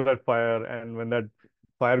 properties to that fire, and when that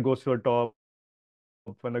fire goes to the top,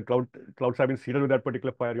 when the clouds have been seeded with that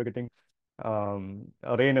particular fire, you're getting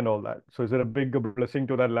rain and all that. So is it a big blessing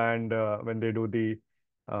to that land when they do the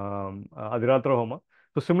Adhiratra Homa?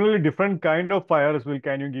 So similarly, different kind of fires will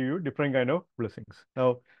can you give you different kind of blessings.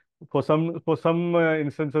 Now, for some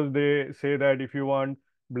instances, they say that if you want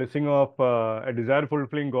blessing of a desire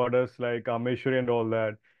fulfilling goddess like Ameshwari and all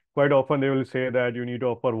that, quite often they will say that you need to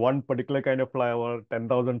offer one particular kind of flower,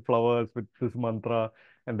 10,000 flowers with this mantra,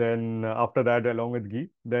 and then after that, along with ghee,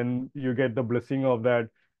 then you get the blessing of that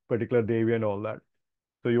particular Devi and all that.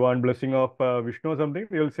 So you want blessing of Vishnu or something,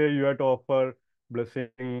 they'll say you have to offer blessing,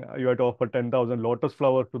 you have to offer 10,000 lotus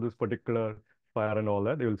flowers to this particular fire and all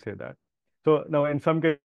that. They will say that. So now in some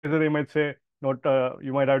cases they might say not,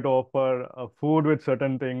 you might have to offer food with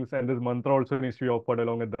certain things, and this mantra also needs to be offered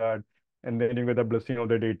along with that, and then you get the blessing of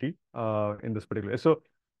the deity in this particular. So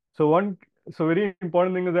very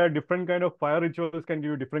important thing is that different kind of fire rituals can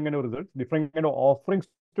give you different kind of results. Different kind of offerings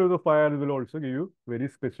to the fire will also give you very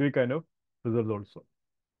specific kind of results also.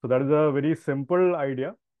 So that is a very simple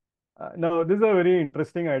idea. Now, this is a very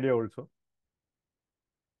interesting idea also.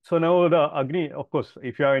 So now the Agni, of course,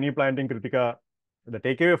 if you have any plant in Krittika, the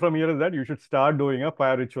takeaway from here is that you should start doing a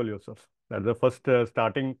fire ritual yourself. That's the first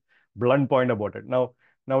starting blunt point about it. Now,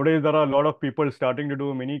 nowadays there are a lot of people starting to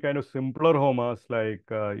do many kind of simpler homas, like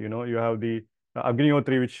you have the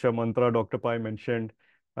Agnihotri, which mantra Dr. Pai mentioned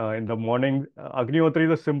in the morning.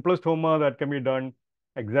 Agnihotri is the simplest homa that can be done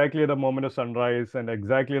exactly at the moment of sunrise and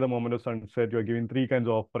exactly at the moment of sunset. You are giving three kinds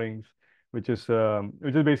of offerings, which is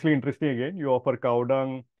basically interesting. Again, you offer cow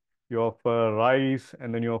dung, you offer rice,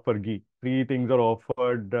 and then you offer ghee. Three things are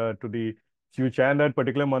offered to the, so you chant that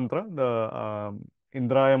particular mantra, the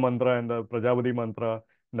Indraya mantra and the Prajapati mantra,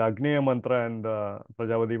 the Agneya mantra and the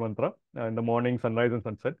Prajapati mantra in the morning, sunrise and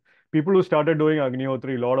sunset. People who started doing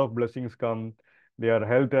Agnihotri, a lot of blessings come. Their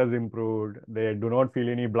health has improved. They do not feel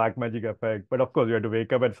any black magic effect. But of course, you have to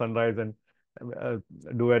wake up at sunrise and uh,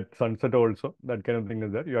 do at sunset also. That kind of thing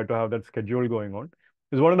is there. You have to have that schedule going on.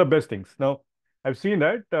 It's one of the best things. Now, I've seen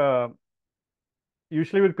that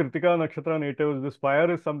usually with Krittika Nakshatra natives, this fire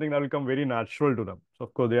is something that will come very natural to them. So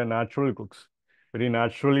of course, they are natural cooks. Very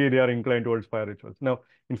naturally, they are inclined towards fire rituals. Now,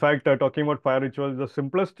 in fact, talking about fire rituals, the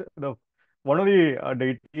simplest, the one of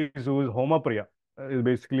the deities who is Homa Priya is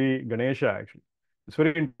basically Ganesha. Actually, it's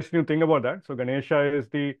very interesting to think about that. So Ganesha is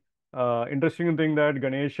the interesting thing that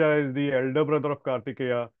Ganesha is the elder brother of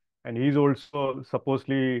Kartikeya, and he's also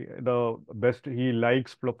supposedly the best. He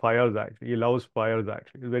likes fires. Actually, he loves fires.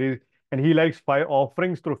 Actually, he's very, and he likes fire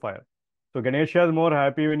offerings through fire. So Ganesha is more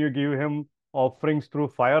happy when you give him offerings through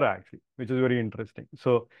fire, actually, which is very interesting.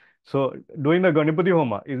 So doing the Ganapati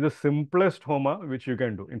Homa is the simplest Homa which you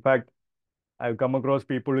can do. In fact, I've come across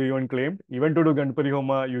people who even claimed, even to do Ganapati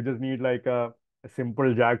Homa, you just need like a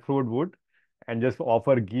simple jackfruit wood and just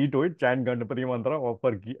offer ghee to it, chant Ganapati mantra,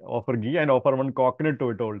 offer ghee and offer one coconut to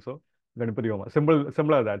it also, Ganapati Homa.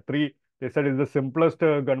 Simple as that. Three, they said is the simplest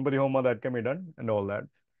Ganapati Homa that can be done and all that.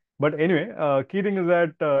 But anyway, key thing is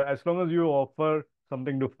that as long as you offer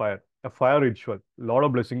something to fire, a fire ritual, a lot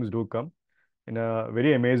of blessings do come in a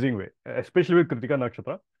very amazing way, especially with Kritika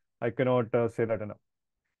Nakshatra. I cannot say that enough.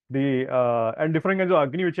 The and different kinds of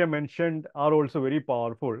Agni which I mentioned are also very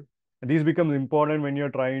powerful. And these becomes important when you're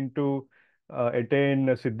trying to attain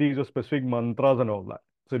siddhis or specific mantras and all that.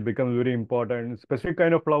 So it becomes very important. Specific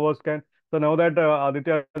kind of flowers can. So now that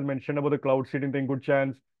Aditya has mentioned about the cloud seeding thing, good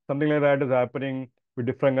chance something like that is happening with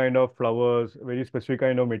different kind of flowers, very specific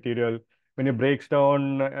kind of material. When it breaks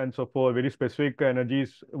down and so forth, very specific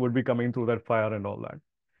energies would be coming through that fire and all that.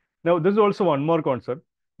 Now, this is also one more concept.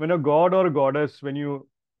 When a god or goddess, when you,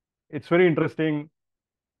 it's very interesting.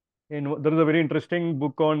 There is a very interesting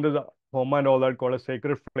book on this Homa and all that called as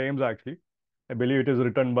Sacred Flames. Actually, I believe it is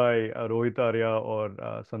written by Rohit Arya or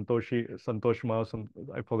Santosh Ma.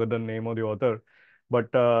 I forget the name of the author. But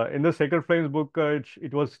in the Sacred Flames book,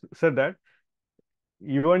 it was said that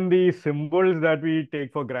even the symbols that we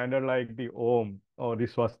take for granted, like the Om or the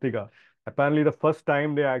swastika, apparently the first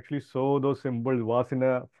time they actually saw those symbols was in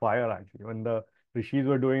a fire, actually. When the rishis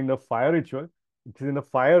were doing the fire ritual, it is in the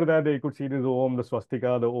fire that they could see this Om, the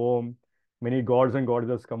swastika, the Om, many gods and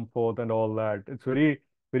goddesses come forth and all that. It's very,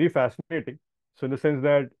 very fascinating. So in the sense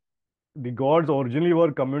that the gods originally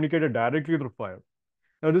were communicated directly through fire.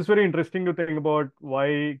 Now, this is very interesting to think about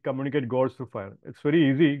why communicate gods through fire. It's very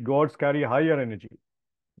easy. Gods carry higher energy.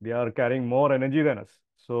 They are carrying more energy than us.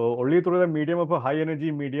 So only through the medium of a high energy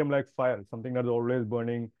medium like fire, something that's always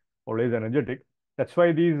burning, always energetic. That's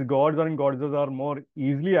why these gods and goddesses are more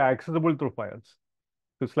easily accessible through fires.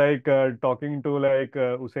 It's like talking to like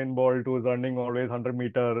Usain Bolt, who's running always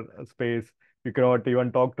 100-meter space. You cannot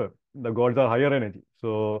even talk to him. The gods are higher energy.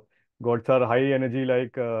 So gods are high energy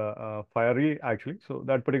like fiery actually. So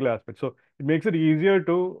that particular aspect. So it makes it easier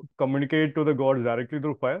to communicate to the gods directly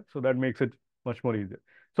through fire. So that makes it much more easier.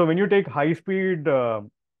 So when you take high speed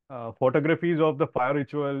photographies of the fire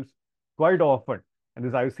rituals quite often, and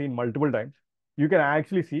this I've seen multiple times, you can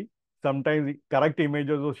actually see sometimes correct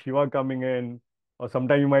images of Shiva coming in, or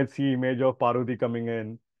sometimes you might see image of Parvati coming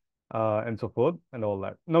in, and so forth and all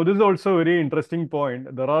that. Now, this is also a very interesting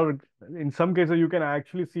point. There are, in some cases, you can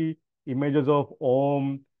actually see images of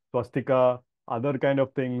Om, swastika, other kind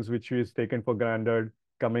of things which is taken for granted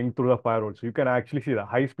coming through the fire also. You can actually see the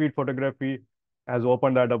high-speed photography has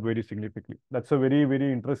opened that up very significantly. That's a very,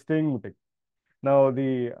 very interesting thing. Now,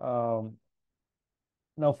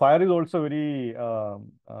 now fire is also very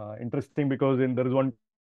interesting because there is one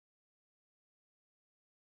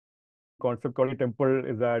concept called the temple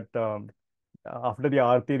is that after the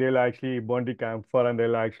aarti, they'll actually burn the camphor and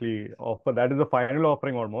they'll actually offer. That is the final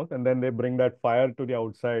offering almost, and then they bring that fire to the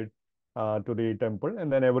outside to the temple,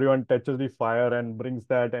 and then everyone touches the fire and brings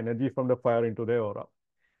that energy from the fire into their aura.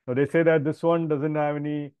 Now they say that this one doesn't have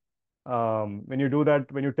any. When you do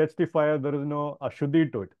that, when you touch the fire, there is no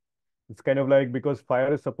ashuddhi to it. It's kind of like because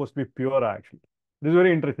fire is supposed to be pure actually. This is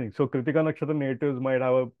very interesting. So Kritika Nakshatra natives might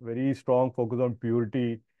have a very strong focus on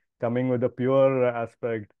purity, coming with a pure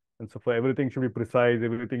aspect. And so for everything should be precise,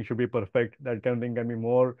 everything should be perfect. That kind of thing can be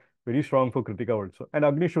more very strong for Kritika also. And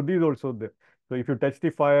Agni Shuddhi is also there. So if you touch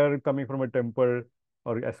the fire coming from a temple,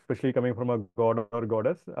 or especially coming from a god or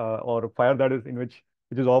goddess, or fire that is in which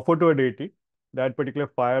is offered to a deity, that particular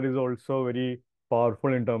fire is also very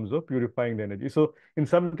powerful in terms of purifying the energy. So in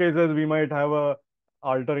some cases, we might have a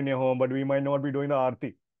altar in your home, but we might not be doing the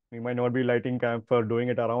aarti. We might not be lighting camphor, doing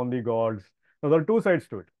it around the gods. Now, there are two sides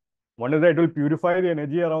to it. One is that it will purify the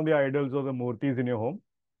energy around the idols or the murtis in your home.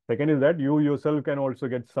 Second is that you yourself can also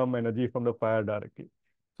get some energy from the fire directly.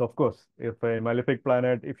 So, of course, if a malefic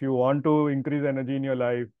planet, if you want to increase energy in your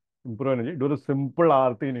life, improve energy, do the simple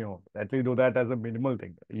aarti in your home. At least do that as a minimal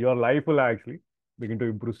thing. Your life will actually begin to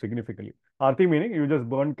improve significantly. Aarti meaning you just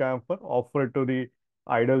burn camphor, offer it to the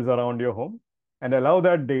idols around your home, and allow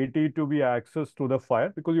that deity to be accessed to the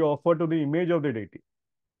fire because you offer to the image of the deity.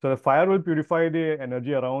 So the fire will purify the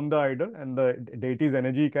energy around the idol, and the deity's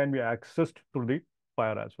energy can be accessed through the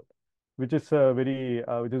fire as well, which is very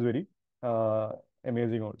uh,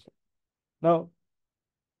 amazing also. Now,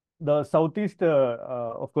 the southeast,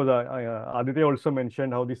 of course, Aditya also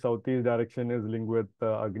mentioned how the southeast direction is linked with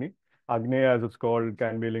Agni. Agni, as it's called,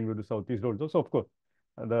 can be linked with the southeast also. So, of course,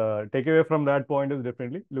 the takeaway from that point is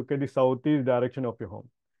definitely look at the southeast direction of your home.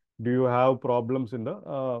 Do you have problems in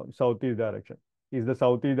the southeast direction? Is the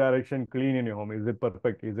southeast direction clean in your home? Is it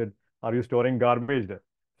perfect? Are you storing garbage there?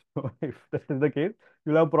 So if that is the case,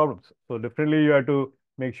 you'll have problems. So definitely you have to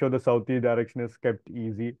make sure the southeast direction is kept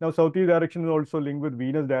easy. Now, southeast direction is also linked with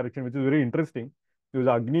Venus direction, which is very interesting because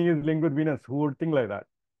Agni is linked with Venus. Who would think like that?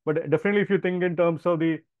 But definitely, if you think in terms of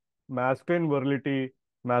the masculine virility,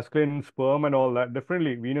 masculine sperm, and all that,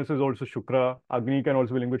 definitely Venus is also Shukra. Agni can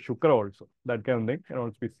also be linked with Shukra also. That kind of thing can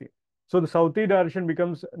also be seen. So the southeast direction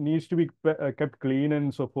needs to be kept clean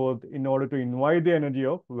and so forth in order to invite the energy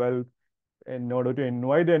of wealth, in order to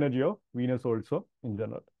invite the energy of Venus also in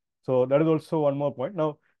general. So that is also one more point.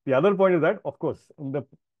 Now, the other point is that, of course,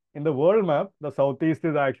 in the world map, the southeast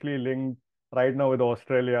is actually linked right now with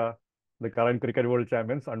Australia, the current cricket world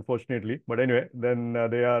champions, unfortunately. But anyway, then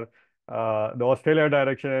they are the Australia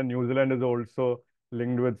direction, and New Zealand is also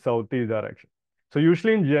linked with southeast direction. So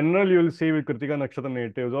usually in general, you will see with Krittika Nakshatra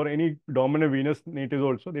natives or any dominant Venus natives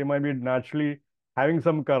also, they might be naturally having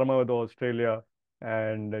some karma with Australia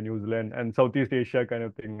and New Zealand and Southeast Asia kind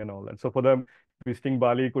of thing and all that. So for them, visiting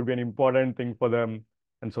Bali could be an important thing for them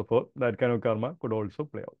and so forth. That kind of karma could also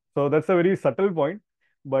play out. So that's a very subtle point,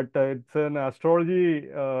 but it's an astrology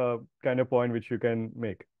kind of point which you can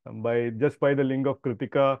make by the link of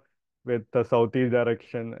Kritika with the Southeast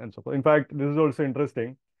direction and so forth. In fact, this is also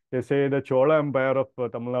interesting. They say the Chola Empire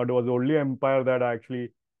of Tamil Nadu was the only empire that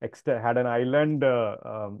actually had an island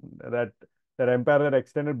that empire that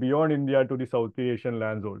extended beyond India to the South Asian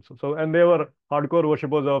lands also. So, and they were hardcore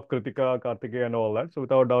worshippers of Kritika, Kartikeya, and all that. So,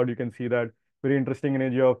 without doubt, you can see that very interesting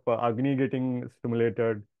energy of Agni getting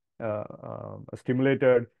stimulated,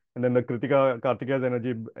 and then the Kritika, Kartikeya's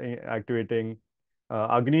energy activating.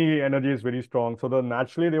 Agni energy is very strong. So,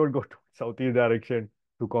 naturally they would go to southeast direction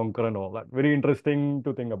to conquer and all that. Very interesting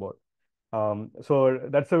to think about. So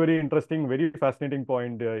that's a very interesting, very fascinating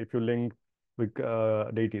point if you link with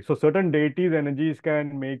deities. So certain deities' energies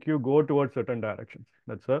can make you go towards certain directions.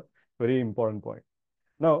 That's a very important point.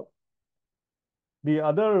 Now, the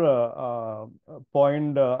other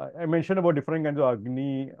point I mentioned about different kinds of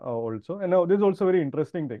Agni also, and now this is also a very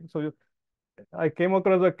interesting thing. So I came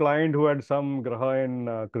across a client who had some graha in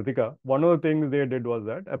Kritika. One of the things they did was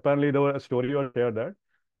that apparently there was a story was shared that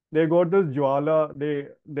they got this Jwala.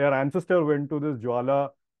 Their ancestor went to this Jwala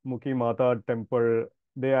Mukhi Mata temple.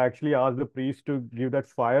 They actually asked the priest to give that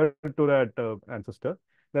fire to that ancestor.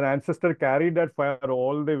 Their ancestor carried that fire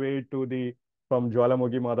all the way to the from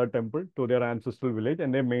Jwalamukhi Mata temple to their ancestral village,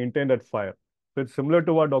 and they maintained that fire. So it's similar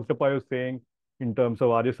to what Dr. Pai was saying in terms of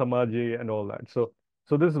Arya Samaji and all that. So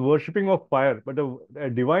this worshipping of fire, but a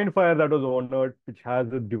divine fire that was honored, which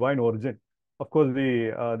has a divine origin. Of course,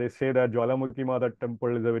 they say that Jwalamukhi Mata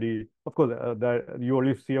temple is a very, of course, that you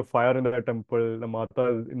only see a fire in the temple. The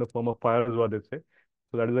Mata is in the form of fire, is what they say.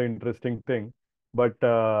 So that is an interesting thing. But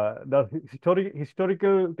the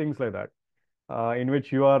historical things like that, in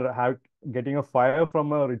which you are getting a fire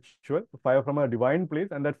from a ritual, fire from a divine place,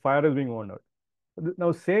 and that fire is being honored.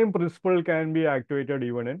 Now, same principle can be activated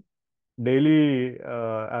even in daily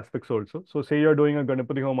aspects also. So say you're doing a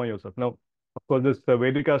Ganapati Homa yourself. Now, of course, this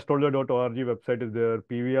vedikastrology.org website is there.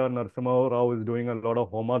 PVR Narasimha Rao is doing a lot of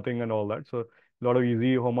Homa thing and all that. So a lot of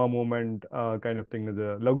easy Homa movement kind of thing is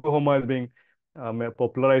there. Lagu Homa is being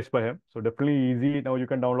popularized by him. So definitely easy. Now you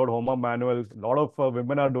can download Homa manuals. A lot of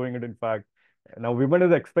women are doing it, in fact. Now women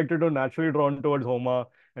is expected to naturally drawn towards Homa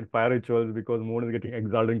and fire rituals because moon is getting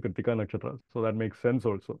exalted in Krittika Nakshatra. So that makes sense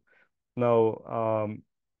also. Now,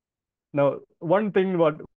 now one thing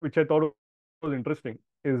which I thought was interesting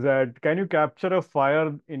is that can you capture a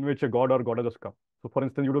fire in which a god or goddess has come? So for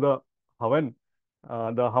instance, you do the Havan.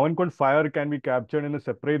 The Havan Kund fire can be captured in a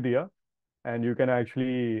separate diya, and you can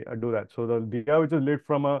actually do that. So the diya which is lit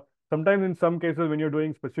from a, sometimes in some cases when you're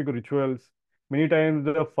doing specific rituals, many times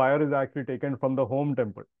the fire is actually taken from the home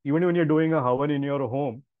temple. Even when you're doing a Havan in your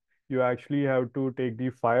home, you actually have to take the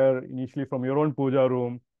fire initially from your own puja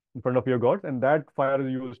room in front of your gods, and that fire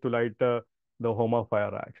is used to light the Homa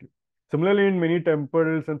fire actually. Similarly, in many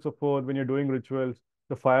temples and so forth, when you're doing rituals,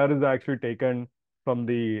 the fire is actually taken from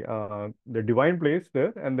the divine place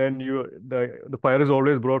there, and then the fire is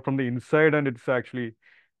always brought from the inside, and it's actually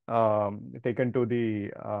taken to the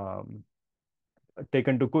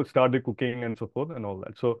taken to start the cooking and so forth and all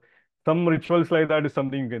that. So some rituals like that is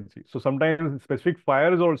something you can see. So sometimes specific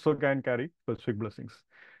fires also can carry specific blessings.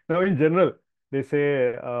 Now in general, they say,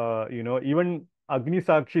 even Agni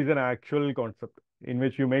Sakshi is an actual concept in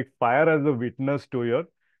which you make fire as a witness to your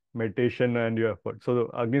meditation and your effort.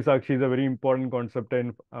 So Agni Sakshi is a very important concept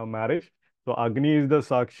in marriage. So Agni is the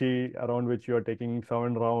Sakshi around which you are taking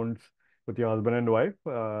 7 rounds with your husband and wife,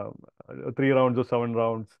 3 rounds or 7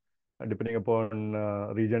 rounds depending upon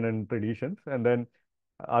region and traditions. And then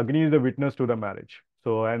Agni is the witness to the marriage.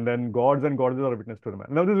 So, and then gods and goddesses are witness to the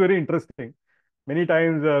marriage. Now, this is very interesting. Many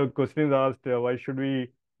times, questions asked, why should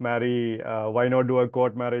we marry? Why not do a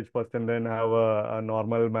court marriage first and then have a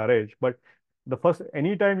normal marriage? But the first,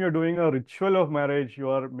 anytime you're doing a ritual of marriage, you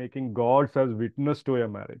are making gods as witness to your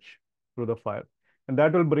marriage through the fire. And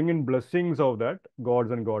that will bring in blessings of that, gods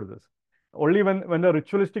and goddesses. Only when the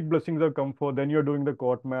ritualistic blessings have come forth, then you're doing the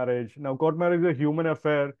court marriage. Now, court marriage is a human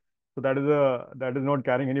affair, so that is not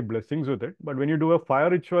carrying any blessings with it. But when you do a fire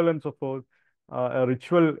ritual and so forth, a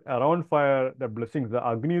ritual around fire, the blessings, the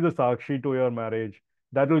Agni is the Sakshi to your marriage.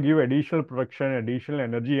 That will give additional protection, additional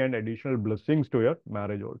energy, and additional blessings to your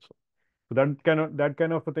marriage also. So that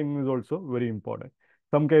kind of a thing is also very important.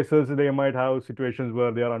 Some cases they might have situations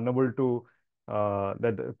where they are unable to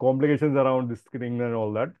that complications around this thing and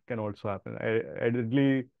all that can also happen.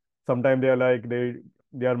 Ideally, sometimes they are like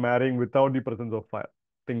they are marrying without the presence of fire,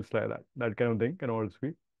 things like that. That kind of thing can also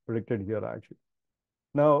be predicted here actually.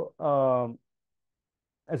 Now,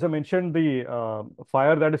 as I mentioned, the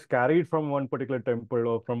fire that is carried from one particular temple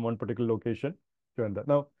or from one particular location to another.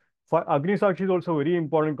 Now, Agni Sakshi is also a very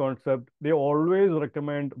important concept. They always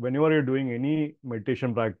recommend whenever you're doing any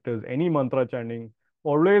meditation practice, any mantra chanting,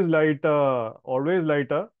 always light a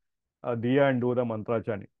diya and do the mantra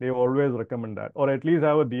chanting. They always recommend that, or at least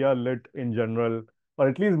have a diya lit in general, or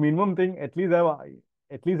at least minimum thing, at least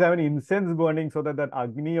have an incense burning so that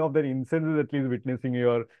Agni of that incense is at least witnessing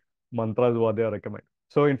your mantras what they are recommend.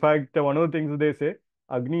 So in fact, one of the things they say,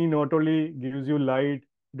 Agni not only gives you light,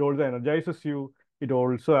 it also energizes you, it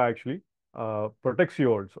also actually protects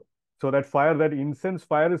you also. So that fire, that incense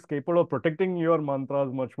fire is capable of protecting your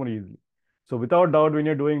mantras much more easily. So without doubt, when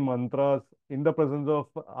you're doing mantras in the presence of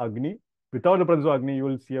Agni, without the presence of Agni, you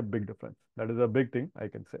will see a big difference. That is a big thing, I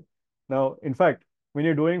can say. Now, in fact, when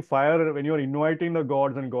you're doing fire, when you're inviting the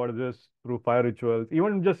gods and goddesses through fire rituals,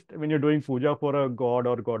 even just when you're doing puja for a god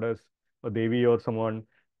or goddess or Devi or someone,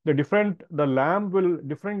 the lamp will,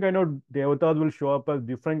 different kind of devatas will show up as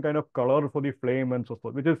different kind of color for the flame and so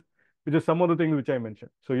forth, which is some of the things which I mentioned.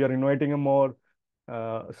 So you're inviting a more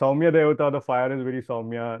Saumya Devata, the fire is very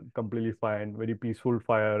Saumya, completely fine, very peaceful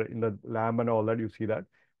fire in the lamp and all that, you see that.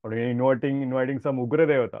 But when you're inviting some Ugra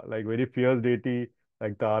Devata, like very fierce deity,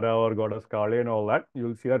 like Tara or goddess Kali and all that,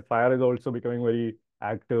 you'll see that fire is also becoming very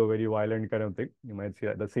active, very violent kind of thing. You might see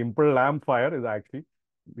that. The simple lamp fire is actually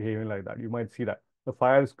behaving like that. You might see that. The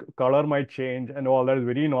fire's color might change and all that is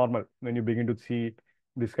very normal when you begin to see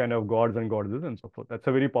this kind of gods and goddesses and so forth. That's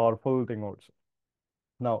a very powerful thing also.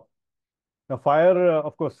 Now, fire,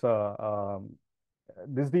 of course,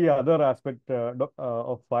 this is the other aspect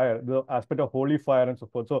of fire, the aspect of holy fire and so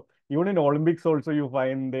forth. So even in Olympics also you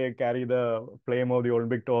find they carry the flame of the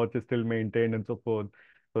Olympic torch is still maintained and so forth.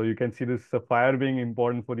 So you can see this fire being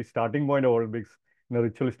important for the starting point of Olympics in a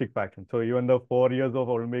ritualistic fashion. So even the 4 years of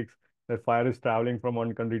Olympics, the fire is traveling from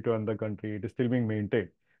one country to another country. It is still being maintained.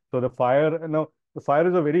 So the fire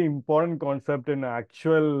is a very important concept in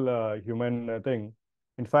actual human thing.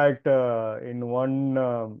 In fact, in one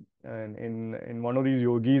of these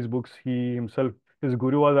yogis books, he himself, his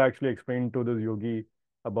guru was actually explained to this yogi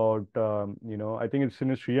about, I think it's in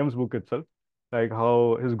his Shriyam's book itself. like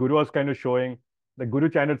how his guru was kind of showing. The guru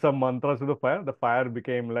chanted some mantras to the fire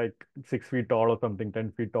became like 6 feet tall or something,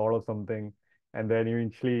 10 feet tall or something. And then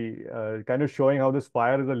eventually kind of showing how this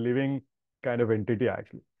fire is a living kind of entity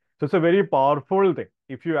actually. So it's a very powerful thing.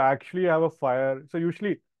 If you actually have a fire, so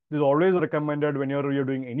usually this is always recommended when you're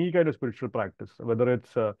doing any kind of spiritual practice, whether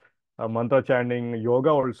it's mantra chanting, yoga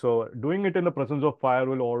also, doing it in the presence of fire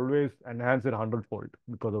will always enhance it hundredfold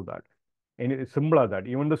because of that. And it's simple as that.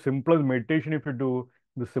 Even the simplest meditation, if you do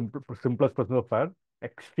the simplest presence of fire,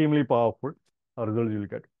 extremely powerful results you'll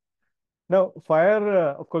get. Now, fire,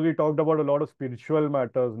 of course, we talked about a lot of spiritual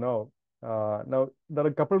matters now. Now, there are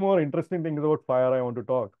a couple more interesting things about fire I want to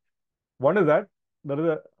talk. One is that there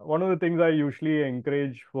is one of the things I usually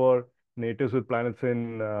encourage for natives with planets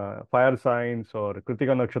in fire signs or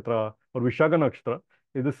Krittika Nakshatra or Vishaka Nakshatra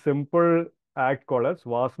is a simple act called as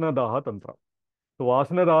Vasana Daha Tantra. So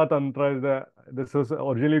Vasanada Tantra is this was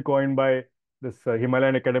originally coined by this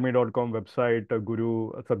HimalayanAcademy.com website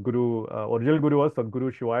guru, Sadguru, original guru was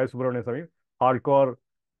Sadguru Shivaya Subramanya Swami, hardcore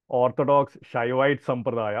Orthodox Shaivite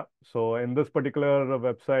Sampradaya. So in this particular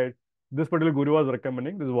website, this particular guru was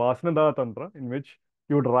recommending this Vasanada Tantra in which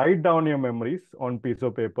you would write down your memories on piece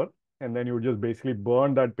of paper and then you would just basically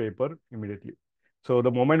burn that paper immediately. So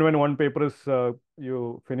the moment when one paper is,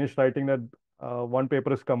 you finish writing that one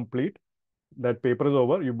paper is complete, that paper is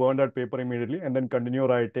over, you burn that paper immediately and then continue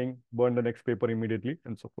writing, burn the next paper immediately,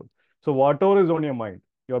 and so forth. So whatever is on your mind,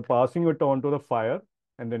 you're passing it on to the fire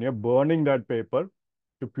and then you're burning that paper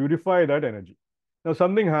to purify that energy. Now,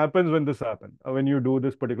 something happens when this happens, when you do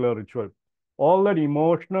this particular ritual. All that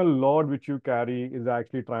emotional load which you carry is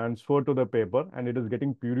actually transferred to the paper and it is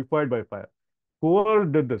getting purified by fire. Whoever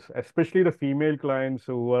did this, especially the female clients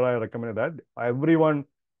who I recommended that, everyone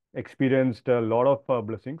experienced a lot of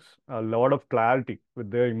blessings, a lot of clarity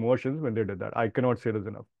with their emotions when they did that. I cannot say this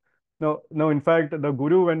enough. Now, in fact, the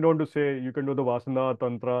guru went on to say you can do the Vasana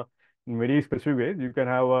Tantra in very specific ways. You can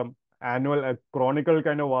have a chronicle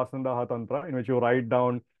kind of Vasana Tantra in which you write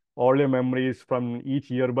down all your memories from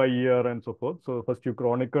each year by year and so forth. So first you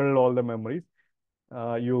chronicle all the memories.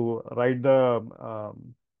 You write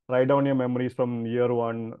down your memories from year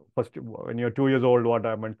one, first when you're 2 years old, what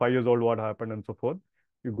happened, 5 years old, what happened, and so forth.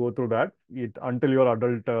 You go through that until your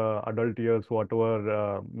adult years,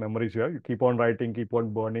 whatever memories you have. You keep on writing, keep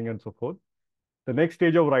on burning, and so forth. The next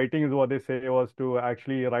stage of writing is what they say was to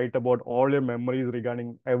actually write about all your memories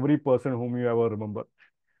regarding every person whom you ever remember.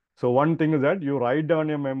 So one thing is that you write down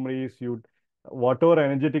your memories, you whatever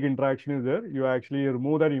energetic interaction is there, you actually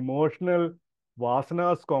remove that emotional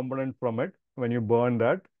vasanas component from it when you burn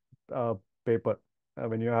that uh, paper.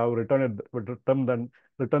 When you have written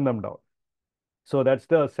them down. So that's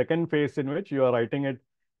the second phase in which you are writing it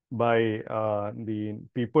by the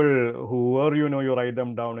people whoever you write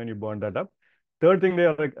them down and you burn that up. Third thing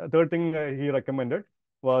he recommended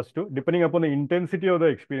was to, depending upon the intensity of the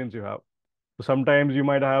experience you have. So sometimes you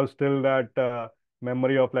might have still that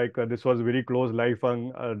memory of like this was very close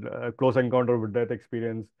encounter with death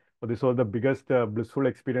experience, or this was the biggest blissful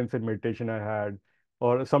experience in meditation I had.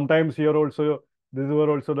 Or sometimes here also, this is where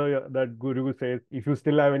also that guru says, if you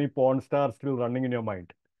still have any porn stars still running in your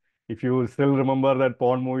mind, if you still remember that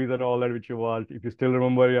porn movies and all that which you watched, if you still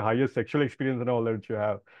remember your highest sexual experience and all that which you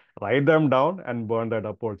have, write them down and burn that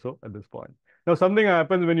up also at this point. Now, something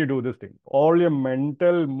happens when you do this thing. All your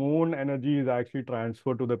mental moon energy is actually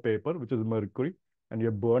transferred to the paper, which is Mercury, and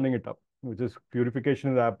you're burning it up, which is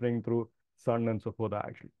purification is happening through sun and so forth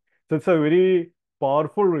actually. So it's a very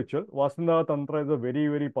powerful ritual. Vasana Tantra is a very,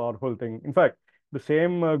 very powerful thing. In fact, the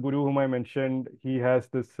same guru whom I mentioned, he has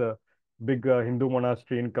this big Hindu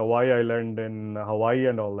monastery in Kauai Island in Hawaii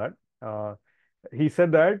and all that. He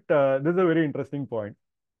said that this is a very interesting point.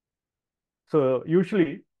 So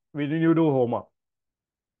usually when you do Homa,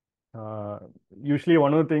 uh, usually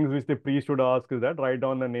one of the things which the priest would ask is that write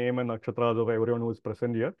down the name and nakshatras of everyone who is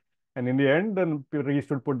present here. And in the end, then the priest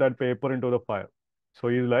would put that paper into the fire. So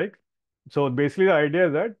he's like, so basically the idea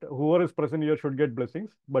is that whoever is present here should get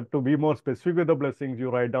blessings. But to be more specific with the blessings, you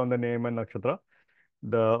write down the name and nakshatra.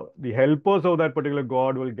 The helpers of that particular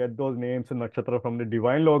god will get those names and nakshatra from the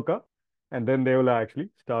divine loka, and then they will actually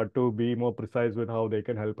start to be more precise with how they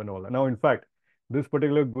can help and all that. Now, in fact, this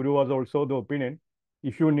particular guru was also the opinion.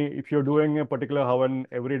 If you're doing a particular havan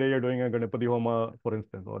every day, you're doing a Ganapati Homa, for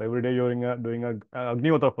instance, or every day you're doing a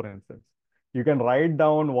Agnihotra, for instance, you can write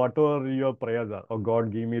down whatever your prayers are. Oh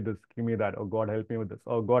God, give me this, give me that. Oh God, help me with this.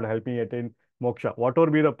 Oh God, help me attain moksha.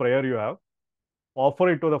 Whatever be the prayer you have, offer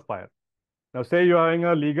it to the fire. Now, say you are having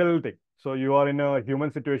a legal thing. So you are in a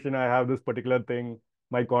human situation. I have this particular thing.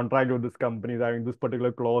 My contract with this company is having this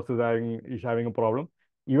particular clause is having a problem.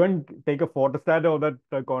 even take a photostat of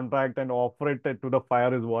that contract and offer it to the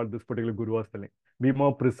fire is what this particular guru was telling. Be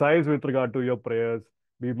more precise with regard to your prayers,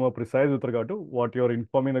 be more precise with regard to what you're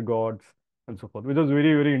informing the gods and so forth, which is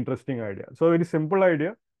very, very interesting idea. So very simple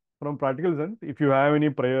idea from practical sense. If you have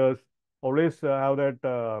any prayers, always have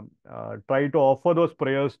that, try to offer those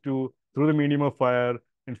prayers to through the medium of fire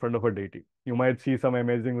in front of a deity. You might see some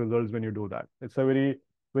amazing results when you do that. It's a very,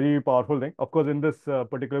 very powerful thing. Of course, in this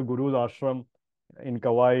particular guru's ashram, in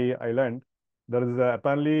Kauai Island, there is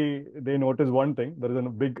apparently they noticed one thing. There is a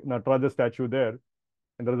big Nataraja statue there,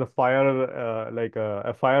 and there is a fire, like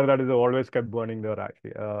a fire that is always kept burning there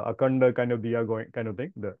actually, Akhanda kind of diya going kind of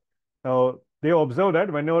thing there. Now they observed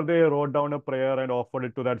that whenever they wrote down a prayer and offered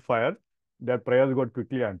it to that fire, their prayers got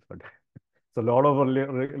quickly answered. So a lot of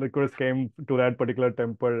requests came to that particular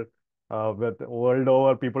temple. With world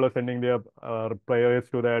over, people are sending their prayers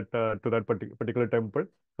to that particular temple,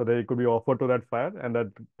 so they could be offered to that fire, and that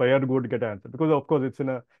prayer would get answered. Because of course it's in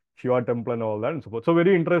a Shiva temple and all that and so forth. So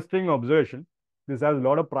very interesting observation. This has a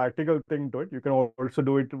lot of practical thing to it. You can also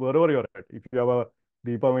do it wherever you're at. If you have a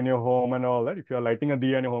deepam in your home and all that, if you are lighting a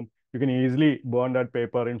diya in your home, you can easily burn that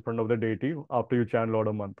paper in front of the deity after you chant a lot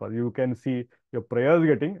of mantras. You can see your prayers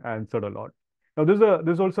getting answered a lot. Now, this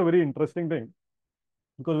is also a very interesting thing,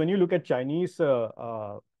 because when you look at Chinese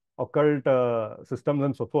occult systems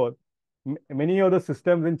and so forth, many of the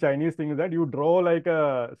systems in Chinese things that you draw like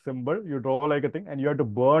a symbol, you draw like a thing, and you have to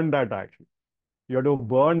burn that actually. You have to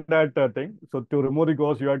burn that thing. So to remove the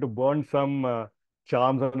ghost, you have to burn some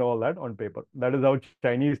charms and all that on paper. That is how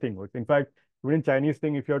Chinese thing works. In fact, even in Chinese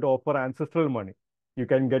thing, if you have to offer ancestral money, you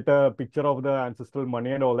can get a picture of the ancestral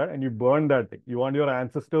money and all that, and you burn that thing. You want your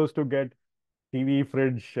ancestors to get TV,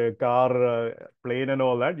 fridge, car, plane, and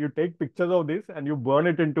all that. You take pictures of this and you burn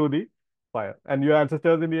it into the fire. And your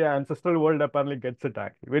ancestors in the ancestral world apparently gets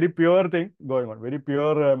attacked. Very pure thing going on. Very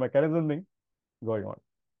pure mechanism thing going on.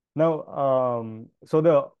 Now, so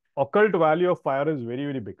the occult value of fire is very,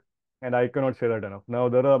 very big, and I cannot say that enough. Now,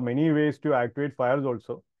 there are many ways to activate fires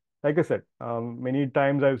also. Like I said, many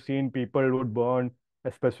times I've seen people would burn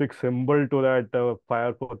a specific symbol to that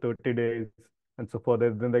fire for 30 days and so forth.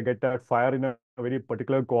 Then they get that fire in a very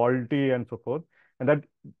particular quality and so forth. And that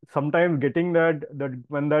sometimes getting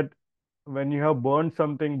when you have burned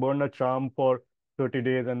something, burned a charm for 30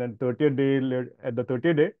 days, and then 30th day, at the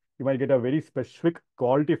 30th day, you might get a very specific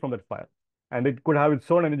quality from that fire. And it could have its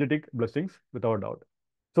own energetic blessings without doubt.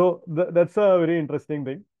 So that's a very interesting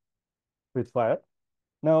thing with fire.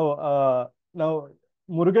 Now,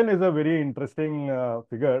 Murugan is a very interesting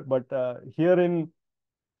figure, but here in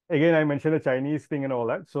again, I mentioned the Chinese thing and all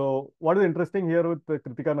that. So what is interesting here with the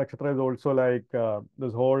Krittika Nakshatra is also like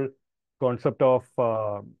this whole concept of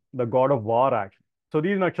the god of war actually. So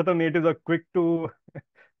these Nakshatra natives are quick to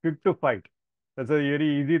quick to fight. That's a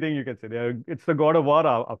very easy thing you can say. It's the god of war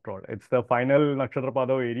after all. It's the final Nakshatra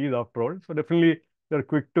pada of Aries after all. So definitely they're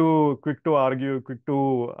quick to argue, quick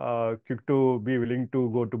to be willing to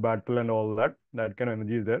go to battle and all that. That kind of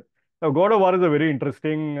energy is there. Now, god of war is a very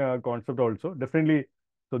interesting concept also. Definitely,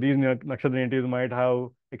 so these Nakshatra natives might have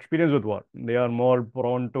experience with war. They are more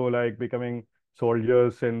prone to like becoming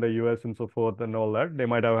soldiers in the US and so forth and all that. They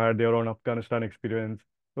might have had their own Afghanistan experience,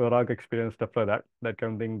 Iraq experience, stuff like that. That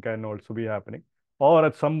kind of thing can also be happening. Or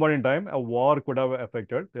at some point in time, a war could have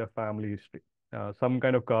affected their family history. Some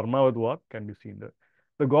kind of karma with war can be seen there.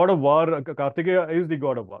 The god of war, Kartikeya is the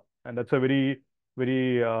god of war. And that's a very,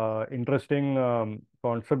 very interesting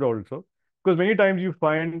concept also. Because many times you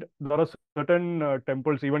find there are certain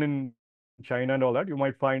temples, even in China and all that, you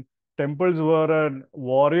might find temples where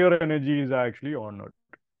warrior energy is actually honored.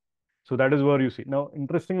 So that is where you see. Now,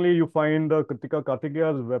 interestingly, you find the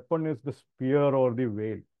Kartikeya's weapon is the spear or the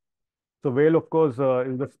veil. So veil, of course,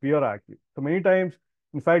 is the spear actually. So many times,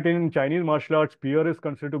 in fact, in Chinese martial arts, spear is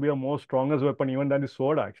considered to be a more strongest weapon even than the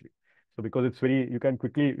sword actually. So because it's very, you can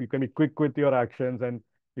be quick with your actions, and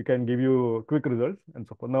you can give you quick results and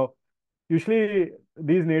so forth. Now, usually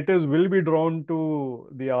these natives will be drawn to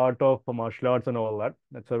the art of martial arts and all that.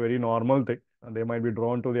 That's a very normal thing. And they might be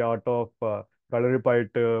drawn to the art of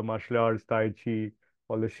Kalaripayat martial arts, Tai Chi,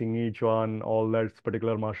 all the Xingyi Chuan, all that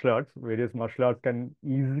particular martial arts. Various martial arts can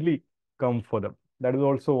easily come for them. That is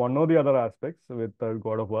also one of the other aspects with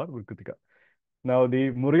God of War, with Kritika. Now,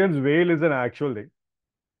 the Murugan's veil is an actual thing.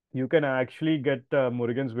 You can actually get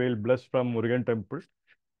Murugan's veil blessed from Murugan temple.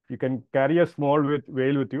 You can carry a small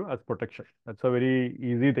veil with you as protection. That's a very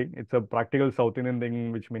easy thing. It's a practical South Indian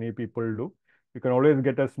thing which many people do. You can always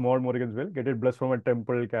get a small Murugan's veil, get it blessed from a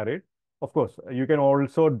temple, carry it. Of course, you can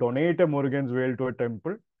also donate a Murugan's veil to a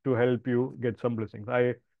temple to help you get some blessings.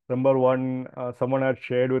 I remember someone had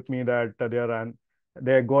shared with me that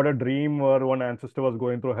they got a dream where one ancestor was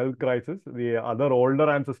going through a health crisis. The other older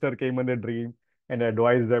ancestor came in their dream and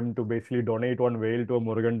advised them to basically donate one whale to a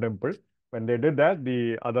Murugan temple. When they did that,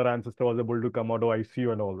 the other ancestor was able to come out of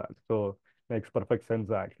ICU and all that. So makes perfect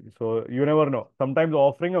sense actually. So you never know. Sometimes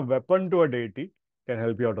offering a weapon to a deity can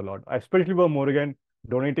help you out a lot, especially for Murugan.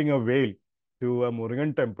 Donating a whale to a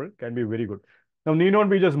Murugan temple can be very good. Now, need not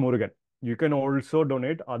be just Murugan. You can also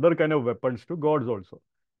donate other kind of weapons to gods also.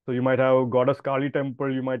 So you might have goddess Kali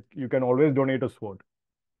temple. You can always donate a sword.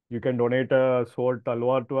 You can donate a sword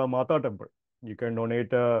talwar to a Mata temple. You can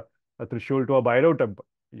donate a Trishul to a Bhairav temple.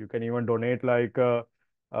 You can even donate like a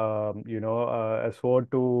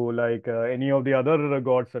sword to like any of the other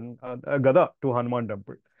gods and a Gada to Hanuman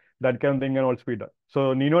temple. That kind of thing can also be done.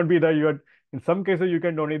 So need not be that in some cases you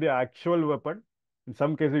can donate the actual weapon. In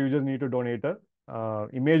some cases you just need to donate a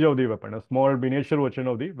image of the weapon, a small miniature version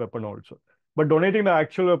of the weapon also. But donating the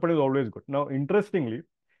actual weapon is always good. Now, interestingly,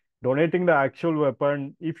 donating the actual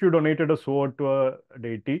weapon, if you donated a sword to a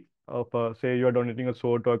deity, say you are donating a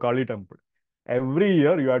sword to a Kali temple, every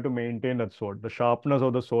year you have to maintain that sword. The sharpness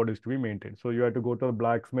of the sword is to be maintained. So you have to go to the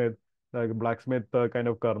blacksmith, like blacksmith kind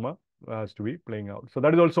of karma has to be playing out. So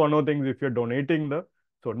that is also one of the things if you're donating the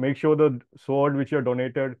sword, make sure the sword which you have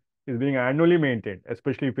donated is being annually maintained,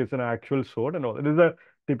 especially if it's an actual sword and all. It is a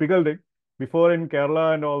typical thing. Before in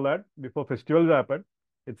Kerala and all that, before festivals happen,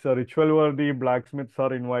 it's a ritual where the blacksmiths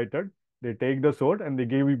are invited. They take the sword and they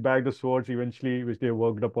give you back the swords eventually, which they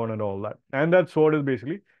worked upon and all that. And that sword is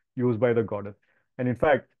basically used by the goddess. And in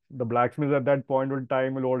fact, the blacksmiths at that point in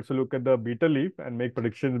time will also look at the betel leaf and make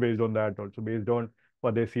predictions based on that also, based on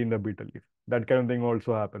what they see in the betel leaf. That kind of thing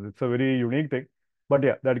also happens. It's a very unique thing. But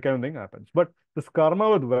yeah, that kind of thing happens. But this karma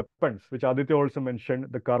with weapons, which Aditya also mentioned,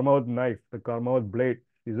 the karma with knife, the karma with blade,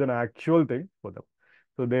 is an actual thing for them.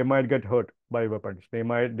 So they might get hurt by weapons.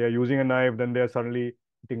 They're using a knife, then they're suddenly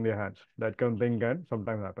hitting their hands. That kind of thing can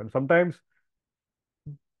sometimes happen. Sometimes,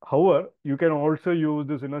 however, you can also use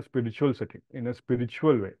this in a spiritual setting, in a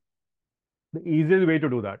spiritual way. The easiest way to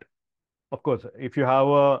do that, of course, if you have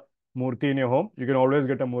a murti in your home, you can always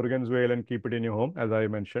get a Murugan's veil and keep it in your home, as I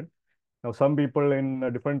mentioned. Now, some people in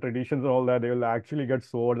different traditions and all that, they will actually get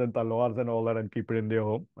swords and talwars and all that and keep it in their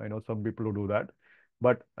home. I know some people who do that.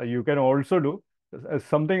 But you can also do a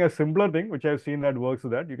simpler thing, which I've seen that works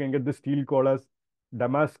with that. You can get the steel called as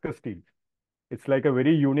Damascus steel. It's like a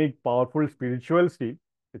very unique, powerful spiritual steel.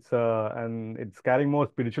 And it's carrying more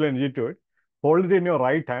spiritual energy to it. Hold it in your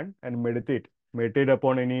right hand and meditate. Meditate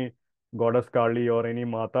upon any goddess Kali or any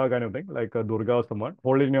Mata kind of thing, like a Durga or someone.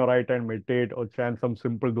 Hold it in your right hand, meditate or chant some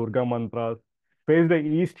simple Durga mantras. Face the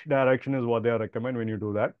east direction is what they recommend when you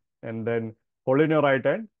do that. And then hold it in your right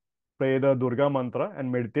hand, pray the Durga mantra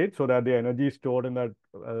and meditate so that the energy is stored in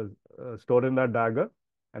that dagger,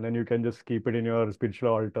 and then you can just keep it in your spiritual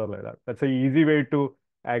altar like that. That's an easy way to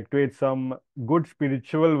activate some good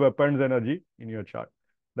spiritual weapons energy in your chart,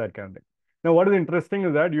 that kind of thing. Now, what is interesting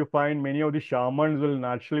is that you find many of the shamans will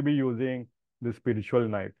naturally be using the spiritual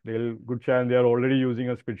knife. They'll good chance they are already using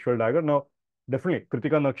a spiritual dagger. Now, definitely,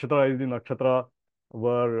 Krittika Nakshatra is the nakshatra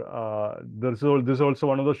where this is also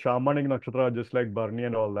one of those shamanic nakshatra, just like Barney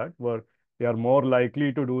and all that, where they are more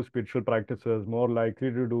likely to do spiritual practices, more likely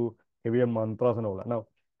to do heavier mantras and all that. Now,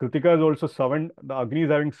 Krittika is also the Agni is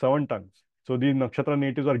having 7 tongues. So these nakshatra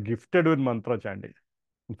natives are gifted with mantra chanting.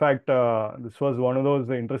 In fact, this was one of those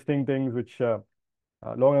interesting things which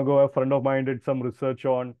long ago a friend of mine did some research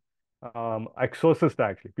on exorcists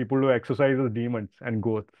actually, people who exorcise as demons and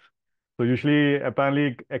ghosts. So usually,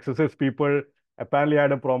 apparently, exorcist people apparently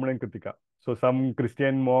had a prominent Kritika. So some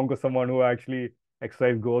Christian monk or someone who actually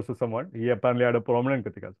exorcised ghosts or someone, he apparently had a prominent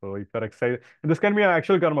Kritika. So if you're exercising, this can be an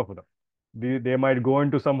actual karma for them. They might go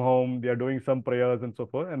into some home, they are doing some prayers and so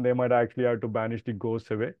forth, and they might actually have to banish the ghosts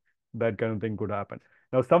away. That kind of thing could happen.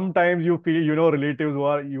 Now, sometimes you feel, relatives who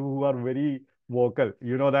are very vocal,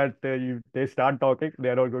 that they start talking, they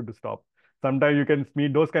are not going to stop. Sometimes you can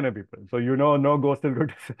meet those kind of people. So, no ghost is going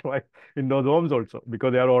to survive in those homes also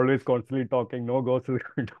because they are always constantly talking. No ghost is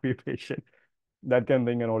going to be patient. That kind of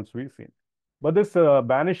thing can also be seen. But this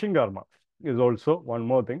banishing karma is also one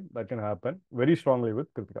more thing that can happen very strongly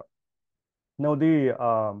with Kritika. Now,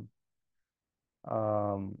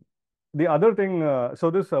 um, the other thing,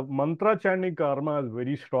 so this mantra chanting karma is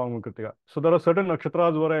very strong with Kritika. So there are certain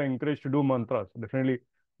nakshatras where I encourage to do mantras. Definitely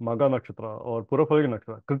Magha Nakshatra or Purafalika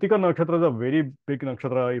Nakshatra. Kritika Nakshatra is a very big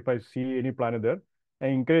nakshatra. If I see any planet there, I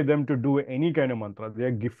encourage them to do any kind of mantra. They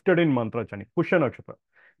are gifted in mantra chanting. Pusha Nakshatra.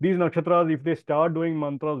 These nakshatras, if they start doing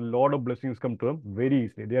mantras, a lot of blessings come to them very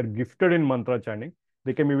easily. They are gifted in mantra chanting.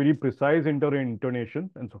 They can be very precise in their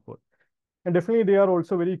intonations and so forth. And definitely they are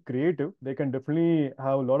also very creative. They can definitely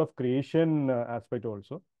have a lot of creation aspect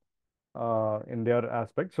also in their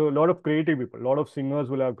aspect. So a lot of creative people, a lot of singers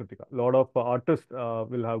will have Kritika, a lot of artists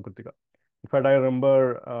will have Kritika. In fact, I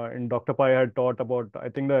remember in Dr. Pai had taught about, I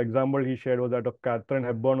think the example he shared was that of Catherine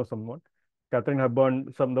Hepburn or someone. Catherine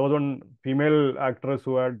Hepburn, there was one female actress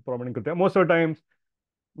who had prominent Kritika. Most of the times,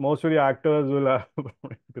 most of the actors will have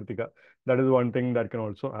Kritika. That is one thing that can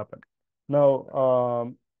also happen.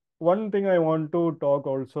 Now, one thing I want to talk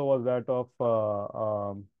also was that of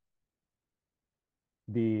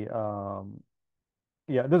the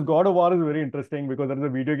yeah, this God of War is very interesting because there is a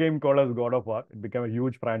video game called as God of War. It became a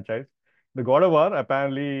huge franchise. The God of War,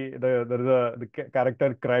 apparently, there is the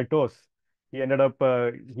character Kratos. He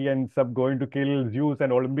ends up going to kill Zeus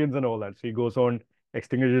and Olympians and all that. So he goes on,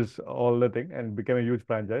 extinguishes all the thing, and became a huge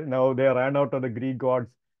franchise. Now they ran out of the Greek gods.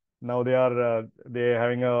 Now they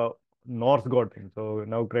having a Norse god thing. So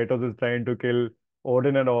now Kratos is trying to kill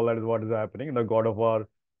Odin and all that is what is happening in the God of War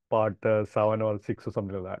part 7 or 6 or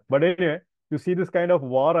something like that. But anyway, you see this kind of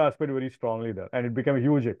war aspect very strongly there, and it became a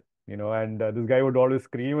huge hit, and this guy would always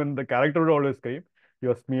scream, and the character would always scream. He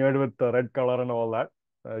was smeared with red color and all that.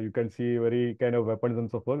 You can see very kind of weapons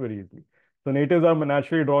and so forth very easily. So natives are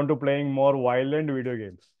naturally drawn to playing more violent video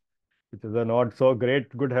games, which is a not so great,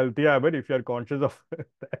 good, healthy habit if you are conscious of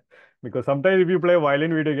that. Because sometimes if you play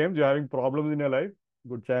violent video games, you're having problems in your life,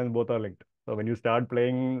 good chance both are linked. So when you start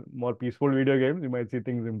playing more peaceful video games, you might see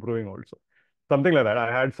things improving also. Something like that.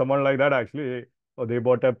 I had someone like that actually. Or they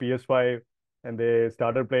bought a PS5 and they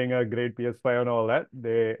started playing a great PS5 and all that.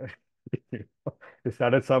 They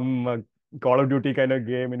started some Call of Duty kind of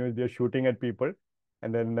game in which they're shooting at people.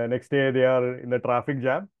 And then the next day they are in the traffic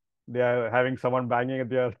jam. They are having someone banging at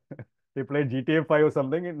their they played GTA 5 or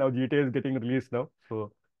something, and now GTA is getting released now.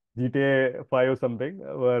 So GTA 5 or something,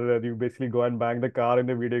 where you basically go and bang the car in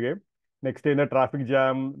the video game. Next day in a traffic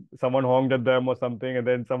jam, someone honked at them or something, and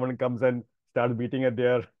then someone comes and starts beating at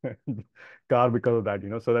their car because of that.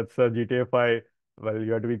 So that's GTA 5. Well,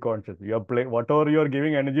 you have to be conscious. You are play whatever you are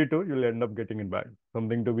giving energy to, you'll end up getting it back.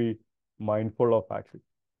 Something to be mindful of actually.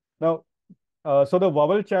 Now, so the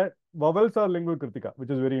vowels are linked with Kritika, which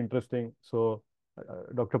is very interesting. So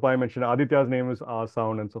Dr. Pai mentioned Aditya's name is R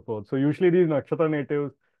sound and so forth. So usually these Nakshatra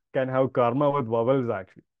natives can have karma with vowels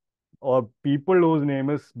actually, or people whose name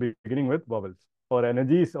is beginning with vowels, or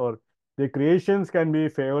energies, or their creations can be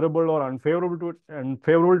favorable or unfavorable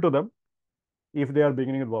to them if they are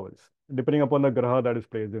beginning with vowels, depending upon the graha that is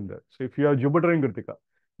placed in there. So if you have Jupiter in Kritika,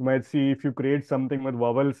 you might see if you create something with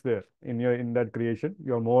vowels there in that creation,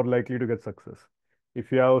 you are more likely to get success.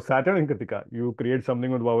 If you have Saturn in Kritika, you create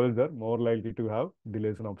something with vowels there, more likely to have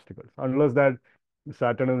delays and obstacles. Unless that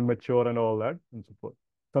Saturn is mature and all that and so forth.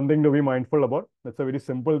 Something to be mindful about. That's a very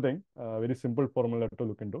simple thing, very simple formula to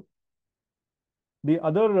look into. The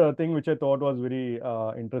other thing which I thought was very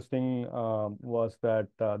interesting was that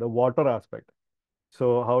the water aspect.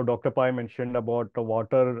 So how Dr. Pai mentioned about the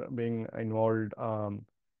water being involved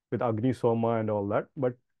with Agni Soma and all that.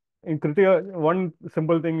 But in Kritika, one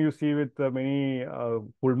simple thing you see with many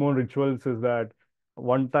full moon rituals is that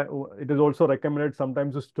one time it is also recommended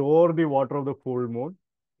sometimes to store the water of the full moon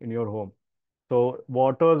in your home. So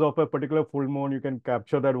waters of a particular full moon, you can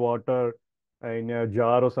capture that water in a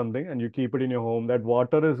jar or something, and you keep it in your home. That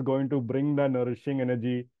water is going to bring the nourishing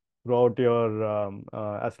energy throughout your,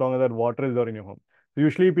 as long as that water is there in your home. So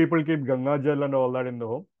usually people keep Ganga Jal and all that in the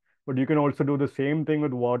home, but you can also do the same thing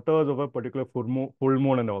with waters of a particular full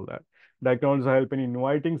moon and all that. That can also help in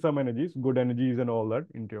inviting some energies, good energies and all that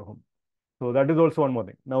into your home. So that is also one more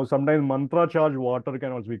thing. Now, sometimes mantra charged water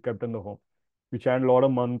can also be kept in the home. You chant a lot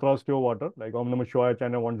of mantras to your water, like Om Namah Shivaya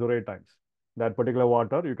chant 108 times. That particular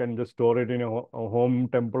water, you can just store it in a home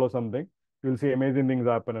temple or something. You'll see amazing things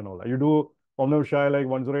happen and all that. You do Om Namah Shivaya like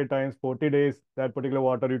 108 times, 40 days, that particular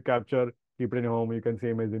water you capture, keep it in your home, you can see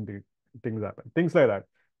amazing things happen. Things like that.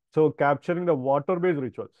 So capturing the water-based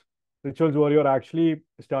rituals where you're actually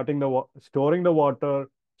storing the water,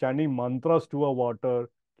 chanting mantras to a water,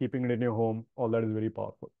 keeping it in your home, all that is very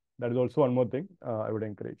powerful. That is also one more thing I would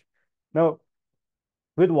encourage. Now,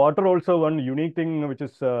 with water also, one unique thing which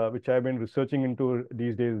I've been researching into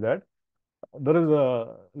these days is that there is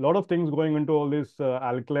a lot of things going into all this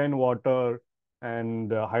alkaline water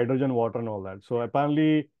and hydrogen water and all that. So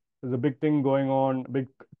apparently there's a big thing going on, big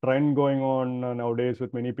trend going on nowadays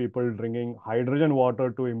with many people drinking hydrogen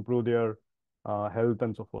water to improve their health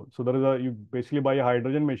and so forth. So you basically buy a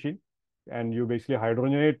hydrogen machine and you basically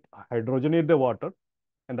hydrogenate the water,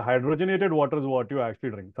 and the hydrogenated water is what you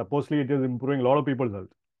actually drink. Supposedly, it is improving a lot of people's health.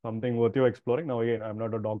 Something worth you exploring. Now, again, I'm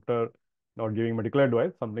not a doctor, not giving medical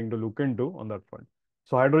advice, something to look into on that front.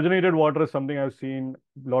 So hydrogenated water is something I've seen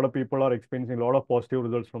a lot of people are experiencing a lot of positive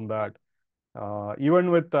results from that.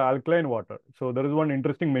 Even with alkaline water. So there is one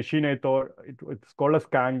interesting machine I thought it's called a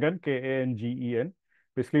Kangen, Kangen.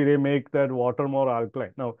 Basically, they make that water more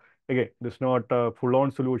alkaline. Now, again, this is not a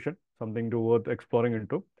full-on solution, something to worth exploring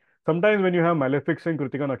into. Sometimes when you have malefics in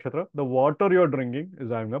Krittika Nakshatra, the water you're drinking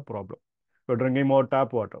is having a problem. You're drinking more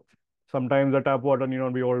tap water. Sometimes the tap water need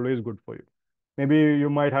not be always good for you. Maybe you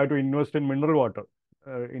might have to invest in mineral water.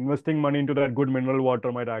 Investing money into that good mineral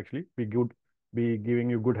water might actually be good, be giving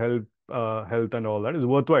you good health and all that is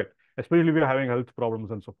worthwhile, especially if you're having health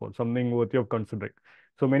problems and so forth, something worthy of considering.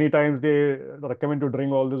 So many times they recommend to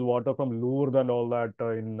drink all this water from Lourdes and all that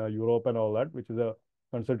in Europe and all that, which is a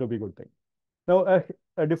considered to be good thing. Now,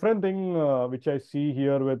 a different thing which I see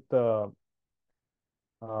here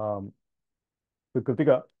um, with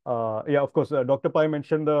Kritika, yeah, of course, Dr. Pai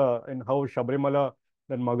mentioned in how Shabrimala,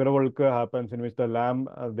 then Magaravalka happens, in which the lamb,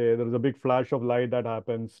 there is a big flash of light that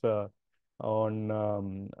happens on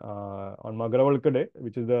Magaravalka day,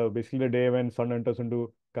 which is basically the day when sun enters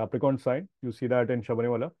into Capricorn sign. You see that in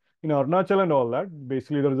Shabrimala. In Arunachal and all that,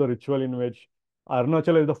 basically there is a ritual in which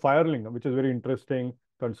Arunachala is the fire lingam, which is very interesting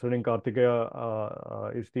considering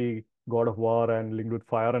Kartikeya is the god of war and linked with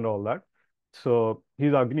fire and all that. So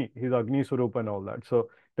he's Agni Swarup and all that. So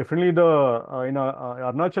definitely in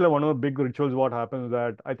Arunachala, one of the big rituals, what happens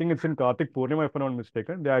that I think it's in Kartik Purnima, if I'm not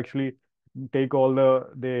mistaken, they actually they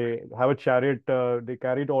have a chariot, they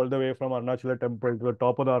carry it all the way from Arunachala temple to the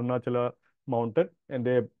top of the Arunachala mountain and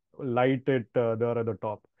they light it there at the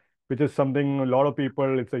top, which is something a lot of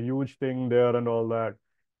people, it's a huge thing there and all that.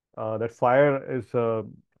 That fire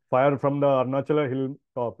from the Arunachala hill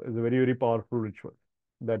top is a very, very powerful ritual.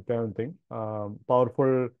 That kind of thing.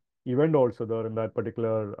 Powerful event also there in that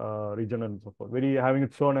particular region and so forth. Very having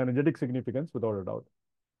its own energetic significance without a doubt.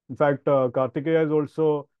 In fact, Kartikeya is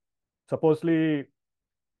also supposedly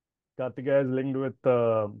Kartikeya is linked with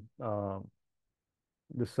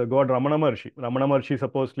this god Ramana Maharshi. Ramana Maharshi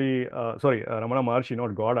supposedly, Ramana Maharshi,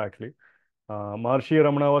 not god actually. Maharshi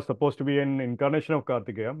Ramana was supposed to be an incarnation of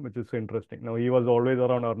Kartikeya, which is interesting. Now, he was always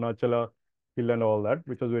around Arunachala hill and all that,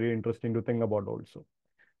 which was very interesting to think about also.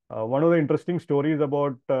 One of the interesting stories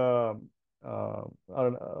about Ramana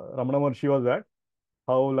Maharshi was that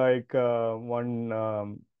how like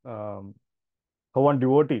how one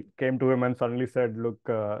devotee came to him and suddenly said, look,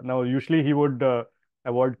 now usually he would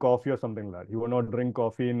avoid coffee or something like that. He would not drink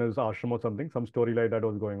coffee in his ashram or something. Some story like that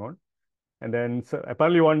was going on. And then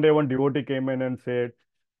apparently one day one devotee came in and said,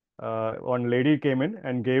 one lady came in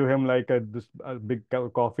and gave him like this big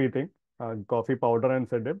coffee thing, coffee powder, and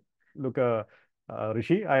said, look,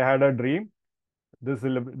 Rishi, I had a dream. This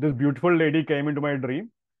beautiful lady came into my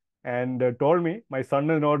dream and told me, my son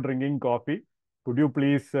is not drinking coffee. Could you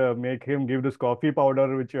please make him give this coffee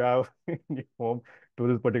powder which you have in your home to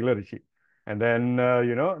this particular Rishi? And then,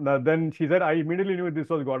 then she said, I immediately knew this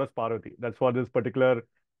was goddess Parvati. That's what this particular,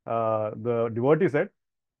 the devotee said.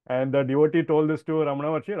 And the devotee told this to Ramana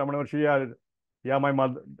Maharshi. Ramana Maharshi, yeah, my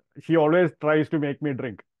mother, she always tries to make me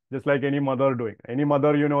drink, just like any mother doing. Any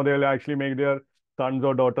mother, they'll actually make their sons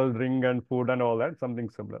or daughters drink and food and all that, something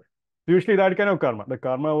similar. So usually that kind of karma, the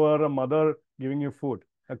karma were a mother giving you food,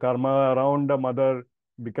 a karma around a mother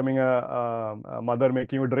becoming a mother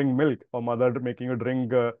making you drink milk or mother making you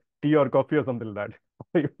drink tea or coffee or something like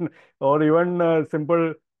that. Or even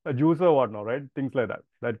simple juice or whatnot, right? Things like that.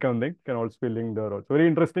 That kind of thing can also be linked there also. Very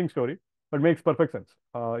interesting story, but makes perfect sense,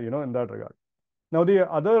 in that regard. Now,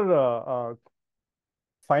 the other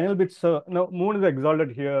final bits, now moon is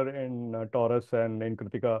exalted here in Taurus and in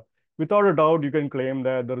Kritika. Without a doubt, you can claim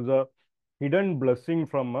that there is a hidden blessing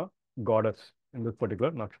from a goddess in this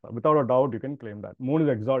particular nakshatra. Without a doubt, you can claim that. Moon is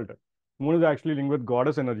exalted. Moon is actually linked with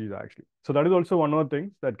goddess energies, actually. So that is also one of the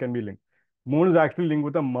things that can be linked. Moon is actually linked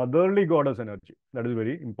with a motherly goddess energy. That is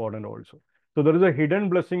very important also. So there is a hidden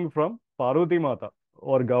blessing from Parvati Mata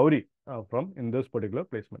or Gauri from in this particular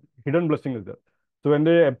placement. Hidden blessing is there. So when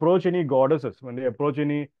they approach any goddesses, when they approach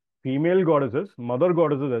any female goddesses, mother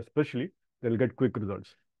goddesses especially, they'll get quick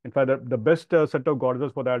results. In fact, the best set of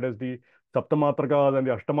goddesses for that is the Saptamatrakas and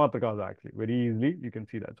the Ashtamatrakas actually. Very easily, you can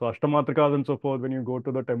see that. So Ashtamatrakas and so forth, when you go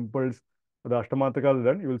to the temples, the Ashtamatrakas,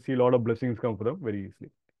 then you will see a lot of blessings come for them very easily.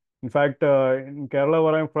 In fact, in Kerala,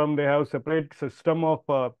 where I'm from, they have separate system of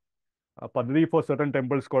Padri for certain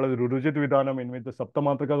temples called as Rudujit Vidhanam, in which the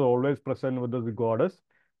Saptamatrakas are always present with the goddess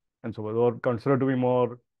and so on, or considered to be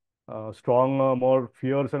more strong, more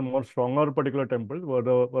fierce and more stronger particular temples,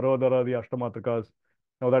 wherever there are the Ashtamatrakas.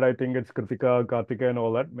 Now that I think it's Kritika, Kartika and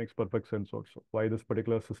all that makes perfect sense also, why this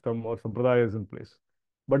particular system or sampradaya is in place.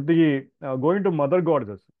 But the going to mother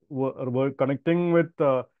goddesses, were connecting with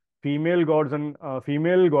female gods and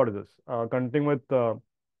female goddesses, connecting with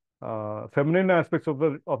feminine aspects of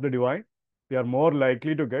the divine, they are more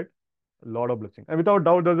likely to get a lot of blessing. And without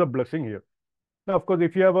doubt, there's a blessing here. Now, of course,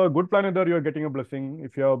 if you have a good planet there, you're getting a blessing.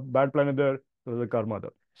 If you have a bad planet there, there's a karma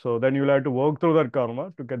there. So then you'll have to work through that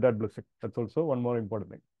karma to get that blessing. That's also one more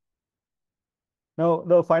important thing. Now,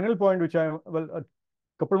 the final point, which well, a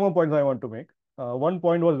couple more points I want to make. One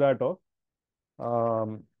point was that of,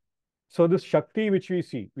 um, so this Shakti which we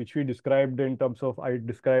see, which we described in terms of, I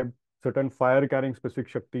described certain fire carrying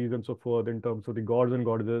specific Shaktis and so forth in terms of the gods and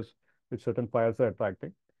goddesses, which certain fires are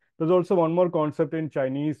attracting. There's also one more concept in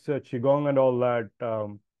Chinese Qigong and all that,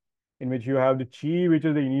 in which you have the Qi, which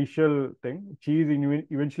is the initial thing. Qi is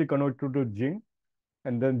eventually converted to Jing,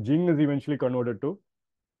 and then Jing is eventually converted to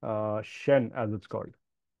Shen, as it's called.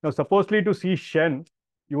 Now, supposedly to see Shen,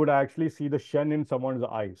 you would actually see the Shen in someone's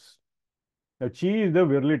eyes. Now, Chi is the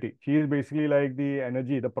virility. Chi is basically like the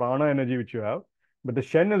energy, the prana energy which you have. But the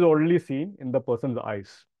Shen is only seen in the person's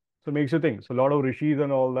eyes. So it makes you think. So a lot of rishis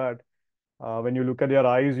and all that, when you look at their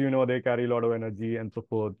eyes, you know they carry a lot of energy and so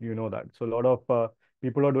forth. You know that. So a lot of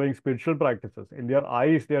people are doing spiritual practices. In their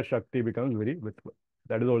eyes, their Shakti becomes very visible.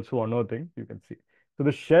 That is also one other thing you can see. So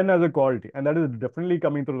the Shen has a quality, and that is definitely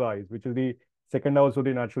coming through the eyes, which is the second house of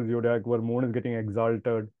the natural zodiac, where moon is getting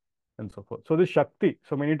exalted and so forth. So the Shakti,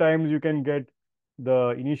 so many times you can get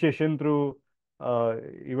the initiation through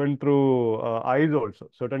even through eyes also.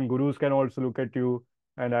 Certain gurus can also look at you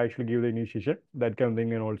and actually give the initiation. That kind of thing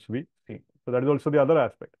can also be seen. So that is also the other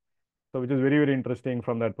aspect. So which is very, very interesting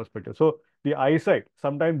from that perspective. So the eyesight,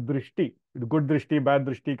 sometimes drishti, the good drishti, bad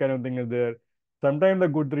drishti kind of thing is there. Sometimes the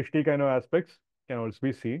good drishti kind of aspects can also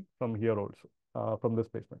be seen from here also, from this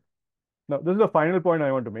placement. Now, this is the final point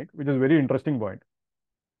I want to make, which is a very interesting point.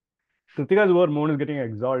 Kritika's where moon is getting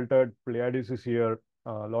exalted, Pleiades is here,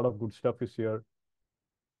 a lot of good stuff is here.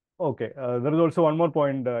 Okay, there is also one more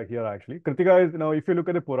point here actually. Kritika is, now if you look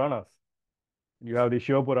at the Puranas, you have the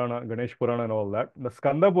Shiva Purana, Ganesh Purana and all that. The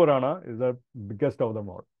Skanda Purana is the biggest of them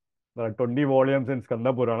all. There are 20 volumes in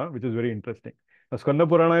Skanda Purana, which is very interesting. Now, Skanda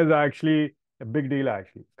Purana is actually a big deal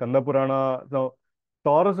actually. Skanda Purana, now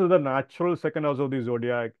Taurus is the natural second house of the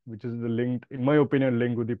zodiac, which is the linked, in my opinion,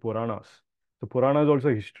 linked with the Puranas. So Purana is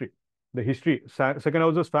also history. The history, second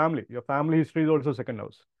house is family. Your family history is also second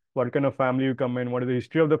house. What kind of family you come in, what is the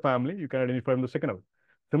history of the family, you can identify from the second house.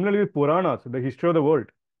 Similarly with Puranas, the history of the world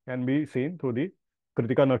can be seen through the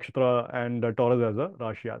Krittika Nakshatra and Taurus as a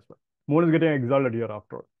Rashi as well. Moon is getting exalted here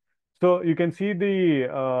after all. So you can see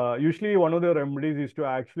the, usually one of the remedies is to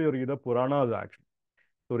actually read the Puranas actually.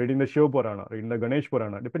 So reading the Shiva Purana, reading the Ganesh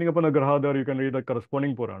Purana, depending upon the Graha there, you can read the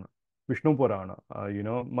corresponding Purana. Vishnu Purana,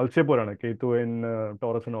 Malsya Purana, Ketu in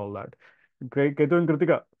Taurus and all that. Ketu in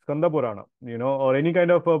Kritika, Skanda Purana, or any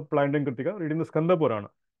kind of planet in Kritika, reading the Skanda Purana.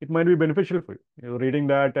 It might be beneficial for you. Reading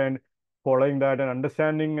that and following that and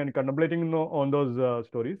understanding and contemplating on those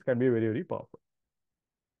stories can be very, very powerful.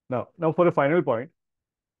 Now for the final point,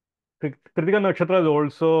 Kritika Nakshatra is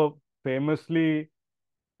also famously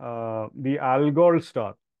the Algol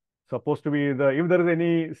star. Supposed to be the, if there is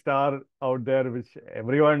any star out there which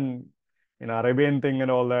everyone in Arabian thing and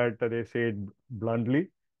all that, they say it bluntly,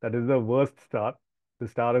 that is the worst star. The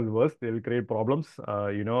star is worst. They will create problems.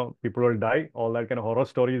 People will die. All that kind of horror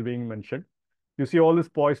stories being mentioned. You see all this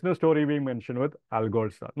poisonous story being mentioned with Algol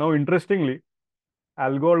star. Now, interestingly,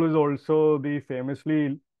 Algol is also the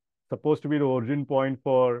famously supposed to be the origin point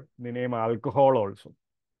for the name alcohol also.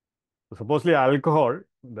 So supposedly alcohol,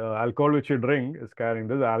 the alcohol which you drink is carrying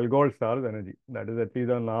this Algol star's energy. That is at least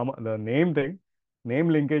the name thing, name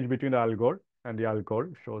linkage between the Algol and the alcohol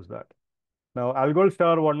shows that. Now, Algol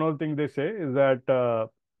star, one of the things they say is that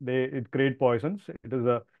it create poisons. It is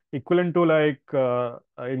equivalent to like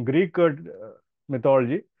in Greek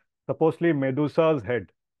mythology, supposedly Medusa's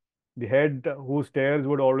head. The head whose stares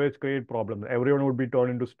would always create problems. Everyone would be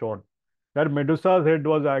turned into stone. That Medusa's head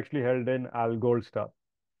was actually held in Algol star.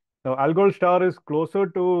 Now, Algol star is closer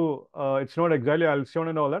to, it's not exactly Alcyone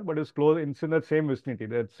and all that, but it's close, it's in that same vicinity,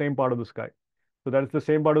 that same part of the sky. So that's the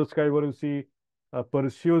same part of the sky where you see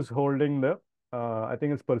Perseus holding the, I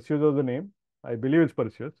think it's Perseus is the name. I believe it's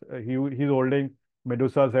Perseus. He's holding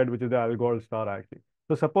Medusa's head, which is the Algol star actually.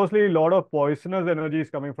 So supposedly a lot of poisonous energy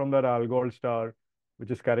is coming from that Algol star,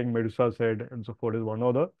 which is carrying Medusa's head and so forth is one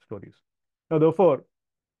of the stories. Now, therefore,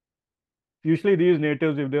 usually these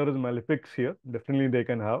natives, if there is malefics here, definitely they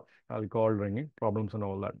can have alcohol drinking problems and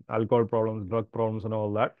all that. Alcohol problems, drug problems and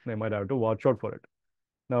all that. They might have to watch out for it.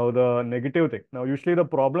 Now the negative thing. Now usually the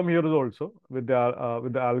problem here is also with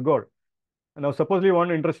the alcohol. Now supposedly one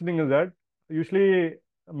interesting thing is that usually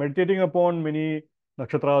meditating upon many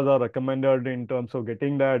nakshatras are recommended in terms of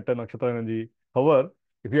getting that nakshatra energy. However,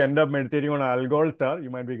 if you end up meditating on Algol star, you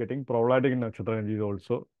might be getting problematic nakshatra energies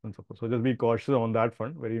also and so forth. So just be cautious on that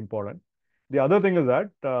front. Very important. The other thing is that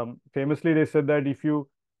famously they said that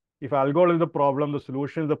if Algol is the problem, the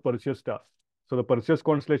solution is the Perseus star. So the Perseus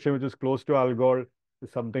constellation, which is close to Algol,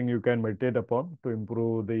 is something you can meditate upon to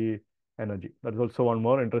improve the energy. That is also one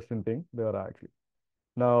more interesting thing there actually.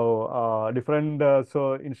 Now,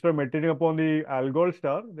 so instead of meditating upon the Algol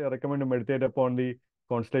star, they recommend to meditate upon the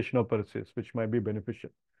constellation of Perseus, which might be beneficial.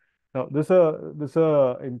 Now, this is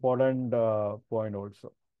a important point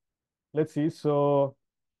also. Let's see. So,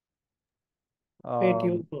 Wait,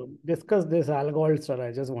 you discussed this Algol star.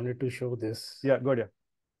 I just wanted to show this. yeah, good, yeah,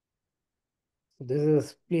 This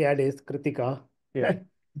is Pleiades, Krittika. yeah,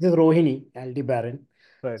 This is Rohini, Aldebaran.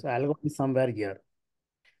 right, So Algol is somewhere here.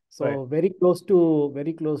 right, So very close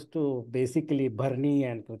to basically Bharni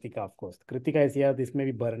and Kritika, of course. Kritika is here. This may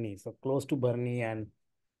be Bharni. So close to Bharni, and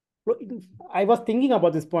I was thinking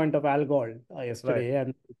about this point of Algol right, yesterday, and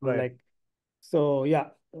it was right. like, so yeah,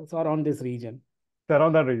 so around this region. It's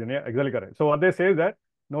around that region, yeah, exactly correct. So what they say is that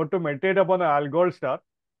not to meditate upon the Algol star,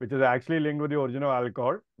 which is actually linked with the original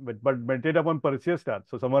alcohol, but meditate upon Perseus star.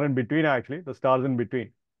 So somewhere in between, actually, the stars in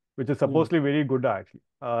between, which is supposedly very good, actually.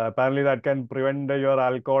 Apparently, that can prevent your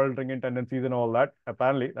alcohol drinking tendencies and all that.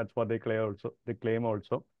 Apparently, that's what they claim also. They claim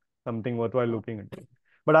also something worthwhile looking into.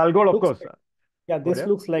 But alcohol, of Looks course, like, yeah, good, this yeah,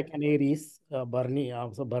 looks like an Aries,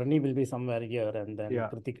 Bharni. So Bharni will be somewhere here, and then yeah,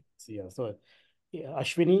 Kritika is here. So yeah,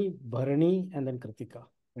 Ashwini, Bharani, and then Kritika. So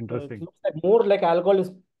it interesting, looks like more like alcohol is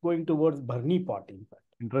going towards Bharni part, in fact.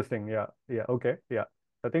 interesting, yeah, yeah, okay, yeah.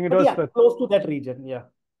 I think it But was yeah, close to that region. Yeah.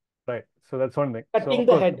 right. So that's one thing. So Cutting of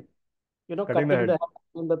the course, head, cutting the cutting the head. head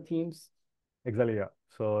in the themes. Exactly, yeah.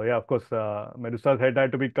 So yeah, of course, Medusa's head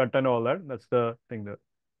had to be cut and all that. That's the thing there.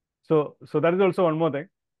 So that is also one more thing.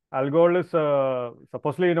 Alcohol is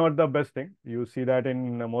supposedly not the best thing. You see that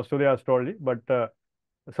in most of the astrology, but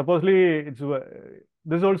supposedly it's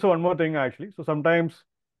this is also one more thing actually. So sometimes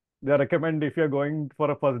they recommend if you're going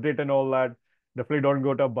for a first date and all that, definitely don't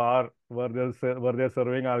go to a bar where they're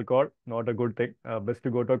serving alcohol. Not a good thing. Best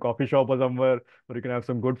to go to a coffee shop or somewhere where you can have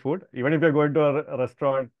some good food. Even if you're going to a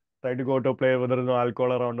restaurant, try to go to a place where there is no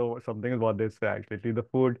alcohol around or something is what they say actually. At least the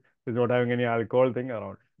food is not having any alcohol thing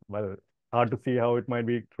around. Well, hard to see how it might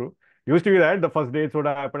be true. Used to be that the first dates would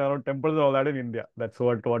happen around temples and all that in India. That's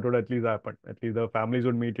what would at least happen. At least the families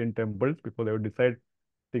would meet in temples before they would decide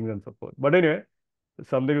things and so forth. But anyway,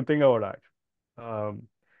 something to think about that.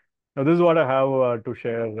 Now, this is what I have to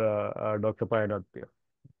share, Dr. Payanat here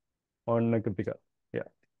on Krittika. Yeah.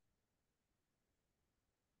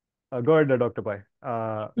 Go ahead, Dr. Pai.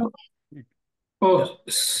 Yeah. Oh,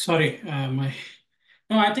 sorry. No,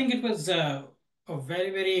 I think it was a very,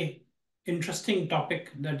 very interesting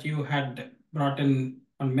topic that you had brought in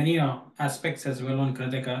on many aspects as well on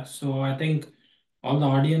Kritika. So I think all the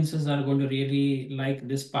audiences are going to really like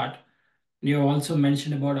this part. You also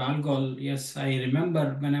mentioned about Algol. Yes, I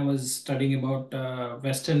remember when I was studying about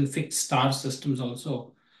Western fixed star systems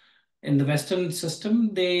also. In the Western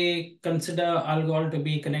system, they consider Algol to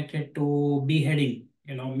be connected to beheading.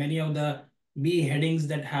 Many of the beheadings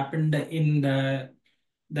that happened in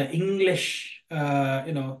the English,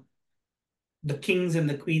 the kings and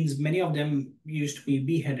the queens, many of them used to be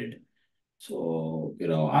beheaded. So,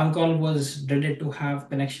 Algol was dreaded to have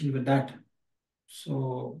connection with that.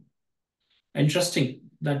 So interesting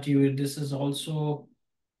that this is also,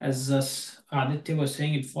 as Aditya was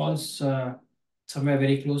saying, it falls somewhere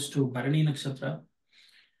very close to Bharani Nakshatra.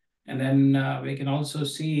 And then we can also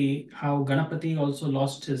see how Ganapati also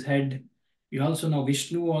lost his head. We also know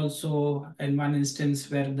Vishnu also, in one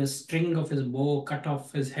instance, where the string of his bow cut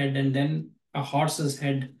off his head, and then a horse's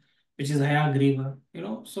head, which is Hayagriva.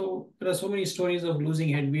 So there are so many stories of losing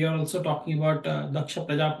head. We are also talking about Daksha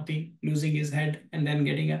Prajapati losing his head and then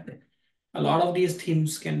getting a lot of these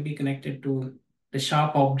themes can be connected to the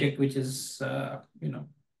sharp object, which is,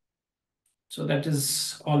 so that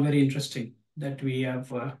is all very interesting that we have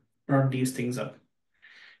brought these things up.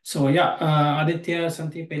 So yeah, Aditya,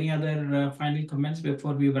 Sandeep, any other final comments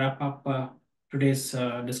before we wrap up today's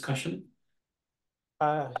discussion?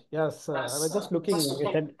 Yes, I was just looking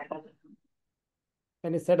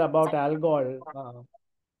when he said about Algol,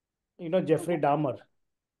 Jeffrey Dahmer.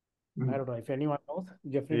 I don't know if anyone knows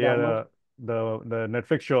Jeffrey Yeah, Dahmer. the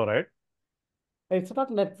Netflix show, right? It's not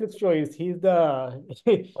Netflix show. He's the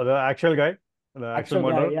Or the actual guy, the actual actual guy.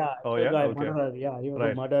 murderer? Yeah, Oh, actual yeah, guy, okay. murderer. Yeah, he was a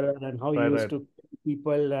Right, murderer, and how he right, used right. to kill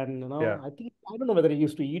people, and Yeah, I don't know whether he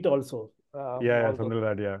used to eat also. yeah, All those. something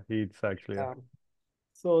like that. Yeah, he eats actually. Yeah.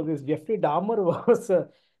 So this Jeffrey Dahmer was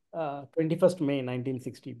 21st May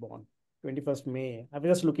 1960 born. 21st May. I was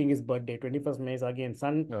just looking his birthday. 21st May is again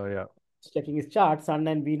Sun. Oh, yeah. Checking his chart, Sun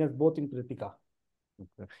and Venus both in Krittika.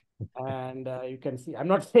 Okay. And you can see, I'm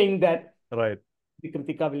not saying that Right. the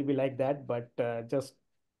Krittika will be like that, but just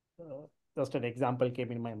an example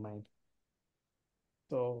came in my mind.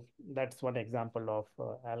 So that's one example of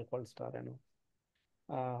alcohol star.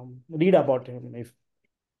 Read about him if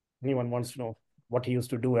anyone wants to know what he used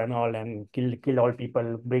to do and all, and kill all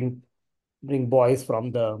people, bring boys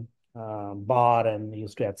from the bar, and he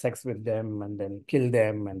used to have sex with them and then kill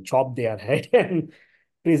them and chop their head and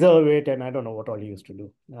preserve it, and I don't know what all he used to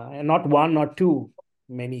do. And not one, not two,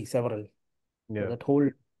 many, several. So Yeah. that whole,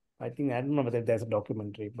 I think, I don't know whether there's a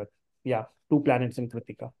documentary, but yeah, 2 planets in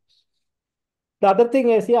Kritika. The other thing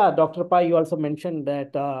is, yeah, Dr. Pai, you also mentioned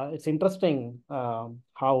that it's interesting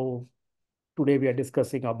how today we are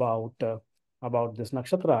discussing about this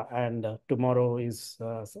nakshatra, and tomorrow is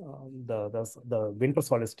the winter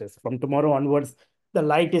solstice. From tomorrow onwards, the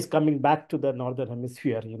light is coming back to the northern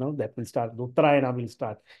hemisphere. That will start. The Uttarayana will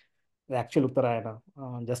start. The actual Uttarayana,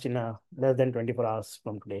 just in a less than 24 hours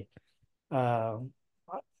from today. Uh,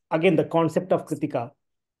 Again, the concept of Kritika,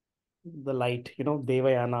 the light,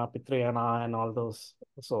 Devayana, Pitrayana, and all those.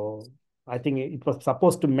 So I think it was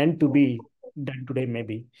supposed to meant to be done today,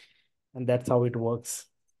 maybe, and that's how it works.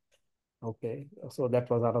 Okay, so that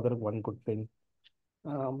was another one good thing.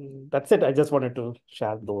 That's it. I just wanted to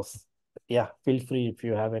share those. Yeah, feel free if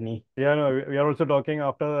you have any. Yeah, no, we are also talking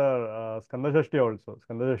after Skanda Shashti also.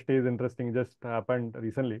 Skanda Shashti is interesting, just happened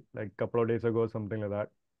recently, like a couple of days ago, something like that.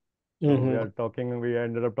 So we are talking, we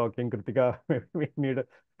ended up talking Kritika. We need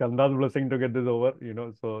Skanda's blessing to get this over,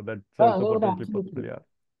 so that's also No, potentially absolutely. possible, yeah.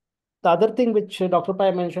 The other thing which Dr.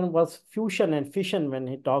 Pai mentioned was fusion and fission when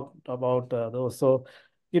he talked about those. So,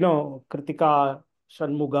 Kritika,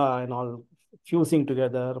 Shanmuga, and all fusing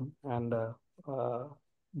together. And uh,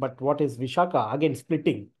 but what is Vishaka? Again,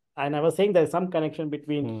 splitting. And I was saying there's some connection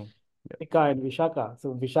between Hmm. Yeah. Kritika and Vishaka.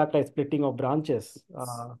 So Vishaka is splitting of branches.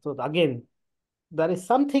 So again, there is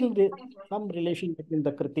some relation between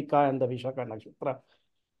the Kritika and the Vishaka Nakshatra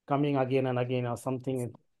coming again and again, or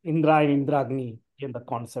something. Indra and Indragni in the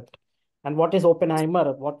concept. And what is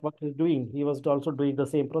Oppenheimer? What he's doing? He was also doing the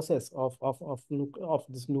same process of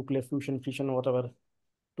this nuclear fusion, fission, whatever,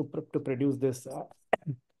 to produce this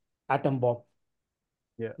atom bomb,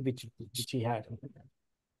 Yeah. which he had.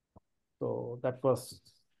 So that was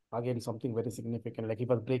again something very significant. Like he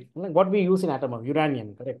was breaking, like what we use in atom bomb,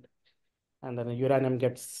 uranium, correct? And then the uranium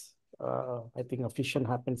gets, I think a fission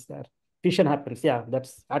happens there. Fission happens, yeah.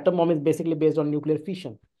 That's atom bomb is basically based on nuclear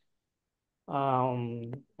fission.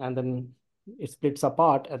 And then it splits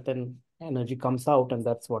apart, and then energy comes out, and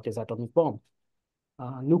that's what is atomic bomb.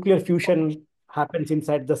 Nuclear fusion happens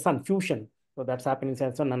inside the sun, fusion. So that's happening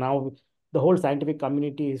inside the sun. And now the whole scientific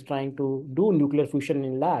community is trying to do nuclear fusion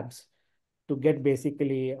in labs to get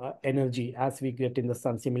basically energy as we get in the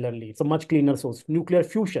sun. Similarly, it's a much cleaner source. Nuclear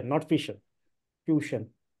fusion, not fission, fusion.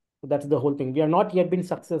 So that's the whole thing. We are not yet been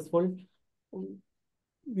successful.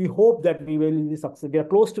 We hope that we will be successful. We are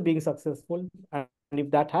close to being successful. And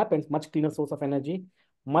if that happens, much cleaner source of energy,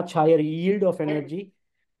 much higher yield of energy,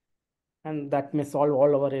 and that may solve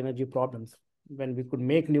all our energy problems when we could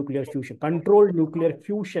make nuclear fusion, controlled nuclear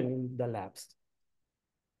fusion in the labs,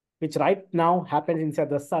 which right now happens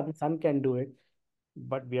inside the sun. Sun can do it,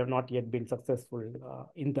 but we have not yet been successful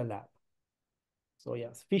in the lab. So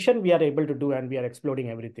yes, fission we are able to do, and we are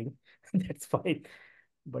exploding everything. That's fine.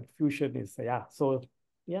 But fusion is, yeah. So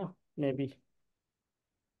yeah, maybe.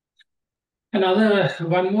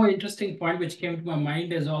 One more interesting point which came to my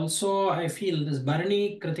mind is also, I feel this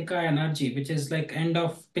Bharani Kritika energy, which is like end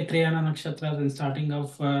of Pitrayana Nakshatra and starting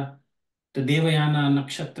of the Devayana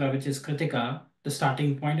Nakshatra, which is Kritika, the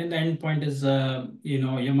starting point, and the end point is,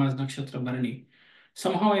 Yama's Nakshatra Bharani.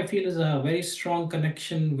 Somehow I feel is a very strong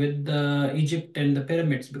connection with the Egypt and the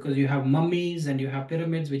pyramids, because you have mummies and you have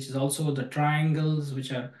pyramids, which is also the triangles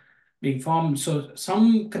which are being formed. So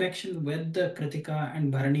some connection with the Kritika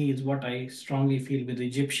and Bharani is what I strongly feel with the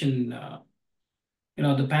Egyptian,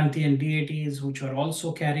 the pantheon deities, which are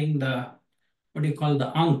also carrying the, what do you call,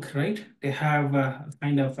 the ankh, right? They have a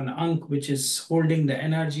kind of an ankh which is holding the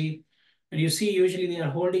energy. And you see, usually they are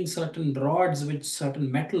holding certain rods with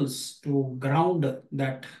certain metals to ground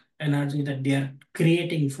that energy that they are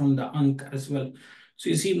creating from the ankh as well. So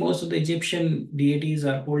you see, most of the Egyptian deities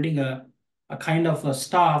are holding a kind of a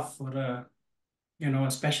staff, or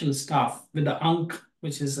a special staff with the ankh,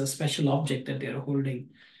 which is a special object that they are holding.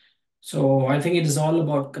 So I think it is all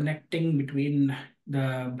about connecting between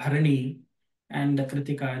the Bharani and the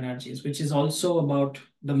Krittika energies, which is also about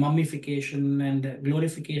the mummification and the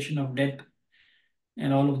glorification of death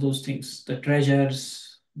and all of those things, the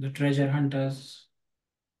treasures, the treasure hunters,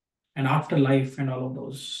 and afterlife, and all of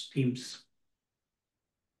those themes.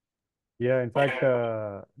 Yeah, in fact,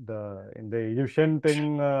 the in the Egyptian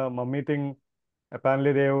thing, mummy thing,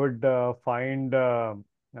 apparently they would find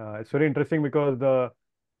it's very interesting because the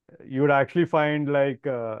you would actually find like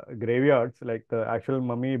graveyards, like the actual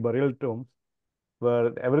mummy burial tombs,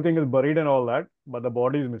 where everything is buried and all that, but the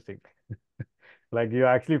body is missing. Like you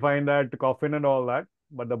actually find that coffin and all that,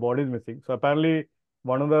 but the body is missing. So apparently,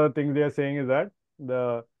 one of the things they are saying is that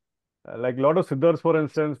the like a lot of siddhars, for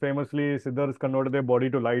instance, famously siddhars converted their body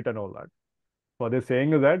to light and all that. What they're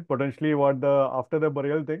saying is that potentially what the after the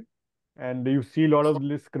burial thing, and you see a lot of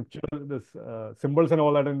this scripture, this symbols and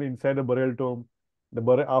all that in the inside the burial tomb.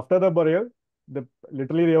 After the burial,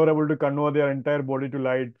 literally they were able to convert their entire body to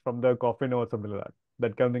light from the coffin or something like that.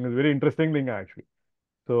 That kind of thing is very interesting thing actually.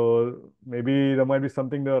 So maybe there might be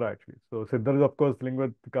something there actually. So Siddhar is of course linked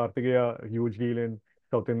with Kartikeya, a huge deal in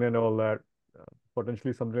South India and all that.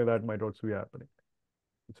 Potentially something like that might also be happening.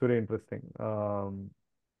 It's very interesting.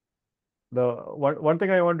 The one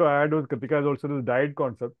thing I want to add with Kritika is also this diet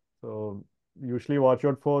concept. So usually watch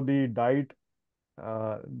out for the diet.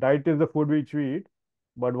 Diet is the food which we eat,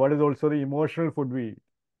 but what is also the emotional food we eat?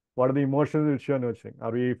 What are the emotions which you are nurturing?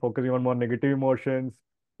 Are we focusing on more negative emotions?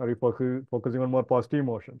 Are we focusing on more positive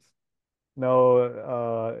emotions?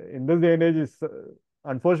 Now, in this day and age,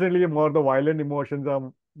 unfortunately more the violent emotions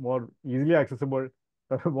are more easily accessible,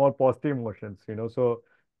 more positive emotions, So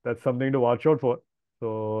that's something to watch out for.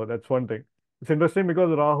 So that's one thing. It's interesting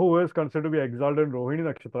because Rahu is considered to be exalted in Rohini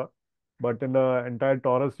Nakshatra, but in the entire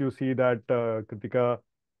Taurus, you see that Kritika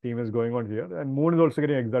theme is going on here, and Moon is also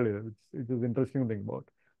getting exalted. It is interesting to think about.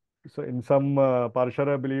 So in some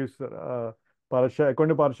Parashara beliefs,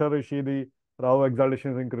 according to Parashara Rishi, the Rahu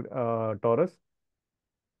exaltation is in Taurus,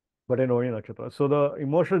 but in Oi Nakshatra. So the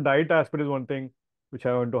emotional diet aspect is one thing which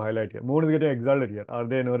I want to highlight here. Moon is getting exalted here. Are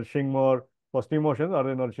they nourishing more positive emotions? Are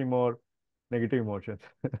they nourishing more negative emotions?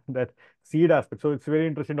 That seed aspect. So it's very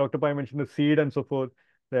interesting. Dr. Pai mentioned the seed and so forth,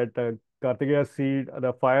 that Kartikeya seed,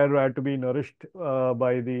 the fire had to be nourished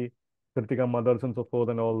by the Kritika mothers and so forth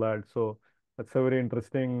and all that. So that's a very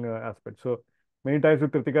interesting aspect. So many times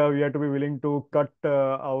with Kritika, we have to be willing to cut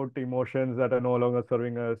out emotions that are no longer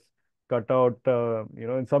serving us, cut out,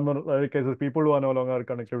 in some other cases, people who are no longer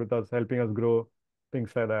connected with us, helping us grow,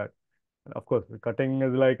 things like that. And of course, cutting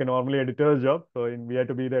is like a normally editor's job. So we have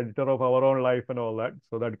to be the editor of our own life and all that.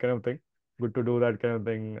 So that kind of thing. Good to do that kind of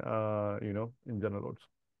thing, in general also.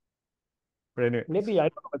 But anyway, Maybe I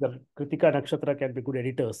don't know whether Kritika Nakshatra can be good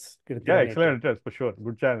editors. yeah, Kritika native. excellent editors for sure.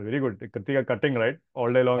 Good chance. Very good. Kritika cutting, right?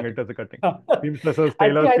 All day long, it is a cutting. I Seamstresses, think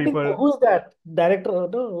tailors, I think people. who's that director?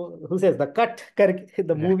 No, who says the the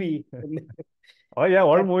Yeah. movie? Oh yeah,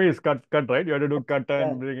 all Cut. movies cut, right? You have to do cut Yeah.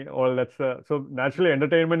 and bring all that's so naturally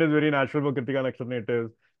entertainment is very natural for Kritika Nakshatra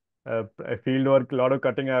natives. Field work, a lot of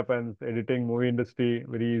cutting happens, editing, movie industry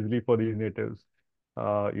very easily for these natives.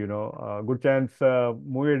 Good chance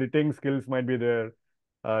movie editing skills might be there.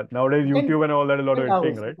 Nowadays Second, YouTube and all that, a lot of second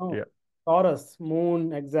editing, house, right? no. Yeah, Taurus,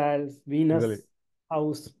 Moon, Exiles, easily. Venus,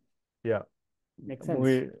 house. Yeah, Makes sense.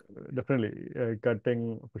 movie definitely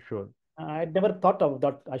cutting for sure. I never thought of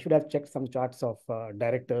that. I should have checked some charts of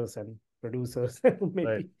directors and producers. Right.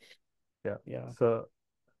 Maybe. Yeah. Yeah. So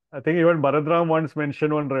I think even Bharadram once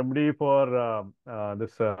mentioned one remedy for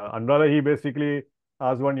this Anuradha. He basically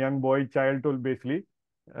asked one young boy child to basically,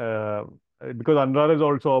 uh, because Anuradha is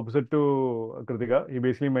also opposite to Kritika. He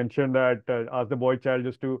basically mentioned that ask the boy child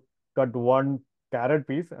just to cut one carrot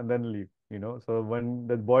piece and then leave. So when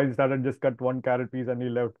the boy started just cut one carrot piece and he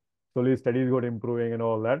left, slowly his studies got improving and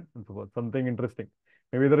all that and so forth. Something interesting.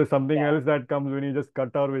 Maybe there is something Yeah. else that comes when you just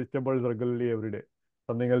cut our vegetables regularly every day.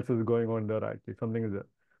 Something else is going on there actually. Something is there.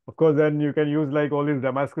 Of course, then you can use like all these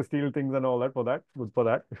Damascus steel things and all that for that. Good for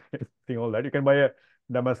that. Seeing all that. You can buy a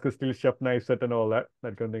Damascus steel chef knife set and all that.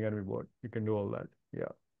 That kind of thing can be bought. You can do all that.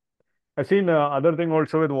 Yeah. I've seen other thing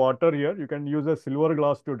also with water here. You can use a silver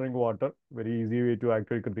glass to drink water. Very easy way to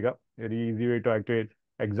activate Kritika. Very easy way to activate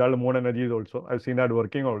exalt moon energies also. I've seen that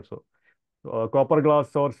working also. Copper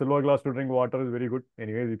glass or silver glass to drink water is very good.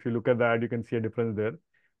 Anyways, if you look at that, you can see a difference there.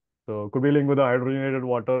 So could be linked with the hydrogenated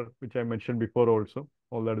water, which I mentioned before also.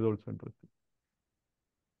 All that is also interesting.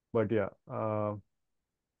 But yeah,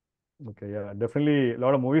 okay, yeah, definitely a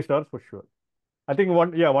lot of movie stars for sure. I think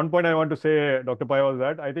one point I want to say, Dr. Pai, was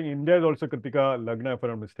that I think India is also Kritika Lagna, if I'm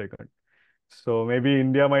not mistaken. So maybe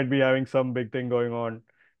India might be having some big thing going on.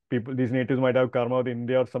 people, these natives might have karma with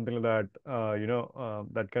India or something like that.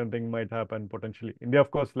 That kind of thing might happen potentially. India,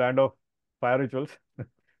 of course, land of fire rituals,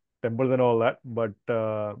 temples and all that, but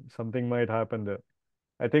something might happen there.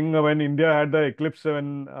 I think when India had the eclipse,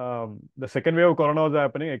 when the second wave of corona was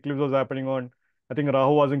happening, eclipse was happening on, I think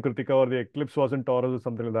Rahu was in Krittika or the eclipse was in Taurus or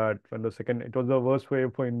something like that. When the second, it was the worst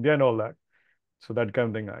wave for India and all that. So that kind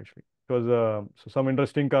of thing actually. It was so some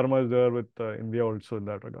interesting karma is there with India also in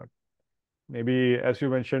that regard. Maybe as you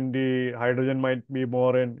mentioned, the hydrogen might be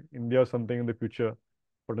more in India or something in the future.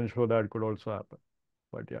 Potential that could also happen.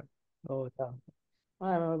 But yeah. Oh, yeah.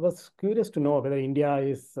 I was curious to know whether India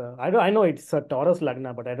is. I know it's a Taurus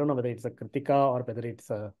Lagna, but I don't know whether it's a Kritika or whether it's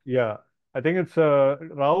a. Yeah, I think it's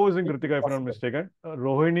Rahu is in Krittika if I'm not Possible. mistaken.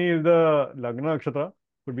 Rohini is the Lagna Nakshatra.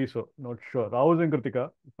 Could be so. Not sure. Rahu is in Krittika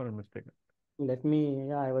if I'm not mistaken. Let me.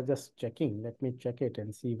 Yeah, I was just checking. Let me check it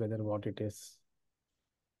and see whether what it is.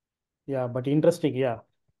 Yeah, but interesting. Yeah,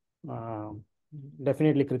 um,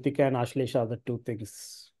 definitely Kritika and Ashlesha are the two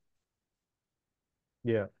things.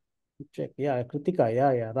 Yeah. Check. Yeah, Kritika.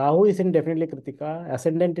 Yeah, yeah. Rahu is in definitely Kritika.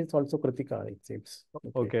 Ascendant is also Kritika, it seems.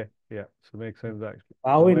 Okay. Okay. Yeah. So makes sense actually.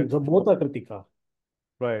 Rahu So in, when so both are Kritika.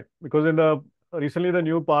 right, because in the recently the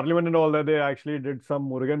new parliament and all that, they actually did some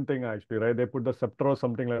Murugan thing actually, right? They put the scepter or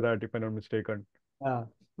something like that, if I'm not mistaken, Yeah.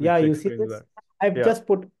 Yeah, which you see explains this? that. I've Yeah. just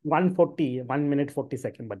put 140, 1 minute 40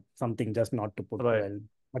 seconds, but something just not to put Right. well.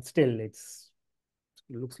 But still, it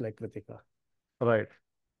looks like Kritika. Right.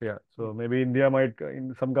 Yeah. So maybe India might,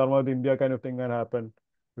 in some karma with India kind of thing can happen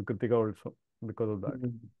with Kritika also because of that.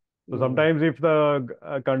 Mm. So Mm. sometimes if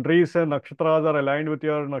the countries and nakshatras are aligned with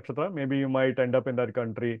your nakshatra, maybe you might end up in that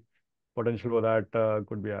country. Potential for that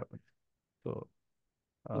could be happening. So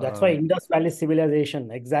That's why um, Indus Valley civilization,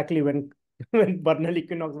 exactly when when vernal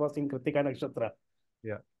equinox was in Kritika Nakshatra.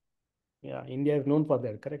 yeah, Yeah, India is known for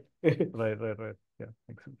that, correct? Cutting right. Yeah,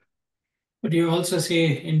 makes sense. But you also say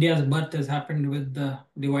India's birth has happened with the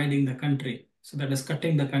dividing the country. So that is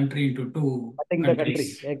cutting the country into two the country.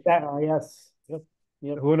 countries. Exactly. Yes. Yep.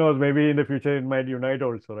 Yep. Who knows? Maybe in the future it might unite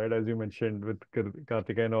also, right? As you mentioned with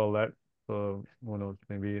Kartika and all that. So who knows?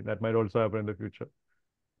 Maybe that might also happen in the future.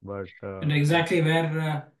 But And yeah, exactly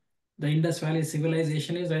where the Indus Valley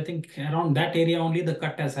civilization is, I think around that area only the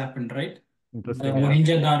cut has happened, right? The interesting. Yeah,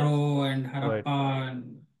 Mohenjo-daro and right, Harappa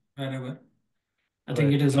and wherever. I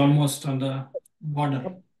think right. it is almost on the border.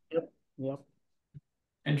 Yep. Yep. Yep.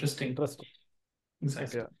 Interesting. Interesting.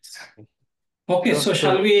 Exactly. Yeah, Interesting. Okay, sure. so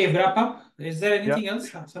shall So we wrap up? Is there yeah, anything else,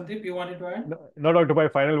 Sandeep, you wanted to add? no, not Dr. Pai,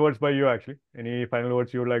 final words by you actually. Any final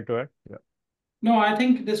words you would like to add? Yeah, No, I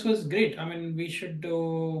think this was great. I mean, we should do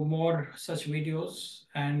more such videos,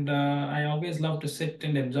 and I always love to sit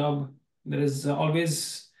and absorb. There is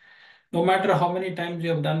always, no matter how many times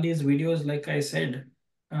you have done these videos, like I said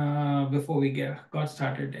before we got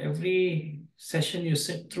started, every session you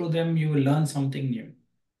sit through them, you will learn something new.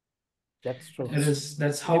 That's true. That's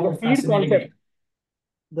And how the seed fascinating it. concept,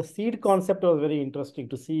 the seed concept was very interesting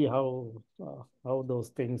to see how those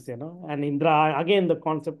things, and Indra, again, the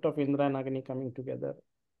concept of Indra and Agni coming together.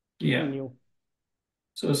 Very Yeah. new.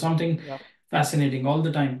 So something Yeah. fascinating all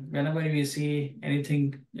the time. Whenever we see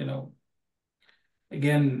anything,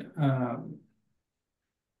 again,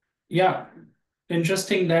 yeah,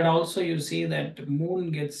 interesting that also you see that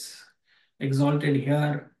moon gets exalted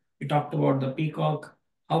here. We talked about the peacock,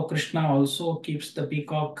 how Krishna also keeps the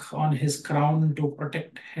peacock on his crown to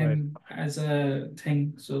protect right, him as a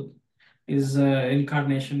thing. So is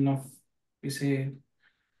incarnation of, we say,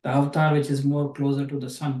 the avatar, which is more closer to the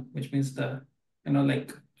sun, which means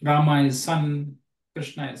like Rama is sun,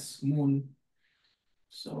 Krishna is moon.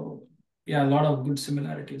 So yeah, a lot of good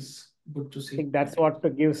similarities. Good to I see. think that's what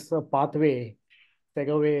gives a pathway,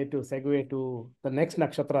 segue to the next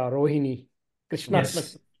nakshatra, Rohini, Krishna's nakshatra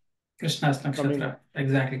Yes, Krishna's coming up. Nakshatra,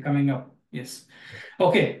 exactly, coming up. Yes.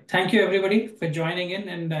 Okay, thank you everybody for joining in,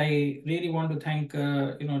 and I really want to thank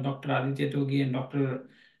Dr. Aditya Togi and Dr.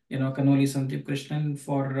 Kanoli Sandeep Krishnan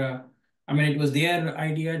for. I mean, it was their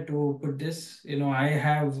idea to put this. I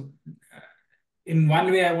have, in one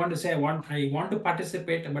way, I want to say I want to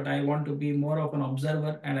participate, but I want to be more of an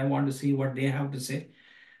observer, and I want to see what they have to say.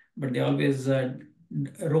 But they always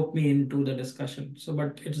rope me into the discussion. So,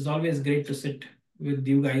 but it is always great to sit with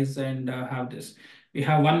you guys and have this. We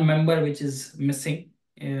have one member which is missing.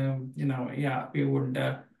 Yeah, we would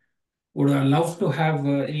love to have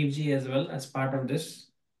Eve G as well as part of this.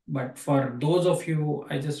 But for those of you,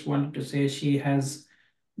 I just wanted to say she has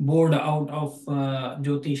bored out of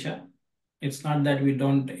Jyotisha. It's not that we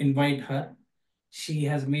don't invite her. She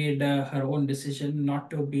has made her own decision not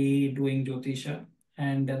to be doing Jyotisha,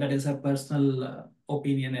 and that is her personal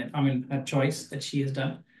opinion, and I mean her choice that she has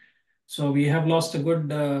done. So we have lost a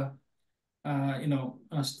good,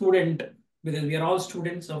 student, because we are all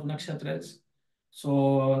students of Nakshatras.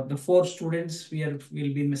 So the 4 students will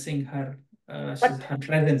be missing her, her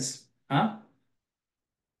presence. Huh?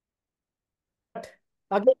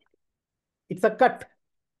 Again, it's a cut.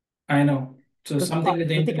 I know. So something with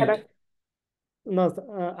the internet.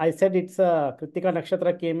 No, I said it's Krittika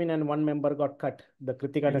Nakshatra came in and one member got cut. The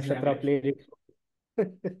Krittika Nakshatra played it.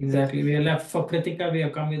 Exactly. We are left for Krittika. We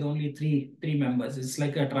have come with only three members. It's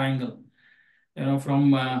like a triangle,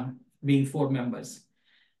 from being 4 members.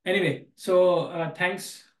 Anyway, so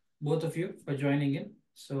thanks both of you for joining in.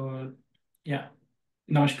 So yeah,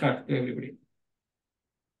 namaskar to everybody.